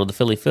special, the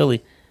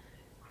Philly?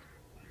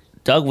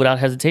 Doug, without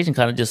hesitation,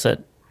 kind of just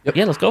said,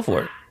 yeah, let's go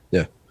for it.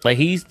 Yeah. Like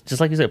he's,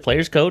 just like you said,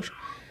 player's coach.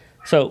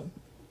 So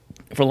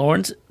for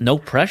Lawrence, no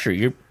pressure.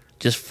 You're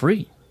just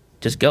free.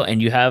 Just go.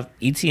 And you have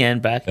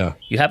ETN back. Yeah.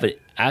 You have an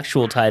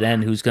actual tight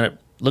end who's going to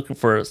looking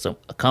for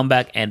a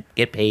comeback and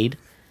get paid.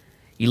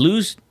 You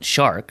lose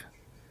Shark.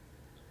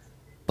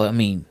 But, I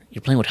mean,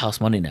 you're playing with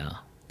house money now.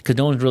 Because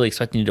no one's really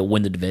expecting you to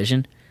win the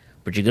division.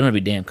 But you're going to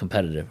be damn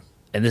competitive.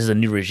 And this is a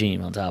new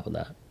regime on top of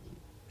that.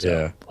 So,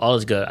 yeah. All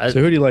is good.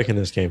 So who do you like in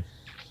this game?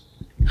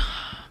 I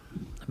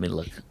mean,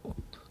 look.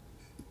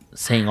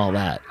 Saying all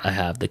that, I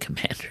have the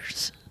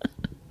Commanders.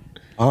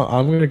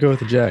 I'm going to go with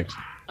the Jags.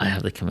 I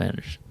have the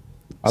Commanders.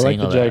 I like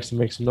the Jags to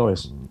make some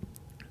noise.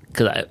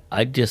 Because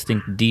I just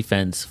think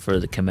defense for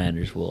the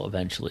Commanders will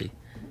eventually,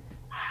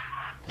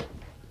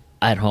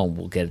 at home,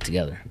 will get it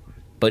together.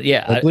 But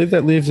yeah, I believe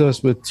that leaves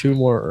us with two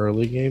more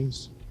early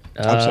games.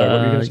 I'm sorry, what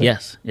were you going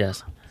to say?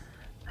 Yes.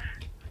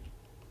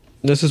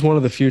 This is one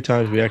of the few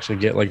times we actually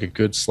get like a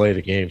good slate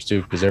of games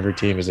too, because every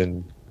team is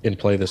in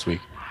play this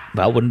week.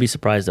 But I wouldn't be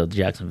surprised though the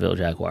Jacksonville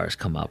Jaguars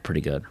come out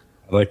pretty good.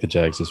 I like the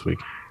Jags this week.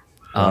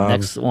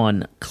 Next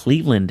one,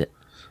 Cleveland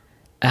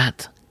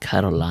at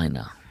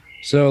Carolina.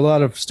 So a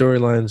lot of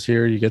storylines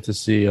here. You get to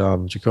see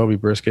Jacoby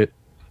Brisket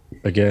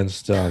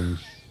against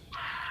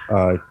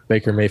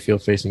Baker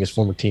Mayfield facing his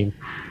former team.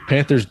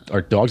 Panthers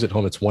are dogs at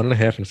home. It's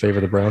 1.5 in favor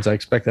of the Browns. I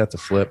expect that to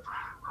flip.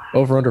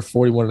 Over under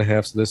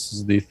 41.5. So this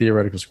is the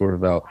theoretical score of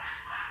about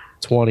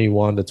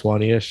 21 to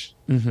 20-ish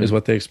is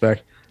what they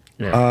expect.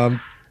 Yeah.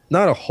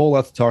 Not a whole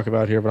lot to talk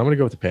about here, but I'm going to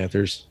go with the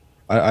Panthers.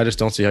 I just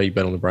don't see how you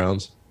bet on the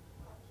Browns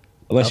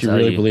unless you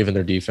really believe in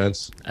their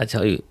defense. I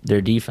tell you,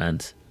 their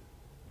defense.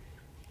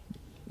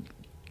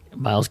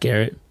 Myles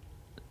Garrett.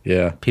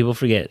 Yeah. People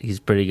forget he's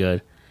pretty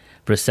good.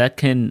 Brissett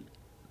can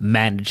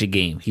manage a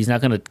game. He's not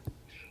going to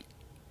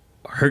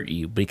hurt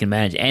you, but he can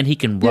manage, and he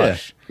can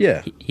rush.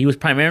 Yeah. He was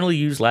primarily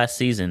used last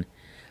season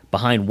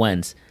behind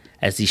Wentz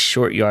as the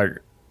short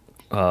yard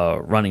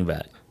running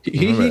back.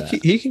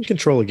 He can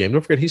control a game.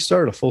 Don't forget, he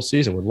started a full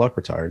season when Luck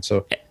retired.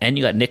 So, and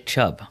you got Nick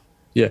Chubb.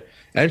 Yeah,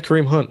 and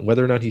Kareem Hunt.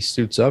 Whether or not he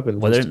suits up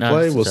and wants to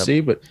play, we'll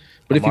see. But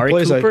if he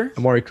plays,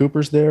 Amari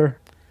Cooper's there.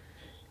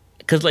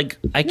 Because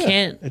I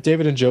can't.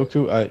 David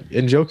Njoku.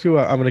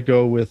 I'm going to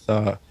go with.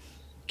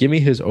 Give me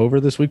his over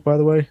this week. By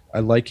the way, I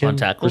like him. On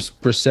tackles?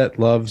 Brissett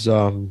loves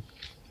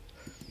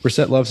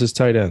his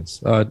tight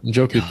ends.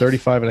 Njoku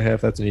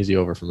 35.5. That's an easy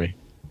over for me.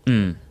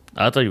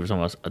 I thought you were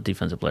talking about a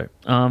defensive player.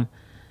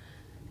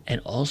 And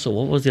also,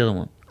 what was the other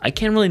one? I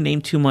can't really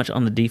name too much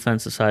on the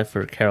defensive side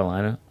for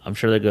Carolina. I'm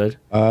sure they're good.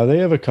 They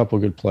have a couple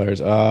good players.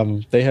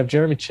 They have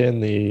Jeremy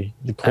Chin, the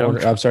corner.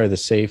 I'm sorry, the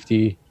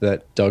safety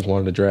that Doug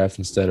wanted to draft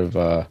instead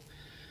of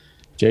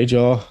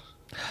J-Jaw,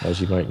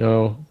 as you might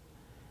know.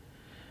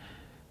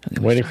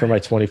 I'm waiting for my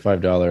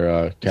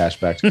 $25 cash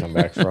back to come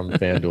back from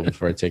FanDuel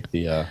before I take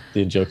the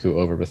Njoku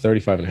over. But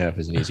 35.5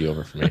 is an easy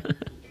over for me.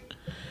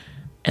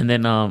 And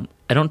then I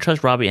don't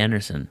trust Robbie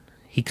Anderson.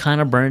 He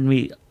kind of burned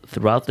me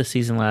throughout the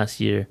season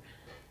last year.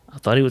 I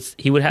thought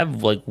he would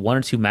have one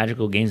or two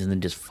magical games and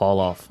then just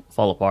fall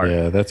apart.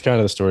 Yeah, that's kind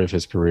of the story of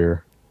his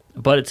career.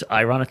 But it's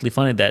ironically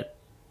funny that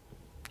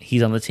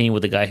he's on the team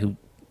with a guy who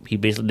he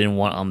basically didn't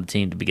want on the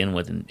team to begin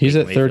with. And he's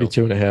at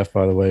 32.5,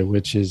 by the way,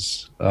 which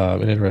is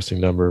an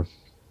interesting number.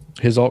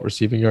 His alt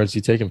receiving yards,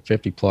 you take him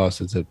 50 plus,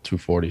 it's at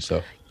 240.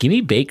 So give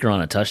me Baker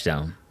on a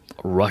touchdown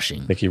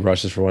rushing. I think he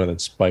rushes for one and then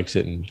spikes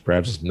it and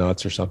grabs his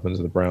nuts or something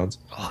to the Browns.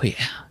 Oh yeah,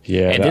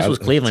 yeah. And this was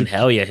Cleveland.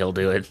 Hell yeah, he'll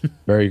do it.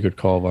 Very good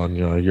call on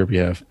your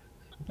behalf.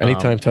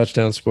 Anytime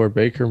touchdown score,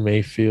 Baker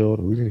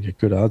Mayfield. We're gonna get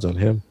good odds on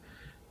him.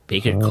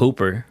 Baker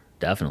Cooper,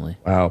 definitely.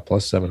 Wow,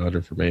 plus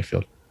 700 for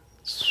Mayfield.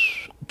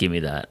 Give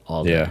me that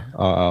all day.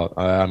 Yeah,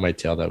 I might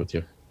tail that with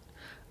you.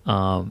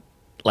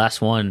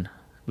 Last one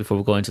before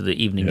we go into the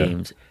evening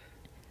games.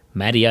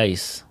 Matty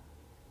Ice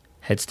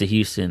heads to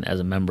Houston as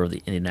a member of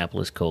the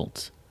Indianapolis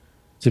Colts.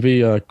 To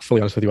be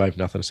fully honest with you, I have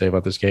nothing to say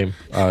about this game.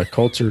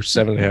 Colts are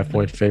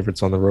 7.5-point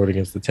favorites on the road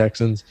against the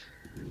Texans.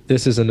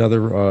 This is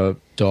another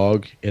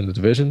dog in the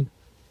division.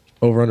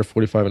 Over under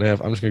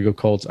 45.5. I'm just going to go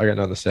Colts. I got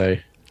nothing to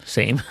say.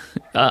 Same.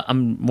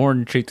 I'm more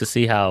intrigued to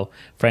see how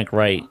Frank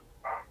Wright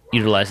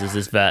utilizes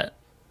this vet.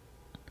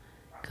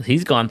 Because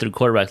he's gone through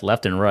quarterbacks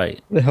left and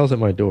right. What the hell's at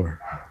my door?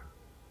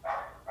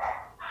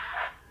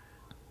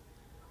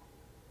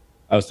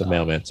 I was the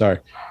mailman. Sorry.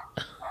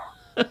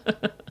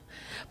 But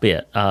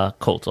yeah,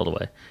 Colts all the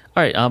way.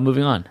 All right,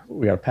 moving on.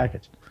 We got a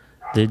package.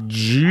 The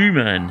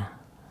G-Men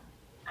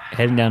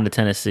heading down to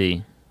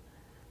Tennessee.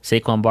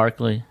 Saquon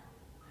Barkley,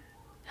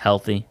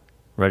 healthy,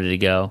 ready to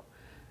go.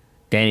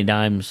 Danny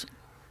Dimes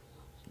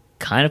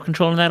kind of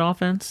controlling that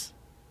offense.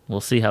 We'll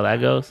see how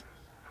that goes.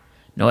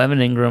 No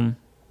Evan Ingram.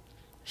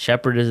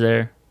 Shepard is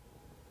there.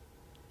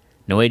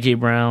 No A.J.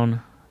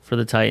 Brown for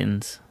the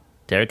Titans.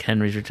 Derrick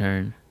Henry's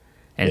return.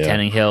 And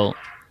Tannehill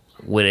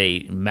with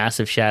a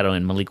massive shadow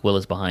and Malik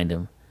Willis behind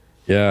him.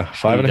 Yeah,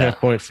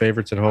 5.5-point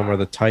favorites at home are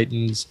the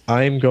Titans.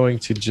 I'm going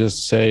to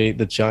just say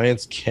the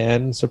Giants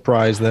can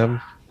surprise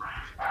them.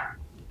 I'm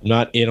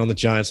not in on the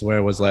Giants the way I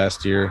was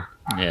last year.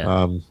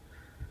 Yeah.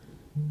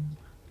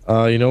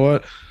 You know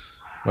what?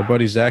 My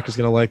buddy Zach is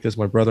going to like this.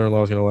 My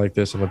brother-in-law is going to like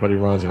this. And my buddy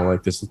Ron's going to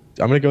like this.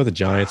 I'm going to go with the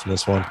Giants in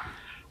this one.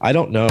 I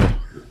don't know.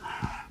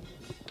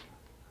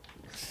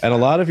 And a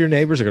lot of your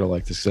neighbors are going to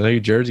like this because I know you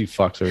Jersey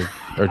fucks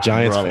are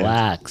Giants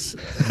Relax.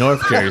 Fans.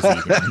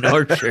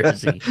 North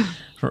Jersey.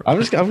 I'm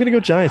going to go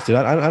Giants, dude.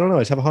 I don't know.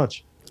 I just have a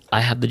hunch. I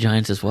have the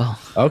Giants as well.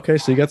 Okay,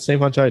 so you got the same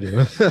hunch I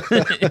do.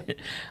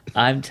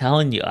 I'm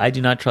telling you, I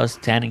do not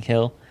trust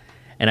Tannehill.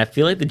 And I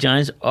feel like the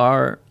Giants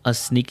are a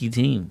sneaky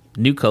team.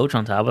 New coach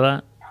on top of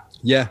that.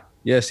 Yeah.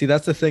 See,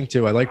 that's the thing,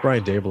 too. I like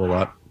Brian Dable a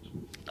lot.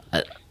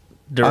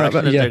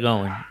 Direction that they're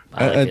going.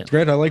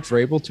 Grant, I like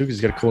Vrabel, too, because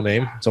he's got a cool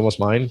name. It's almost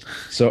mine.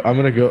 So I'm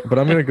going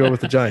to go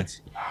with the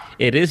Giants.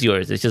 It is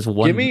yours. It's just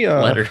one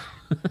letter.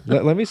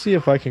 let me see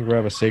if I can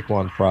grab a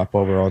Saquon prop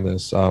over on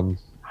this.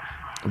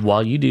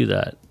 While you do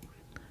that.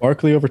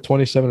 Barkley over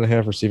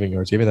 27.5 receiving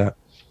yards. Give me that.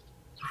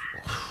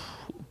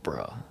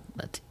 Bro,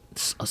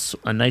 that's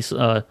a nice,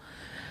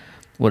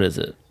 what is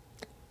it?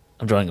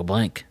 I'm drawing a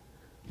blank.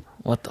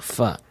 What the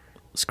fuck?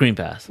 Screen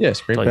pass. Yeah,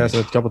 screen pass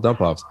and a couple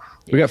dump offs.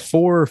 We got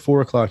 4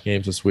 4 o'clock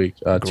games this week.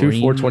 Two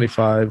Green-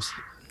 425s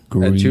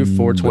and two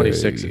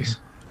 426s.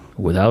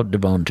 Without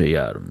Devontae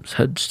Adams,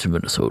 heads to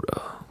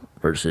Minnesota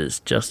versus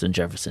Justin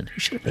Jefferson, who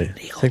should have been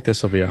I nailed. think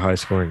this will be a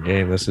high-scoring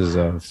game. This is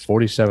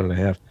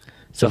 47.5.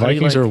 So The how do you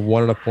Vikings like- are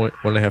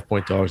 1.5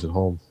 point dogs at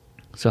home.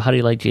 So how do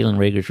you like Jalen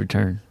Rager's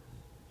return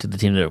to the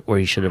team where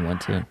he should have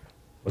went to?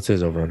 What's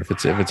his over? If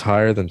it's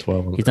higher than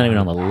 12, He's not even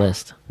on the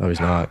list. No, he's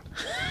not.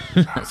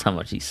 That's how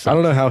much he sucks. I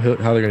don't know how they're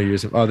going to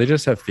use him. Oh, they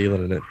just have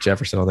Thielen and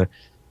Jefferson on there.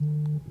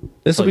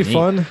 This will be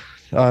fun.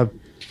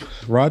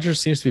 Rodgers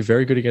seems to be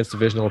very good against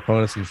divisional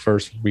opponents in the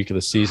first week of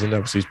the season.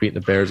 Obviously, he's beaten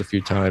the Bears a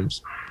few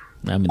times.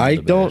 I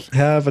don't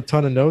have a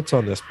ton of notes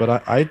on this, but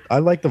I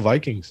like the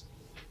Vikings.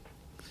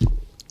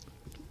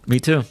 Me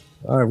too.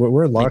 All right,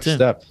 we're in Me too.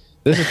 lockstep.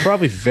 This is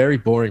probably very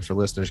boring for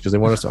listeners because they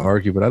want us to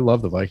argue, but I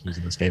love the Vikings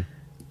in this game.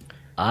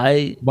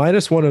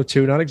 Minus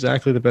 102, not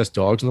exactly the best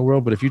dogs in the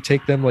world, but if you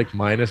take them like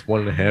minus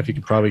 1.5, you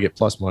can probably get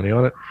plus money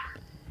on it.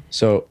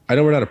 So I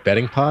know we're not a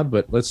betting pod,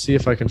 but let's see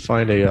if I can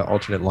find a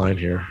alternate line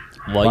here.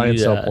 Buy and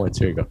sell points.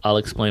 Here you go. I'll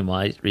explain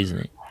my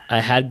reasoning. I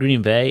had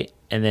Green Bay,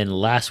 and then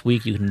last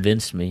week you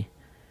convinced me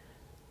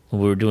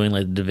when we were doing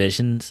like the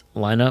divisions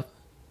lineup.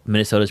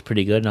 Minnesota's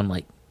pretty good, and I'm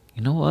like,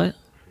 you know what?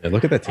 Yeah,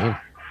 look at that team.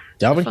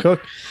 Dalvin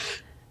Cook.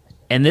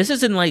 And this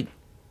isn't like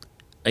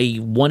a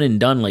one and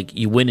done, like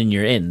you win and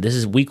you're in. This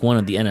is week 1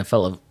 of the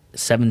NFL of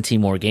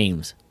 17 more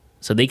games.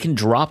 So they can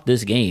drop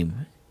this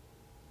game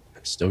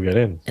Still get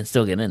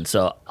in.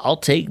 So I'll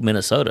take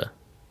Minnesota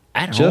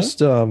at Just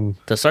home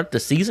to start the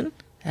season.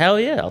 Hell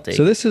yeah, I'll take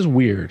So this is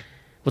weird.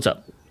 What's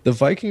up? The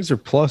Vikings are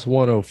plus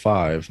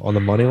 105 on the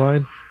money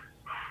line.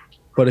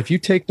 But if you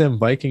take them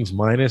Vikings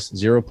minus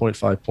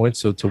 0.5 points,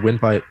 so to win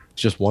by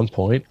just 1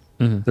 point,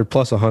 they're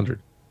plus 100.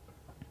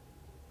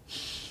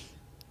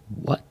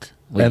 What?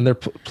 And they're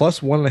plus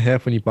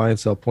 1.5 when you buy and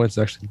sell points.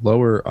 It's actually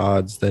lower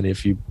odds than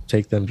if you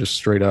take them just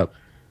straight up.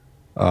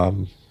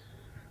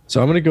 So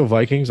I'm going to go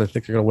Vikings. I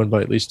think they're going to win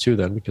by at least 2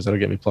 then because that'll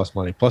get me plus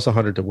money. Plus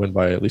 100 to win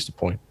by at least a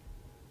point.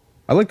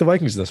 I like the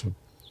Vikings in this one.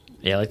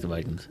 Yeah, I like the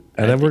Vikings.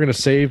 And then we're going to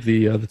save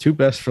the 2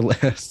 best for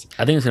last.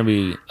 I think it's going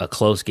to be a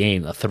close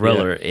game, a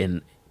thriller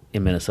in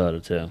Minnesota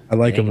too. I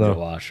like them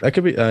though. That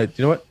could be. You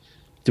know what?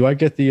 Do I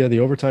get the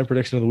overtime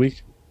prediction of the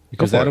week?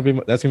 Because that's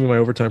going to be my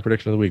overtime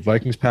prediction of the week.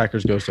 Vikings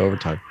Packers goes to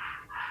overtime.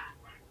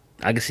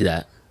 I can see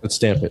that. Let's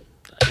stamp it.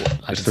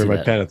 I just threw my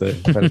pen at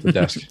the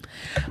desk.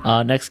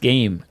 Next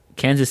game,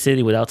 Kansas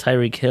City without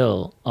Tyreek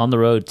Hill on the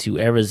road to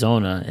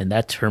Arizona, and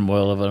that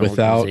turmoil of an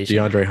without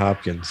organization. DeAndre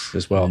Hopkins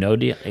as well. No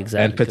deal,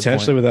 exactly, and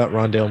potentially without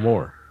Rondale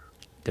Moore.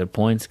 Good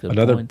points.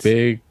 Another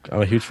big.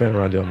 I'm a huge fan of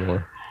Rondale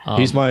Moore.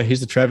 He's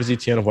the Travis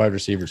Etienne of wide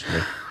receivers for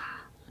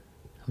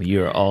me.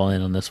 You're all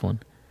in on this one.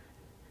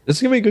 This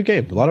is gonna be a good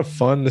game. A lot of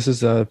fun. This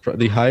is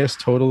the highest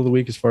total of the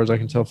week as far as I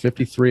can tell.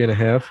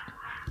 53.5.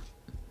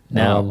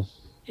 Now,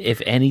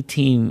 if any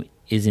team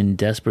is in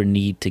desperate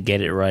need to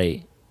get it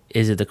right,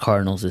 is it the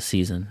Cardinals this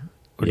season?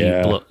 Or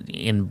do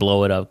you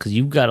blow it up? Because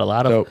you've got a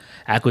lot of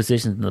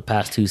acquisitions in the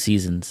past 2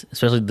 seasons,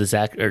 especially the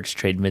Zach Ertz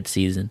trade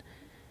midseason.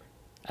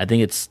 I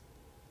think it's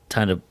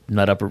time to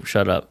nut up or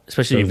shut up,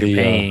 especially if you're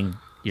paying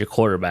your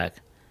quarterback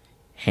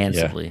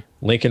handsomely. Yeah.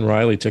 Lincoln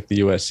Riley took the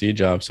USC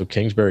job, so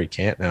Kingsbury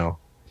can't now.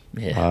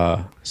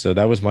 Yeah. So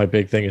that was my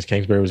big thing is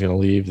Kingsbury was going to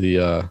leave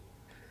the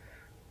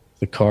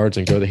Cards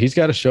and go there. He's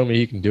got to show me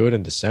he can do it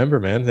in December,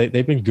 man.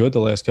 They've been good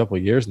the last couple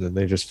of years, and then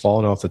they've just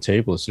fallen off the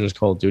table. As soon as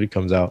Call of Duty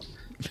comes out,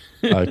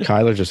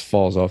 Kyler just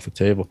falls off the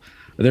table.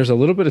 There's a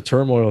little bit of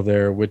turmoil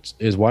there, which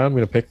is why I'm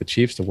going to pick the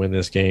Chiefs to win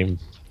this game.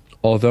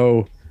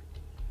 Although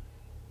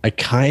I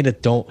kind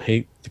of don't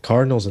hate the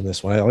Cardinals in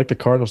this one. I like the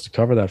Cardinals to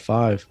cover that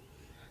 5.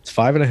 It's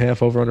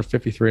 5.5 over under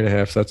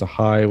 53.5. So that's a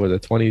high with a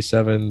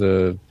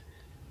 27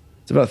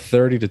 it's about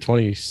 30 to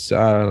 20. I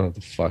don't know what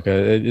the fuck.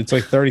 It's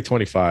like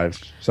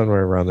 30-25,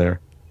 somewhere around there.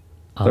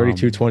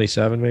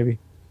 32-27 maybe.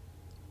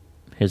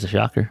 Here's a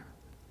shocker.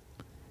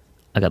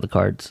 I got the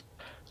Cards.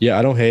 Yeah,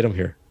 I don't hate them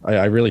here.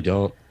 I really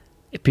don't.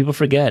 If people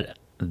forget,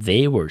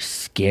 they were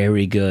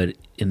scary good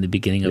in the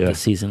beginning of the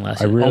season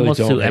last year. Really almost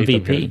to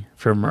MVP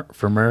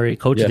for Murray,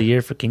 Coach of the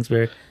Year for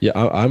Kingsbury. Yeah,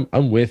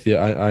 I'm with you.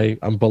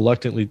 I'm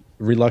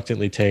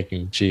reluctantly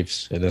taking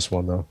Chiefs in this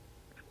one though.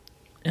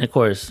 And of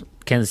course,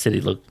 Kansas City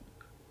looked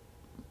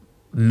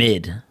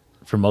mid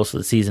for most of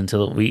the season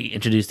until we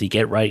introduced the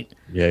get right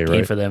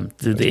game for them.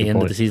 Through the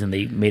end of the season,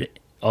 they made it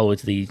all the way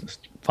to the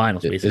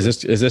finals.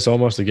 Basically, is this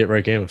almost a get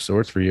right game of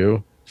sorts for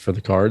you for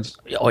the Cards?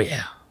 Oh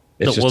yeah,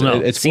 it's more of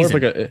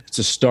like it's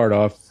a start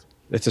off.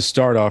 It's a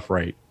start off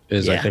right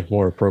is I think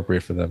more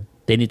appropriate for them.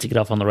 They need to get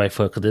off on the right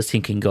foot because this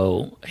team can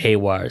go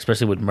haywire,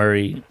 especially with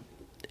Murray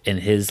and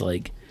his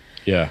I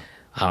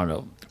don't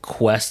know,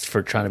 quest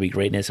for trying to be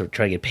greatness or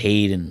trying to get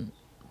paid and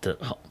the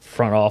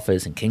front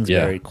office and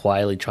Kingsbury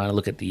quietly trying to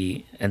look at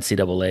the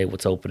NCAA,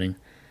 what's opening.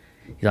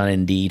 He's on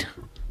Indeed.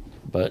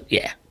 But,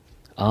 the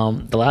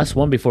last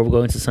one before we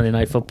go into Sunday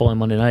Night Football and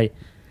Monday night,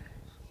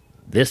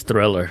 this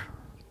thriller.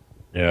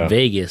 Yeah.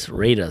 Vegas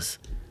Raiders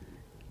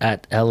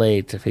at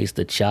L.A. to face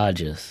the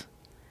Chargers.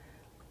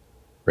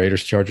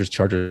 Raiders, Chargers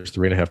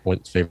 3.5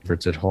 point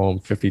favorites at home.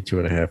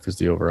 52.5 is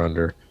the over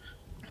under.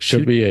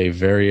 Should be a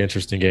very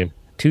interesting game.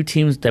 Two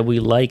teams that we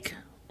like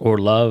or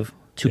love.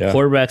 Two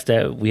quarterbacks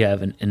that we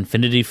have an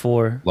infinity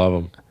for. Love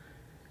them.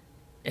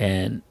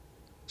 And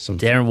some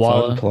Darren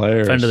Waller,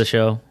 players. friend of the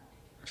show.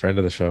 Friend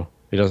of the show.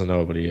 He doesn't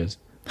know, but he is.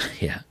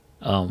 Yeah.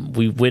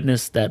 We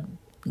witnessed that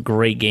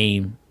great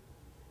game.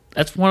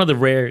 That's one of the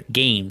rare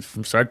games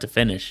from start to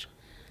finish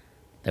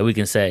that we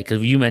can say.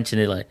 Because you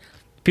mentioned it, like,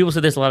 people say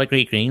there's a lot of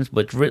great games,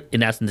 but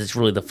in essence, it's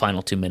really the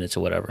final 2 minutes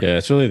or whatever. Yeah,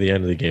 it's really the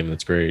end of the game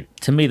that's great.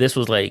 To me, this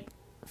was like,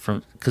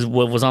 because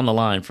what was on the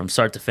line from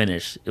start to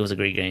finish, it was a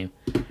great game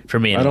for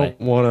me anyway. I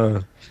don't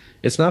want to.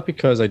 It's not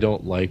because I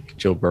don't like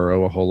Joe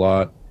Burrow a whole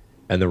lot,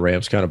 and the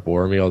Rams kind of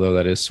bore me, although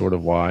that is sort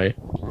of why.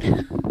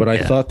 But I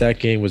thought that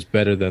game was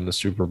better than the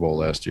Super Bowl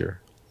last year.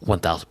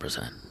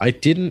 1,000%. I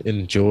didn't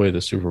enjoy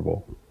the Super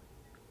Bowl.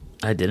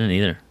 I didn't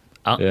either.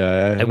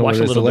 I watched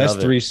a little bit of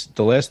it.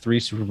 The last three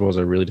Super Bowls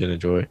I really didn't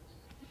enjoy.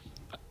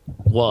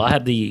 Well, I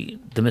had the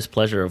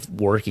mispleasure of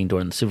working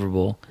during the Super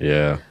Bowl.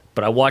 Yeah.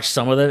 But I watched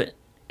some of it,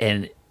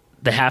 and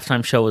the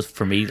halftime show was,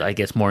 for me, I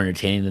guess, more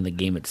entertaining than the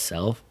game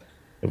itself.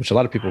 Which a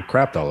lot of people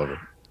crapped all over.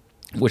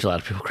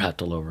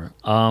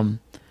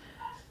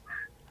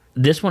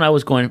 This one I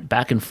was going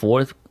back and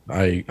forth.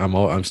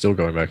 I'm still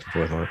going back and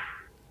forth on it.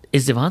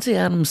 Is Devontae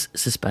Adams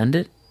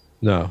suspended?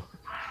 No.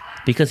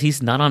 Because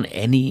he's not on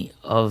any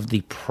of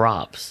the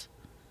props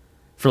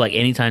for like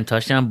anytime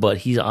touchdown, but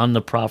he's on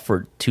the prop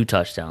for 2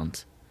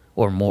 touchdowns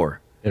or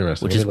more.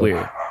 Interesting. Which is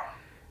weird.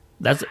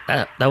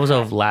 That was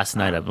of last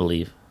night, I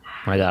believe.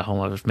 When I got home,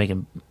 I was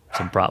making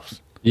some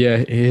props. Yeah,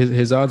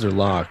 his odds are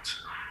locked.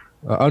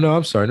 Oh, no,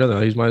 I'm sorry.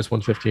 No, he's minus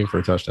 115 for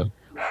a touchdown.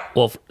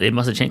 Well, it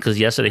must have changed because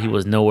yesterday he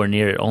was nowhere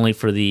near it, only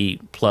for the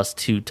plus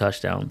 2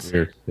 touchdowns.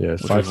 Weird. Yeah,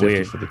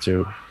 550 for the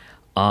 2.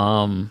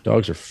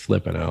 Dogs are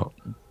flipping out.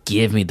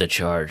 Give me the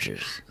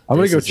Chargers. I'm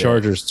going to go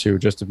Chargers, too,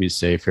 just to be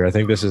safe here. I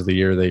think this is the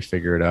year they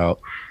figure it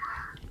out.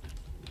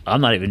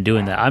 I'm not even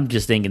doing that. I'm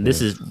just thinking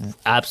this is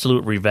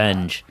absolute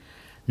revenge.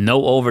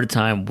 No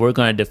overtime. We're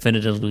going to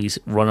definitively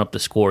run up the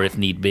score if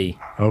need be.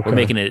 Okay. We're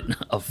making it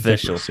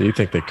official. So you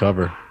think they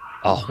cover?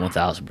 Oh,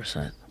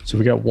 1,000%. So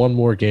we got one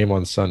more game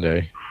on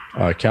Sunday.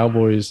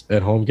 Cowboys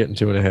at home getting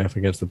 2.5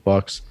 against the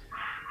Bucks.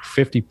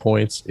 50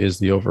 points is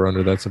the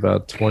over-under. That's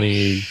about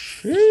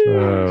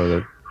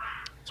 26,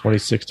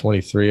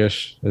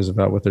 23-ish is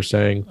about what they're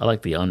saying. I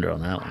like the under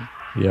on that one.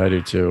 Yeah, I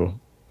do too.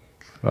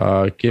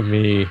 Give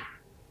me...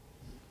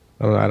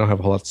 I don't have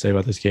a whole lot to say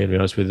about this game, to be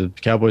honest with you.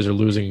 The Cowboys are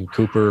losing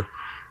Cooper.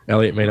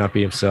 Elliott may not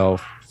be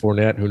himself.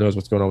 Fournette, who knows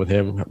what's going on with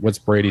him. What's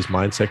Brady's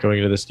mindset going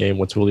into this game?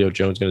 What's Julio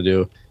Jones going to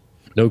do?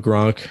 No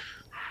Gronk,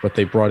 but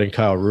they brought in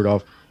Kyle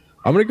Rudolph.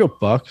 I'm going to go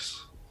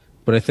Bucks,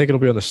 but I think it'll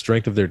be on the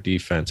strength of their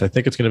defense. I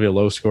think it's going to be a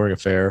low-scoring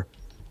affair,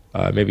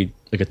 maybe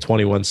like a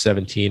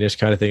 21-17-ish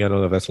kind of thing. I don't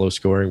know if that's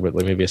low-scoring, but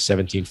like maybe a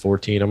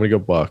 17-14. I'm going to go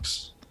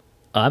Bucks.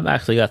 I'm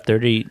actually got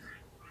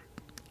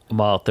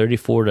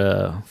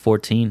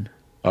 34-14.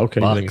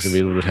 Okay, Bucks. I think it's going to be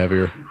a little bit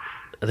heavier.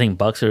 I think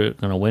Bucks are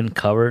going to win,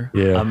 cover.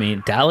 Yeah. I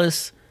mean,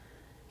 Dallas,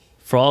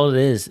 for all it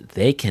is,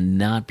 they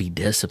cannot be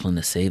disciplined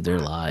to save their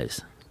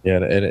lives. Yeah,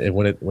 and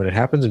when it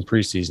happens in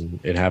preseason,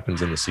 it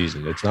happens in the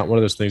season. It's not one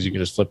of those things you can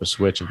just flip a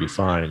switch and be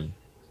fine. You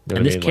know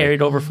and this I mean?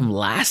 carried over from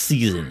last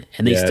season,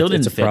 and they still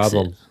didn't fix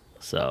it.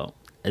 So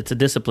it's a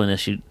discipline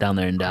issue down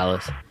there in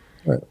Dallas.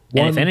 Right.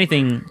 And if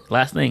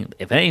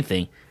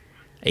anything,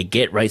 a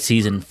get-right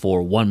season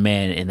for one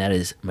man, and that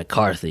is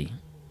McCarthy.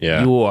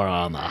 Yeah. You are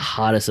on the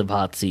hottest of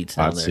hot seats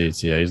down there. Hot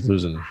seats, yeah. He's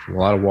losing a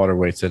lot of water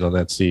weight sitting on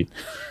that seat.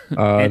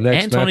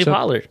 And Tony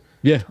Pollard.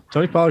 Yeah,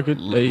 Tony Pollard could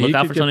look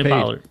out for Tony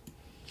Pollard.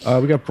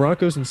 We got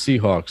Broncos and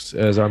Seahawks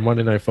as our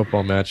Monday Night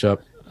Football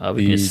matchup.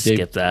 We can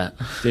skip that.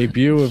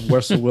 Debut of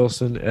Russell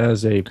Wilson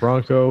as a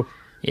Bronco.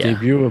 Yeah.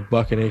 Debut of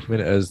Buck and Aikman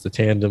as the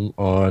tandem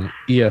on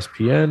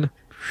ESPN.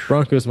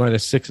 Broncos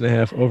minus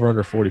 6.5, over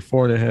under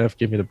 44.5.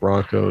 Give me the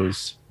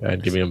Broncos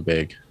and give me them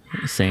big.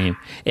 Same.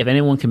 If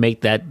anyone can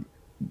make that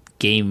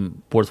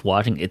game worth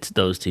watching, it's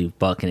those two,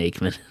 Buck and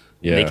Aikman.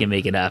 Yeah. They can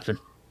make it happen.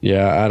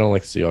 Yeah, I don't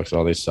like the Seahawks at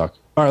all. They suck.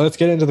 All right, let's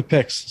get into the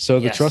picks. So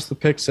the Trust the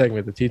Pick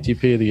segment, the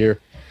TTP of the year.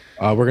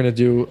 We're going to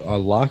do a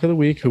lock of the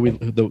week,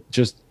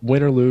 just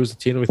win or lose, the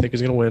team that we think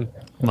is going to win.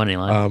 Money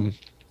line.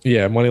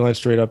 Money line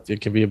straight up.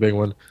 It can be a big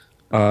one.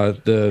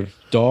 The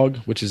dog,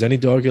 which is any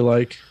dog you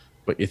like,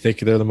 but you think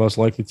they're the most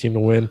likely team to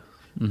win.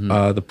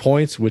 Mm-hmm. The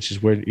points, which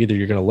is where either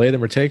you're going to lay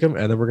them or take them.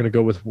 And then we're going to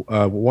go with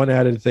one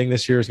added thing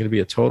this year is going to be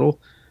a total,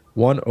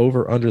 one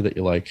over under that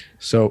you like.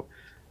 So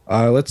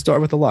let's start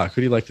with the lock.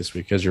 Who do you like this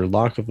week as your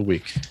lock of the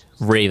week?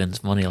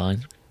 Ravens, money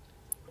line.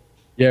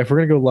 Yeah, if we're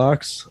going to go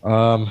locks,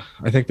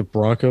 I think the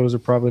Broncos are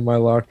probably my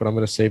lock, but I'm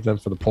going to save them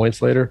for the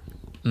points later.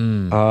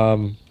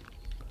 I'm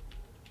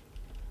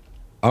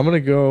going to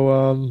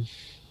go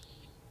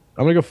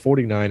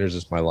 49ers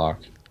as my lock.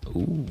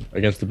 Ooh.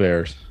 Against the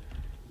Bears.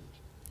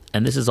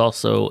 And this is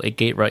also a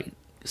gate right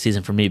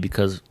season for me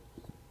because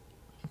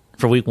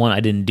for week one,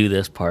 I didn't do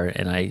this part,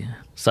 and I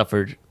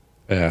suffered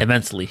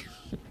immensely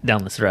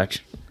down the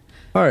stretch.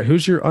 All right,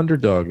 who's your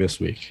underdog this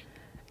week?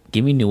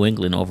 Give me New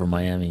England over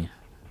Miami.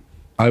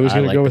 I was I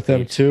going to like go the with them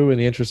Patriots. too, in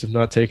the interest of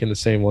not taking the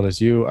same one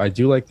as you. I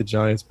do like the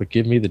Giants, but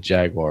give me the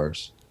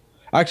Jaguars.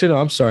 Actually, no,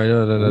 I'm sorry.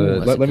 No, no, no, Ooh, no.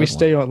 that's a Let me good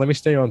stay one. on. Let me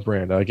stay on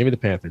brand. Give me the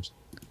Panthers.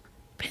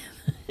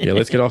 Yeah,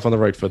 let's get off on the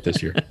right foot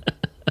this year.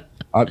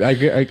 Are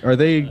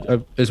they?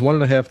 Is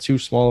 1.5 too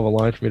small of a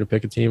line for me to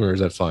pick a team, or is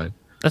that fine?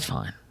 That's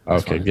fine.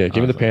 That's Okay, fine. yeah. Give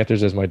me the Honestly.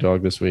 Panthers as my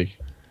dog this week.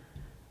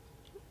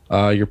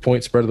 Your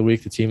point spread of the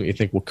week, the team that you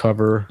think will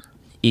cover.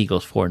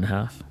 Eagles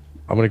 4.5.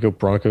 I'm going to go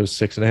Broncos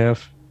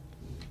 6.5.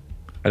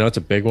 I know it's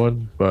a big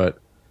one, but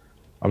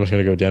I'm just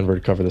going to go Denver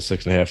to cover the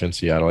 6.5 in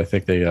Seattle. I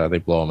think they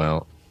blow them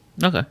out.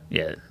 Okay.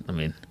 Yeah. I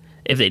mean,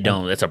 if they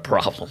don't, that's a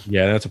problem.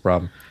 Yeah, that's a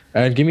problem.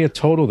 And give me a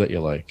total that you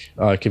like.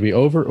 It could be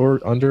over or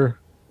under.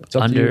 It's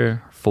up to you.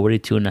 Under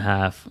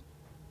 42.5.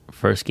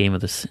 First game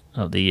of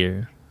the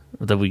year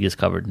that we just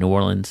covered. New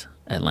Orleans,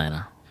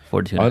 Atlanta.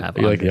 42.5.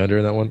 You like the under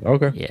in that one?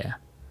 Okay. Yeah.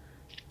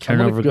 I'm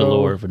gonna Turnover go-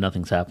 galore, but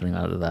nothing's happening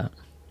out of that.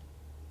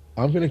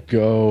 I'm going to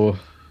go.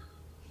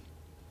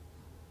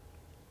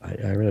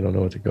 I really don't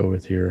know what to go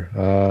with here.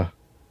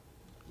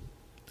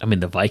 I mean,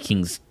 the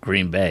Vikings,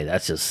 Green Bay.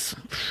 That's just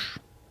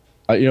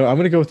I'm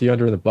going to go with the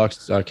under in the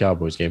Bucks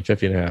Cowboys game,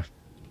 50.5.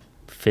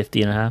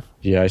 50.5.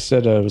 Yeah, I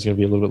said it was going to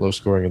be a little bit low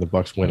scoring, and the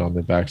Bucks win on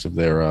the backs of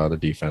their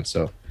defense.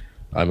 So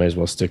I may as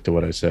well stick to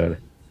what I said.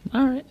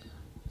 All right.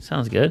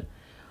 Sounds good.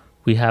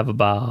 We have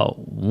about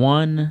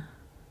 1,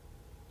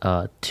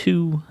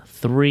 2,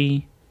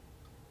 3,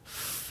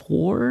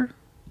 4,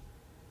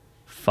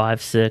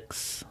 5,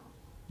 6.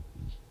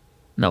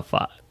 No,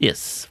 5.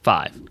 Yes,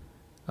 5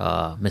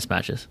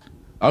 mismatches.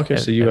 Okay,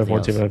 so you have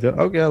one team. Everything And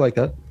I have the- Okay, I like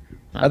that.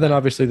 Not And then bad.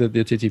 obviously the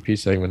TTP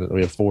segment,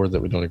 we have 4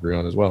 that we don't agree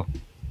on as well.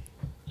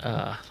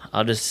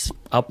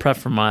 I'll prep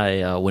for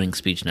my winning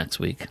speech next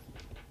week.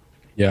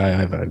 Yeah, I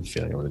have a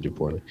feeling I'm going to do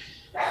poorly.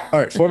 All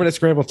right, 4-minute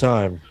scramble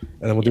time,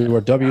 and then we'll do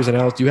our W's and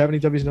L's. Do you have any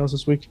W's and L's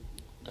this week?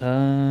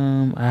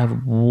 I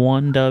have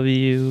 1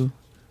 W,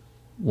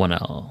 1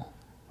 L.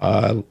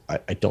 I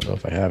don't know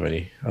if I have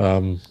any.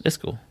 It's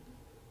cool.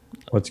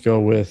 Let's go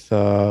with.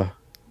 How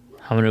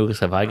many weeks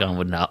have I gone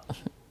with not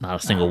a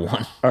single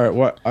one? All right,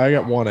 what I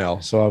got 1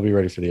 L, so I'll be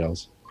ready for the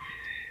L's.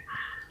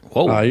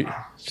 Whoa.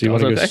 So you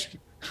want to go? Sounds okay.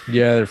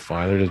 Yeah, they're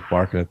fine. They're just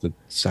barking at the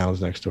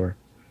sounds next door.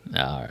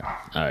 All right.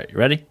 All right.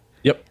 Ready?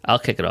 Yep. I'll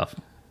kick it off.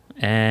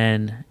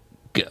 And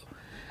go.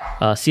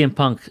 CM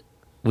Punk,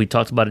 we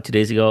talked about it 2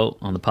 days ago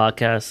on the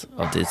podcast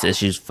of his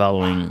issues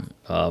following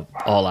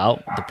All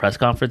Out, the press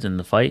conference and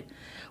the fight.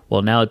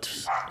 Well, now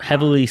it's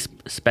heavily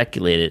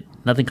speculated,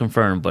 nothing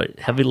confirmed, but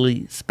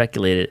heavily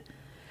speculated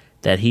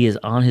that he is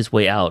on his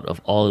way out of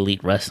All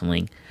Elite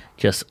Wrestling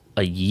just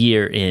a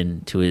year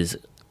into his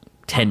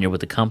tenure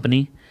with the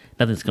company.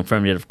 Nothing's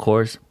confirmed yet, of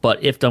course,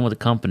 but if done with the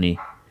company,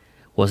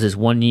 was his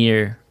 1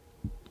 year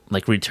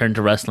return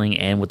to wrestling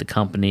and with the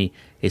company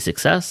a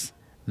success,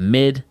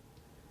 mid,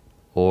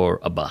 or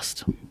a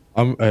bust?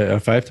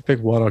 If I have to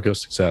pick one, I'll go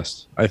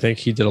success. I think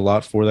he did a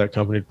lot for that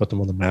company to put them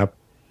on the map.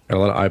 Got a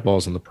lot of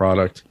eyeballs on the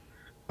product.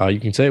 You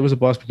can say it was a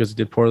bust because he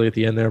did poorly at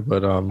the end there,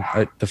 but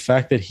the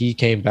fact that he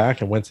came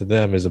back and went to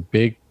them is a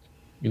big,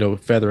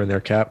 feather in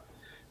their cap.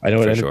 I know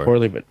it For ended sure.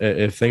 poorly, but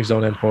if things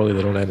don't end poorly,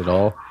 they don't end at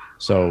all.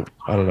 So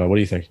I don't know. What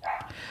do you think?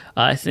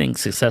 I think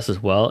success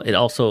as well. It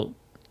also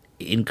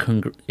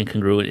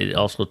incongruent. It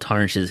also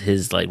tarnishes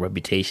his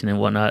reputation and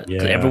whatnot. 'Cause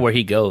Yeah. everywhere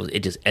he goes,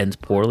 it just ends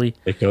poorly.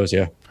 It goes,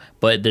 yeah.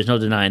 But there's no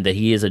denying that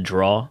he is a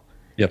draw.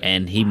 Yep.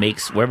 And he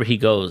makes wherever he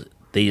goes,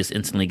 they just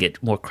instantly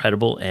get more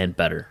credible and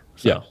better.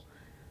 So, Yeah.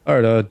 All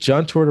right.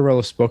 John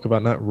Tortorella spoke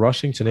about not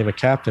rushing to name a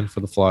captain for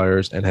the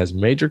Flyers and has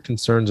major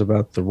concerns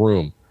about the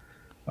room.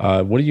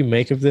 What do you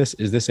make of this?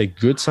 Is this a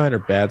good sign or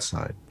bad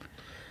sign?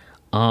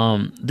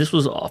 This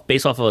was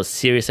based off of a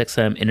Sirius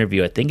XM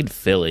interview, I think in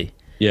Philly.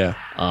 Yeah.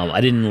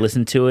 I didn't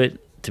listen to it,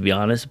 to be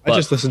honest. But I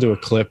just listened to a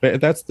clip.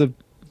 That's the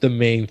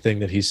main thing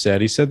that he said.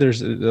 He said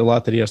there's a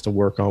lot that he has to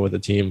work on with the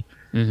team,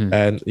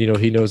 and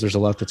he knows there's a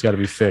lot that's got to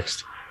be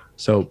fixed.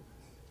 So,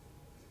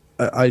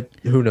 I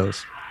who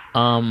knows?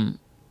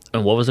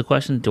 and what was the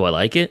question? Do I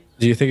like it?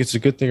 Do you think it's a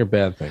good thing or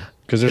bad thing?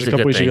 Because there's It's a a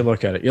couple good ways you thing. can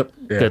look at it. Yep.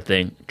 Yeah. Good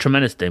thing,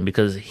 tremendous thing,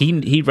 because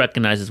he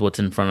recognizes what's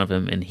in front of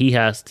him, and he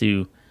has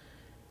to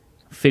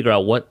figure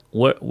out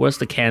what's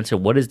the cancer,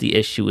 what is the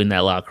issue in that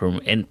locker room,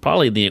 and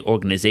probably the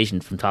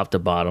organization from top to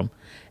bottom.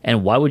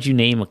 And why would you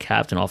name a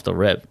captain off the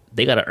rip?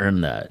 They got to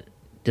earn that.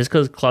 Just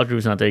because Claude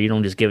Drew's not there, you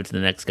don't just give it to the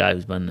next guy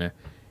who's been there.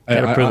 You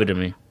got to prove it to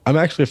me. I'm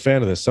actually a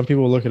fan of this. Some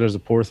people look at it as a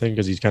poor thing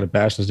because he's kind of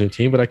bashing his new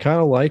team, but I kind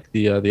of like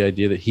the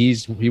idea that he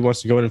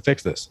wants to go in and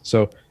fix this.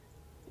 So,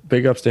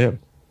 big ups to him.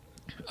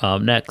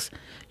 Next,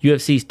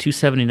 UFC's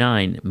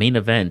 279 main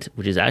event,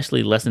 which is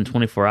actually less than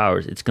 24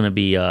 hours. It's going to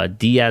be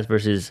Diaz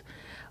versus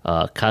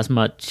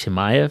Kazmat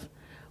Chimaev.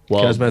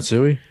 Well,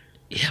 Kazmatsui?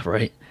 yeah,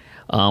 right.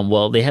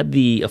 Well, they had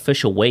the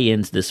official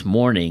weigh-ins this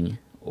morning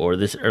or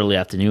this early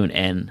afternoon,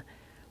 and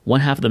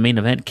one half of the main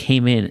event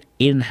came in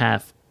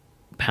 8.5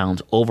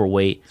 pounds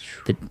overweight.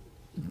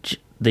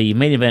 The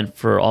main event,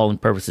 for all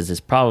purposes, is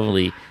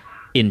probably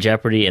in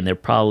jeopardy, and they're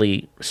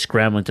probably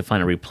scrambling to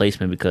find a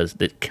replacement because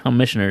the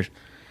commissioners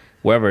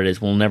wherever it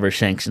is, will never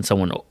sanction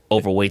someone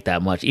overweight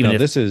that much, even No, if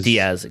this is-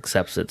 Diaz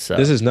accepts it. So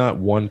This is not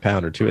 1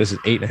 pound or 2. This is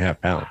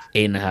 8.5 pounds.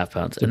 8.5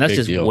 pounds, a and that's big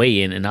just deal.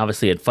 weigh in. And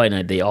obviously at fight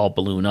night, they all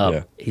balloon up.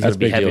 Yeah, He's that's gonna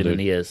be a big heavier deal, than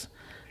dude. he is.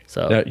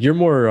 So Now, you're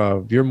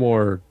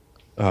more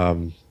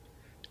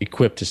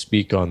equipped to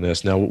speak on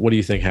this. Now, what do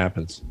you think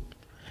happens?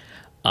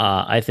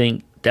 I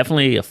think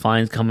definitely a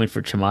fine's coming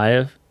for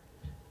Chimaev.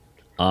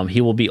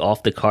 He will be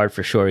off the card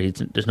for sure.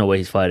 There's no way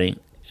he's fighting.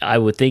 I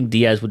would think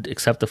Diaz would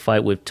accept the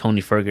fight with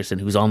Tony Ferguson,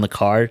 who's on the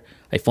card,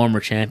 a former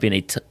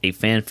champion, a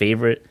fan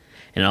favorite,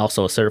 and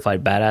also a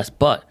certified badass.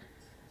 But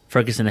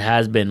Ferguson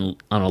has been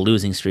on a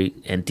losing streak,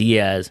 and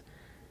Diaz,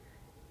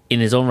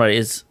 in his own right,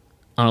 is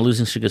on a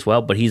losing streak as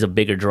well. But he's a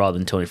bigger draw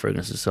than Tony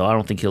Ferguson, so I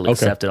don't think he'll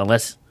accept it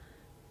unless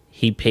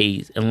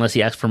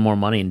he asks for more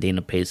money and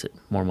Dana pays it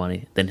more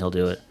money. Then he'll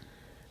do it.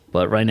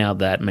 But right now,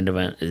 that main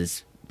event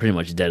is pretty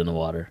much dead in the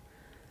water.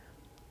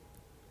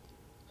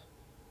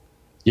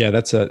 Yeah,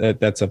 that's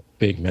a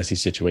big messy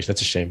situation.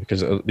 That's a shame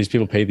because these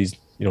people pay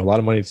a lot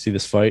of money to see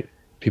this fight.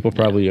 People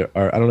probably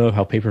are. I don't know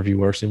how pay-per-view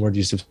works anymore. Do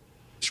you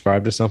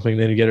subscribe to something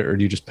then you get it, or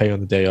do you just pay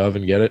on the day of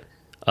and get it?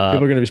 People are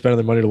going to be spending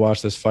their money to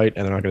watch this fight,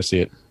 and they're not going to see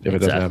it if it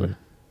doesn't happen.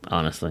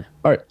 Honestly.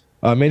 All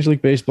right. Major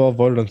League Baseball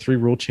voted on 3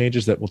 rule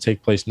changes that will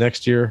take place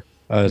next year.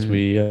 As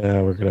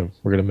we're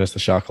gonna miss the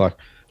shot clock.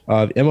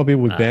 The MLB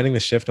will be banning the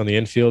shift on the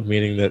infield,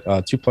 meaning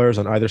that 2 players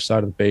on either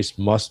side of the base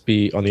must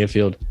be on the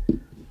infield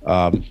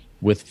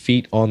with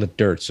feet on the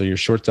dirt. So your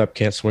shortstop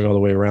can't swing all the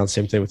way around.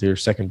 Same thing with your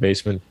second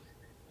baseman.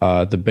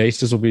 The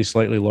bases will be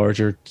slightly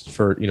larger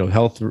for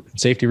health and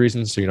safety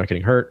reasons, so you're not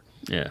getting hurt.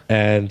 Yeah.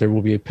 And there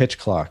will be a pitch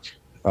clock.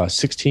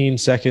 16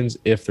 seconds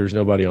if there's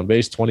nobody on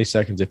base, 20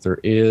 seconds if there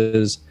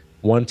is,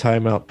 1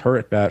 timeout per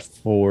at bat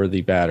for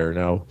the batter.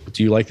 Now,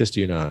 do you like this? Do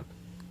you not?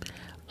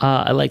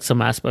 I like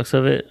some aspects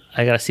of it.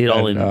 I gotta see it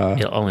all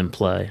in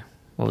play.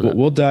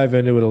 We'll dive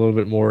into it a little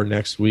bit more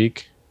next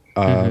week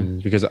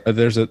because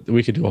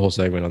we could do a whole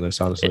segment on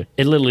this. Honestly,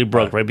 it literally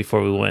broke right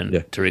before we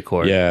went to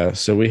record. Yeah,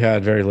 so we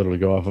had very little to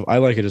go off of. I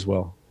like it as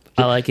well.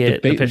 I like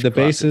it. The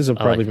bases will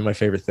probably be my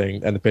favorite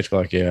thing, and the pitch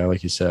clock. Yeah,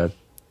 like you said.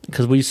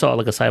 Because we saw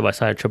like a side by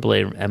side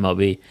AAA and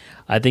MLB.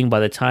 I think by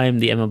the time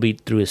the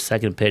MLB threw his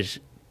second pitch,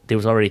 there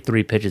was already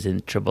 3 pitches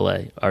in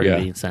AAA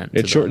already being sent.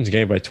 It shortens the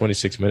game by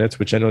 26 minutes,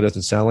 which I know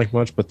doesn't sound like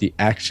much, but the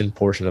action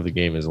portion of the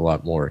game is a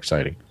lot more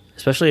exciting.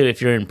 Especially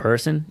if you're in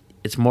person,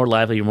 it's more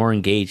lively, you're more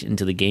engaged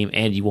into the game,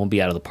 and you won't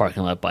be out of the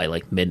parking lot by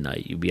like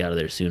midnight. You'll be out of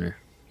there sooner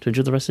to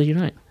enjoy the rest of your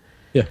night.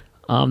 Yeah.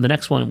 The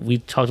next one, we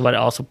talked about it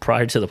also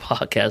prior to the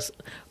podcast,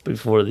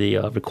 before the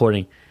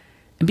recording.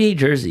 NBA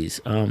jerseys.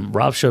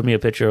 Rob showed me a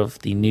picture of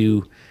the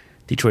new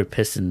Detroit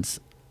Pistons.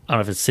 I don't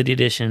know if it's City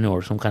Edition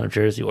or some kind of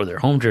jersey or their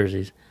home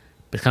jerseys.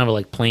 But it's kind of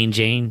like plain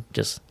Jane,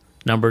 just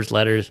numbers,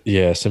 letters.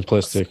 Yeah,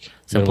 simplistic.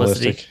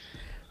 Simplicity.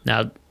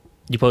 Now,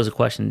 you pose a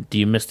question, do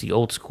you miss the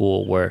old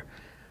school where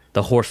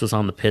the horse was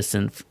on the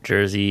Piston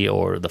jersey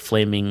or the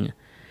flaming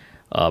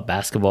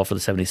basketball for the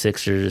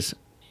 76ers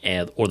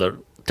or the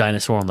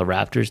dinosaur on the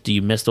Raptors? Do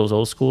you miss those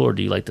old school or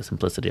do you like the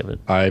simplicity of it?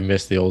 I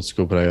miss the old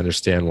school, but I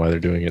understand why they're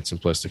doing it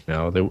simplistic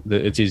now.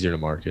 It's easier to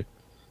market.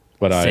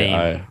 But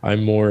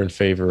I'm more in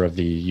favor of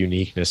the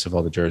uniqueness of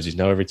all the jerseys.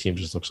 Now every team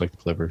just looks like the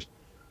Clippers.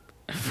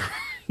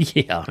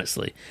 Yeah,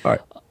 honestly. All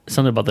right.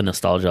 Something about the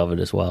nostalgia of it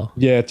as well.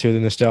 Yeah, too. The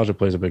nostalgia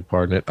plays a big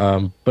part in it.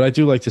 But I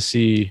do like to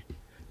see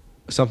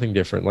something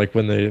different. Like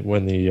when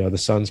the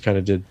Suns kind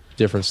of did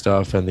different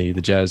stuff and the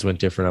Jazz went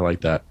different. I like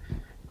that.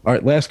 All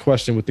right, last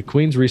question. With the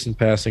Queen's recent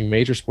passing,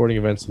 major sporting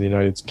events in the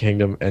United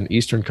Kingdom and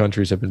Eastern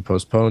countries have been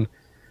postponed.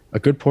 A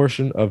good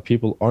portion of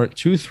people aren't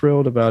too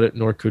thrilled about it,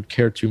 nor could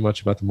care too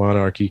much about the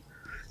monarchy.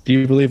 Do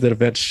you believe that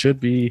events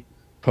should be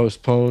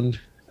postponed?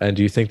 And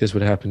do you think this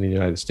would happen in the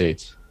United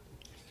States?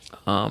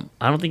 I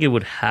don't think it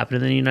would happen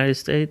in the United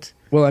States.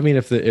 Well, I mean,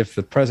 if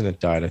the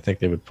president died, I think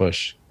they would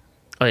push.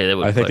 Oh yeah, they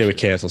would. I think they would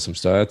cancel some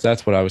stuff.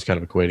 That's what I was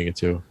kind of equating it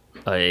to.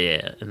 Oh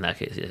yeah. In that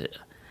case,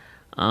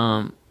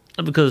 yeah.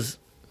 Because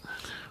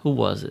who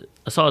was it?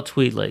 I saw a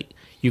tweet like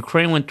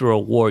Ukraine went through a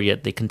war,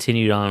 yet they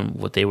continued on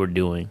what they were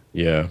doing.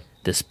 Yeah.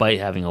 Despite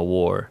having a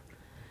war,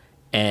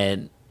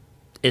 and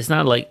it's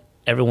not like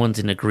everyone's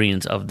in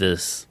agreement of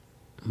this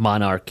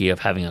monarchy of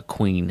having a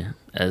queen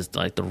as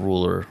like the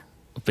ruler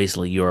of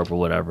basically Europe or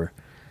whatever.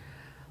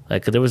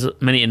 Like there was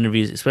many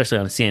interviews, especially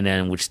on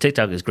CNN, which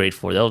TikTok is great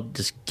for. They'll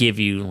just give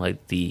you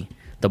like the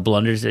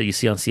blunders that you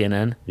see on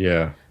CNN.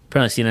 Yeah.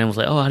 Apparently CNN was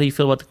like, "Oh, how do you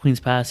feel about the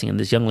queen's passing?" And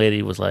this young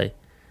lady was like,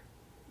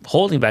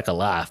 holding back a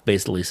laugh,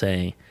 basically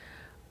saying,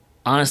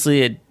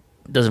 "Honestly, it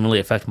doesn't really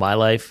affect my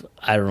life.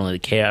 I don't really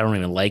care. I don't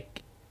even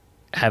like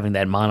having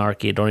that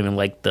monarchy. I don't even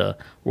like the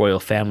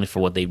royal family for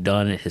what they've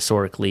done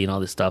historically and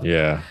all this stuff."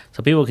 Yeah.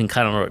 So people can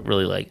kind of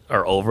really like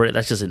are over it.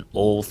 That's just an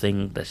old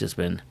thing that's just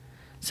been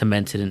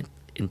cemented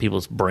in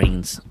people's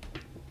brains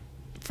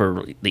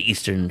for the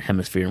Eastern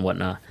Hemisphere and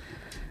whatnot.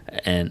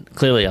 And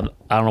clearly, I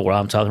don't know what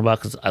I'm talking about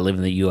because I live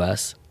in the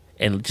U.S.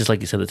 And just like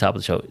you said at the top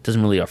of the show, it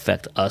doesn't really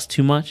affect us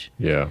too much.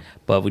 Yeah.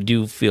 But we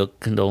do feel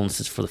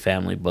condolences for the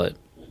family. But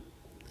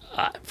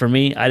for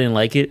me, I didn't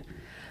like it.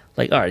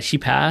 Like, all right, she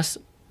passed.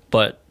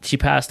 but she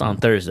passed on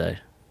Thursday.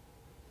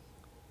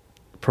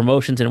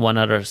 Promotions and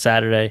whatnot are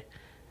Saturday.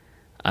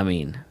 I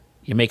mean,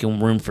 you're making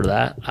room for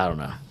that? I don't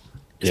know.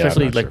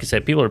 Especially, like you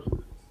said, people are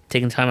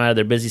taking time out of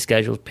their busy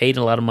schedules, paid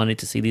a lot of money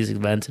to see these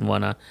events and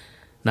whatnot.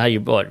 Now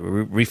you're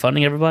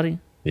refunding everybody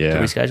to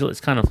reschedule?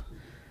 It's kind of,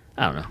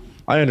 I don't know.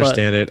 I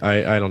understand it.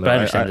 I don't know.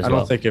 I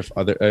don't think if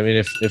like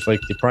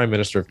the Prime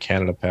Minister of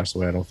Canada passed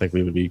away, I don't think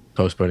we would be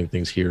postponing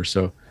things here.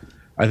 So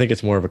I think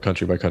it's more of a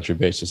country by country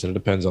basis, and it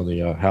depends on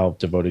the how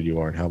devoted you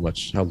are and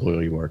how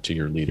loyal you are to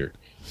your leader.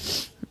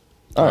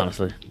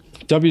 Honestly,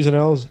 W's and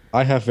L's.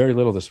 I have very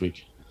little this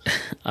week.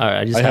 All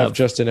right, I have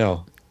just an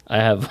L. I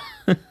have.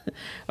 All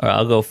right,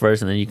 I'll go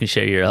first, and then you can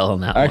share your L on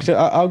that. Actually,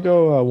 I'll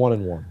go 1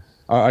 and 1.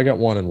 I got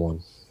 1 and 1.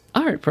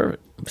 All right,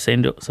 perfect.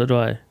 So do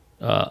I.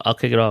 I'll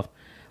kick it off.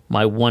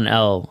 My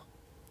 1L,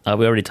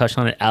 we already touched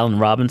on it, Allen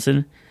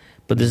Robinson,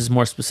 but this is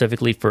more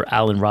specifically for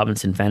Allen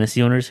Robinson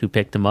fantasy owners who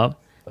picked him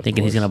up,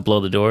 thinking he's going to blow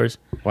the doors.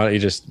 Why don't you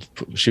just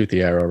shoot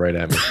the arrow right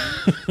at me?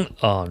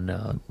 Oh,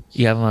 no.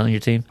 You have him on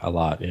your team? A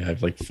lot. Yeah, I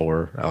have like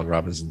 4 Allen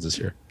Robinsons this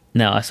year.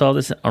 Now, I saw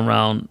this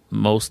around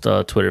most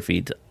Twitter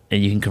feeds,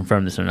 and you can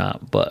confirm this or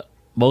not, but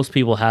most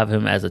people have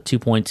him as a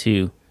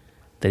 2.2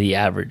 that he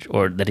averaged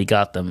or that he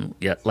got them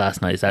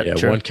last night. Is that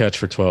true? 1 catch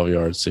for 12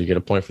 yards. So you get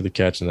a point for the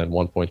catch and then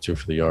 1.2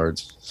 for the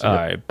yards. So all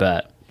right,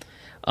 bet.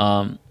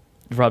 Rob,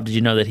 did you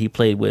know that he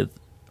played with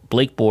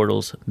Blake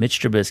Bortles, Mitch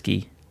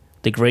Trubisky,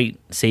 the great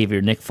savior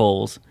Nick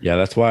Foles? Yeah,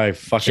 that's why I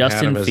fucking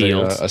had him as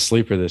a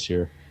sleeper this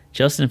year.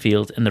 Justin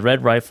Fields and the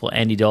Red Rifle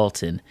Andy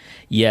Dalton.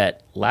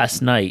 Yet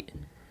last night,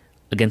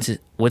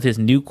 with his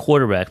new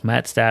quarterback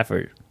Matt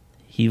Stafford,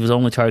 he was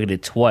only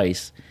targeted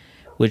twice,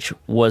 which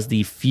was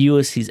the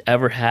fewest he's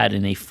ever had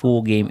in a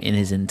full game in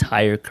his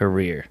entire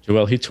career.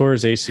 Well, he tore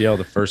his ACL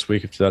the first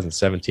week of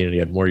 2017, and he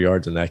had more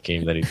yards in that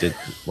game than he did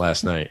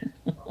last night.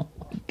 Oh,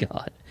 my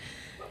God.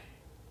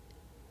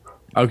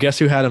 Oh, guess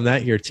who had him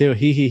that year, too?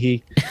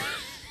 He.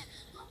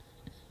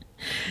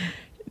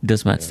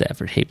 Does Matt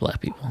Stafford hate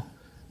black people?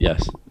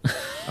 Yes.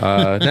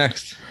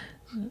 Next.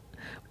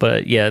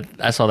 But yeah,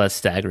 I saw that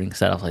staggering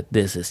set. I was like,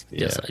 this is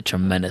just a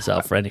tremendous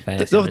out for any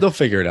fantasy. They'll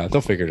figure it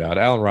out.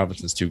 Allen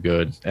Robinson's too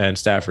good, and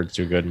Stafford's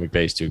too good, and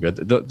McVay's too good.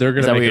 They're going to.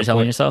 Is that what you're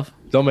telling yourself?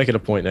 They'll make it a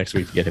point next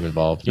week to get him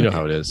involved. You know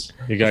how it is.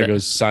 Your guy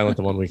goes silent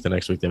the one week, the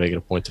next week they make it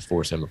a point to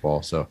force him the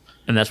ball. So,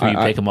 and that's where you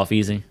take him off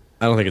easy.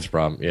 I don't think it's a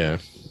problem. Yeah.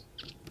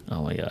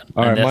 Oh my God.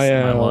 All right,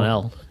 my one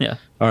L. Yeah.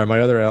 All right,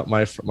 my other L,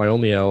 my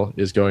only L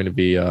is going to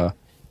be a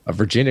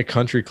Virginia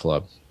Country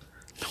Club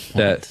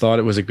that thought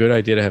it was a good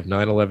idea to have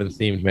 9/11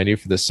 themed menu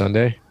for this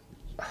Sunday.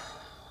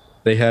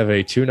 They have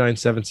a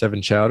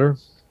 2977 chowder,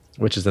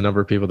 which is the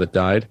number of people that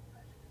died.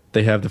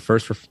 They have the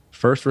first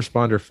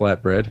responder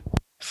flatbread,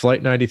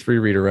 Flight 93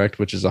 redirect,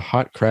 which is a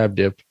hot crab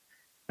dip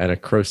and a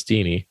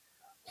crostini.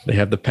 They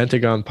have the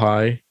Pentagon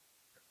pie,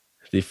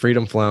 the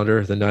Freedom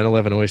flounder, the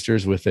 9/11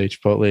 oysters with a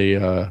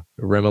chipotle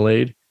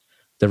remoulade,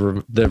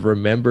 the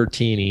Remember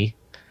Teeny,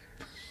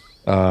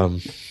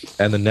 and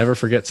the Never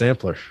Forget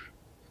sampler.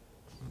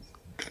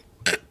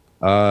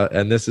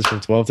 And this is from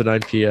 12 to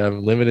 9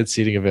 p.m. Limited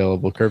seating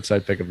available.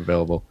 Curbside pickup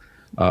available.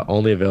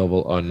 Only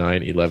available on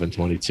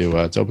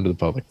 9/11/22. It's open to the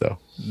public though.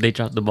 They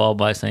dropped the ball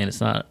by saying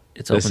it's open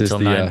until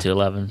 9 to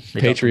 11.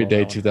 Patriot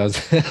Day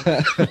 2000.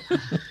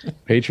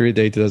 Patriot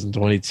Day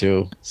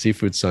 2022.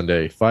 Seafood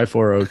Sunday.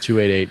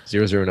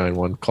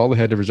 540-288-0091. Call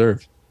ahead to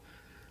reserve.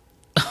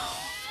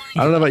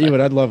 I don't know about you,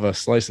 but I'd love a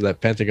slice of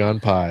that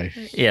Pentagon pie.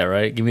 Yeah,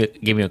 right. Give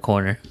me a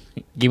corner.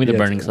 Give me the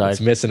burning side.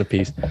 It's missing a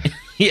piece.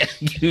 Yeah,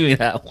 give me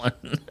that one.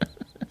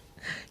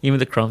 Give me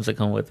the crumbs that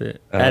come with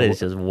it. That is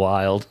just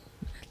wild.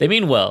 They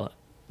mean well,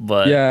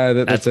 but yeah,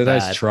 that's a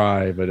nice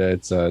try, but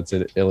it's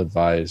an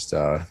ill-advised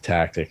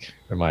tactic,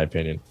 in my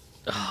opinion.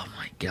 Oh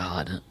my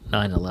God,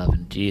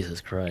 9/11,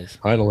 Jesus Christ.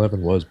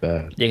 9/11 was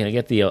bad. You're gonna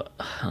get the. I'm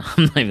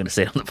not even gonna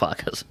say it on the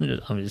podcast.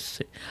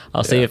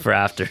 I'll save it for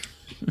after.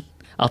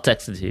 I'll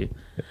text it to you.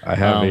 I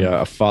have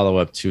a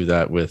follow-up to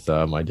that with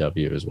my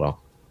W as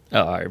well.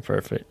 Oh, all right,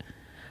 perfect.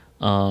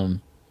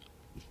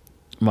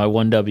 My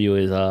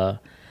 1W is the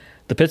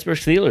Pittsburgh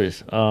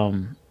Steelers.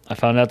 I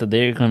found out that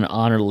they're going to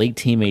honor late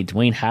teammate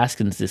Dwayne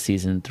Haskins this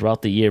season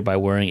throughout the year by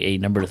wearing a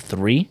number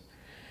 3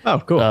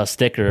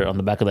 sticker on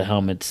the back of the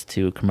helmets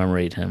to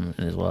commemorate him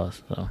as well.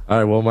 So. All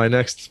right, well, my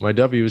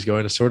W is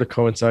going to sort of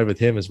coincide with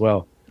him as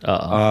well.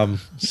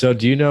 So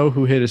do you know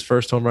who hit his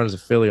first home run as a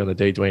Philly on the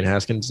day Dwayne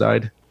Haskins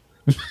died?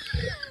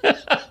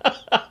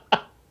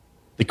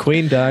 The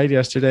Queen died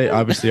yesterday.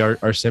 Obviously,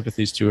 our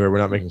sympathies to her. We're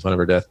not making fun of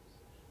her death.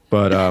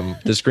 But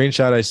the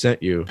screenshot I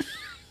sent you,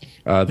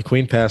 the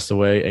Queen passed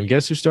away. And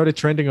guess who started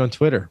trending on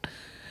Twitter?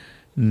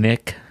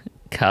 Nick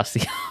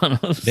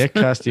Castellanos. Nick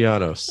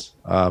Castellanos.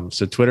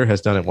 So Twitter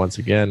has done it once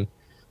again.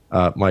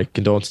 My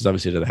condolences,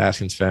 obviously, to the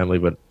Haskins family,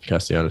 but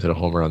Castellanos hit a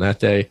home run on that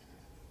day.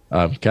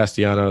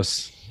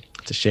 Castellanos,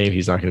 it's a shame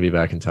he's not going to be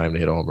back in time to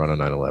hit a home run on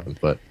 9/11,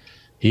 but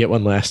he hit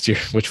one last year,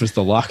 which was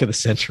the lock of the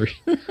century.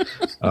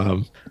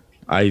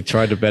 I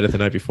tried to bet it the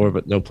night before,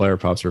 but no player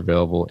props were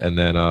available. And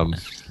then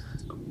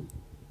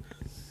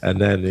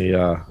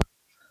the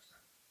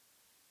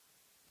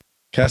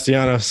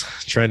Castellanos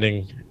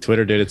trending.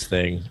 Twitter did its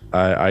thing.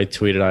 I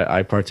tweeted.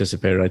 I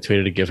participated. I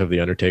tweeted a gif of the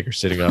Undertaker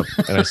sitting up,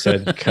 and I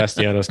said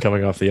Castellanos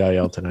coming off the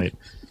IL tonight,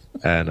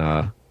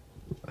 and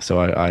so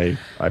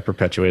I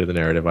perpetuated the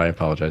narrative. I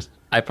apologize.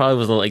 I probably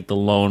was like the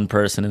lone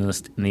person in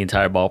the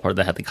entire ballpark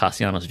that had the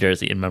Castellanos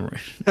jersey in memory,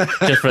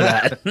 just for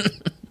that.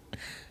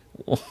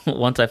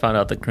 Once I found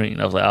out the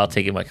green, I was like, I'll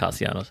take it by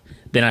Castellanos.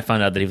 Then I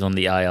found out that he was on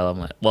the IL. I'm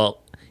like,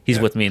 well, he's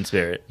with me in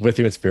spirit. With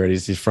you in spirit.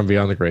 He's from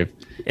beyond the grave.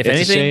 If it's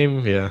anything,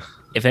 a shame. Yeah.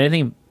 If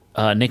anything,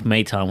 Nick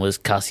Maton was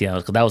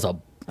Castellanos because that was a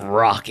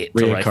rocket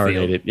to right field.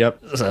 Reincarnated. Yep.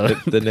 So,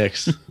 the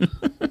Knicks.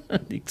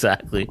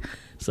 Exactly.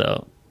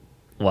 So,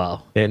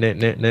 wow.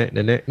 Nick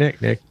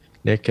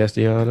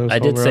Castellanos. I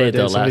did say it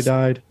though somebody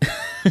died.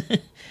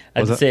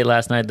 I did say it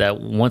last night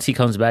that once he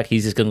comes back,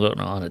 he's just going to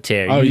go on a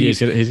tear. Oh, he's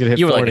gonna hit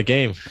 4 in a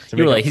game.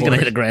 You were like, he's going to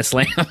hit a grand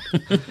slam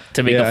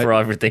to make up for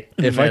everything.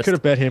 If I could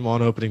have bet him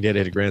on opening day to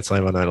hit a grand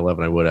slam on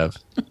 9/11, I would have.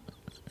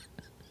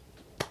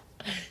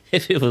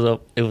 If it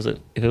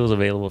was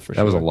available for sure.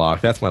 That was a lock.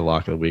 That's my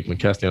lock of the week. When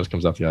Castellanos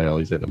comes off the IL,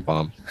 he's hitting a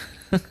bomb.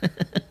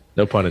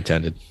 No pun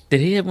intended.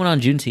 Did he hit one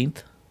on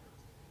Juneteenth?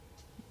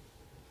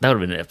 That would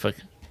have been epic.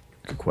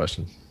 Good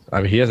question.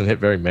 I mean, he hasn't hit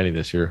very many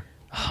this year.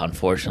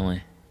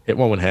 Unfortunately. Hit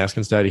one when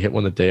Haskins died. He hit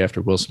one the day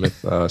after Will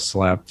Smith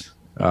slapped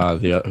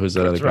who's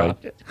the other guy?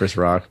 Chris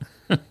Rock.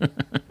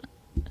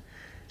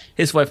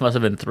 His wife must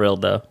have been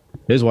thrilled though.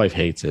 His wife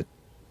hates it.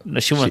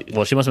 She must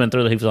have been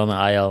thrilled that he was on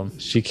the IL.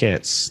 She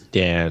can't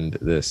stand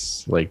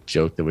this like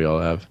joke that we all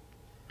have.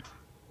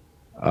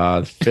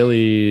 The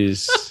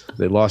Phillies,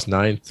 they lost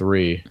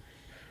 9-3.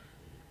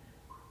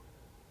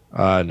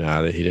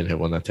 Nah, he didn't hit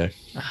one that day.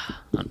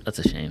 That's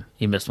a shame.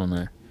 He missed one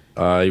there.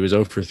 He was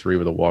 0 for 3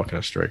 with a walk and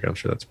a strike. I'm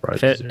sure that's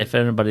surprising. If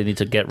anybody needs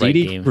to get right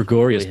Didi game.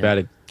 Gregorius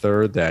batted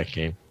third that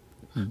game.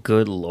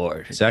 Good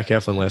Lord. Zach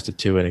Eflin lasted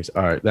 2 innings.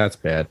 All right, that's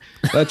bad.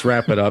 Let's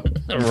wrap it up.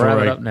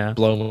 Wrap it up now.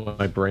 Blow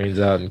my brains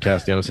out and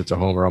Castellanos hits a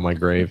homer on my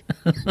grave.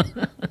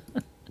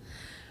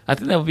 I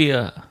think that would be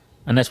a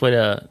nice way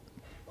to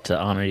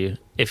honor you.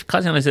 If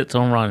Castellanos hits a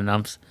home run and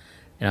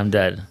I'm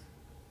dead,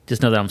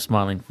 just know that I'm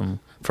smiling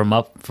from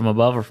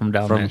above or from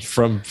down there.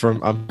 From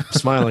I'm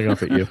smiling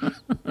up at you.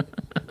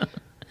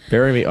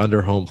 Bury me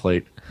under home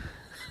plate.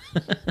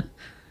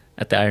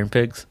 At the Iron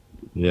Pigs.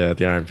 Yeah, at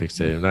the Iron Pigs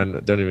Stadium.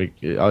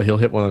 He'll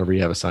hit one on a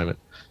rehab assignment.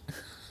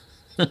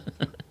 All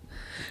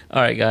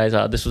right, guys.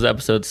 This was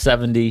episode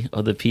 70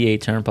 of the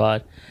PA Turn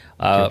Pod.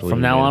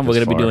 From now on, we're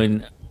going to be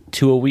doing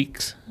 2 a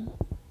weeks.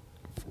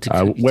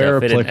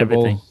 Where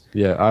applicable.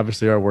 Yeah,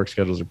 obviously our work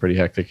schedules are pretty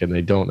hectic and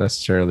they don't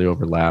necessarily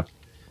overlap.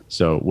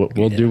 So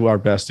we'll do our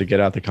best to get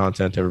out the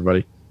content to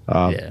everybody.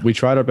 We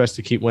tried our best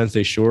to keep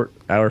Wednesday short,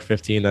 hour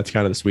 15. That's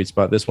kind of the sweet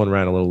spot. This one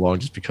ran a little long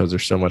just because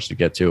there's so much to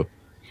get to.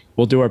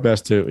 We'll do our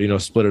best to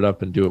split it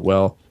up and do it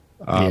well.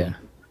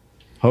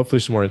 Hopefully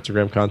some more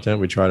Instagram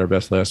content. We tried our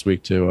best last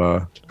week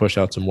to push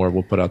out some more.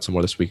 We'll put out some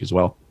more this week as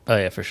well. Oh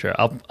yeah, for sure.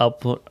 I'll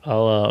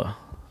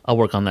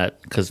work on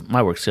that because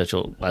my work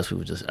schedule last week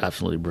was just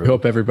absolutely brutal. We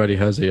hope everybody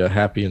has a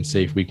happy and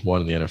safe week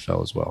 1 in the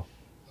NFL as well.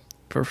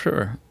 For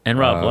sure. And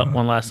Rob,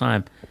 one last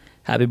time,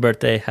 happy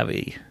birthday,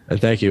 and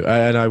thank you.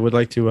 And I would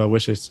like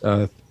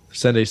to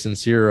send a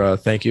sincere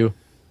thank you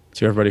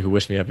to everybody who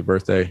wished me happy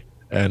birthday,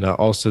 and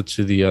also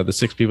to the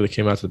 6 people that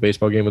came out to the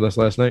baseball game with us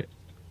last night.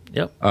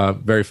 Yep.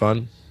 Very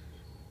fun.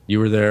 You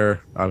were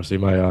there. Obviously,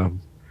 my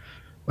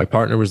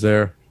partner was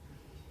there.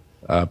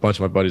 A bunch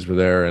of my buddies were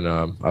there, and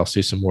I'll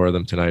see some more of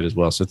them tonight as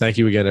well. So thank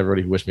you again,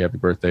 everybody who wished me happy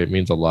birthday. It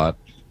means a lot.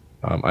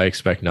 I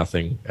expect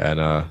nothing, and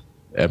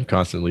am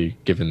constantly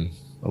given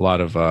a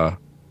lot of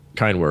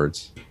kind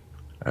words,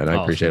 and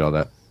I appreciate all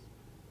that.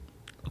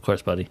 Of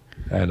course, buddy.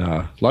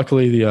 And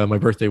luckily, my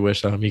birthday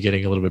wish, me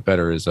getting a little bit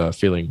better, is I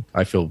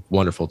feel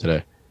wonderful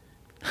today.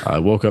 I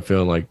woke up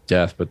feeling like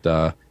death,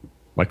 but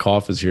my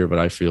cough is here, but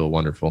I feel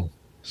wonderful.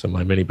 So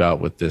my mini bout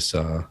with this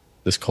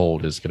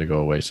cold is going to go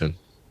away soon.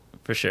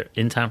 For sure.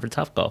 In time for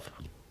Top Golf.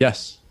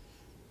 Yes.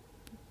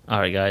 All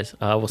right, guys.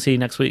 We'll see you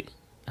next week.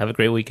 Have a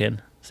great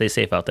weekend. Stay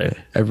safe out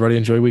there. Everybody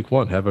enjoy week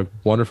 1. Have a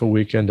wonderful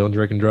weekend. Don't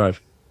drink and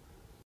drive.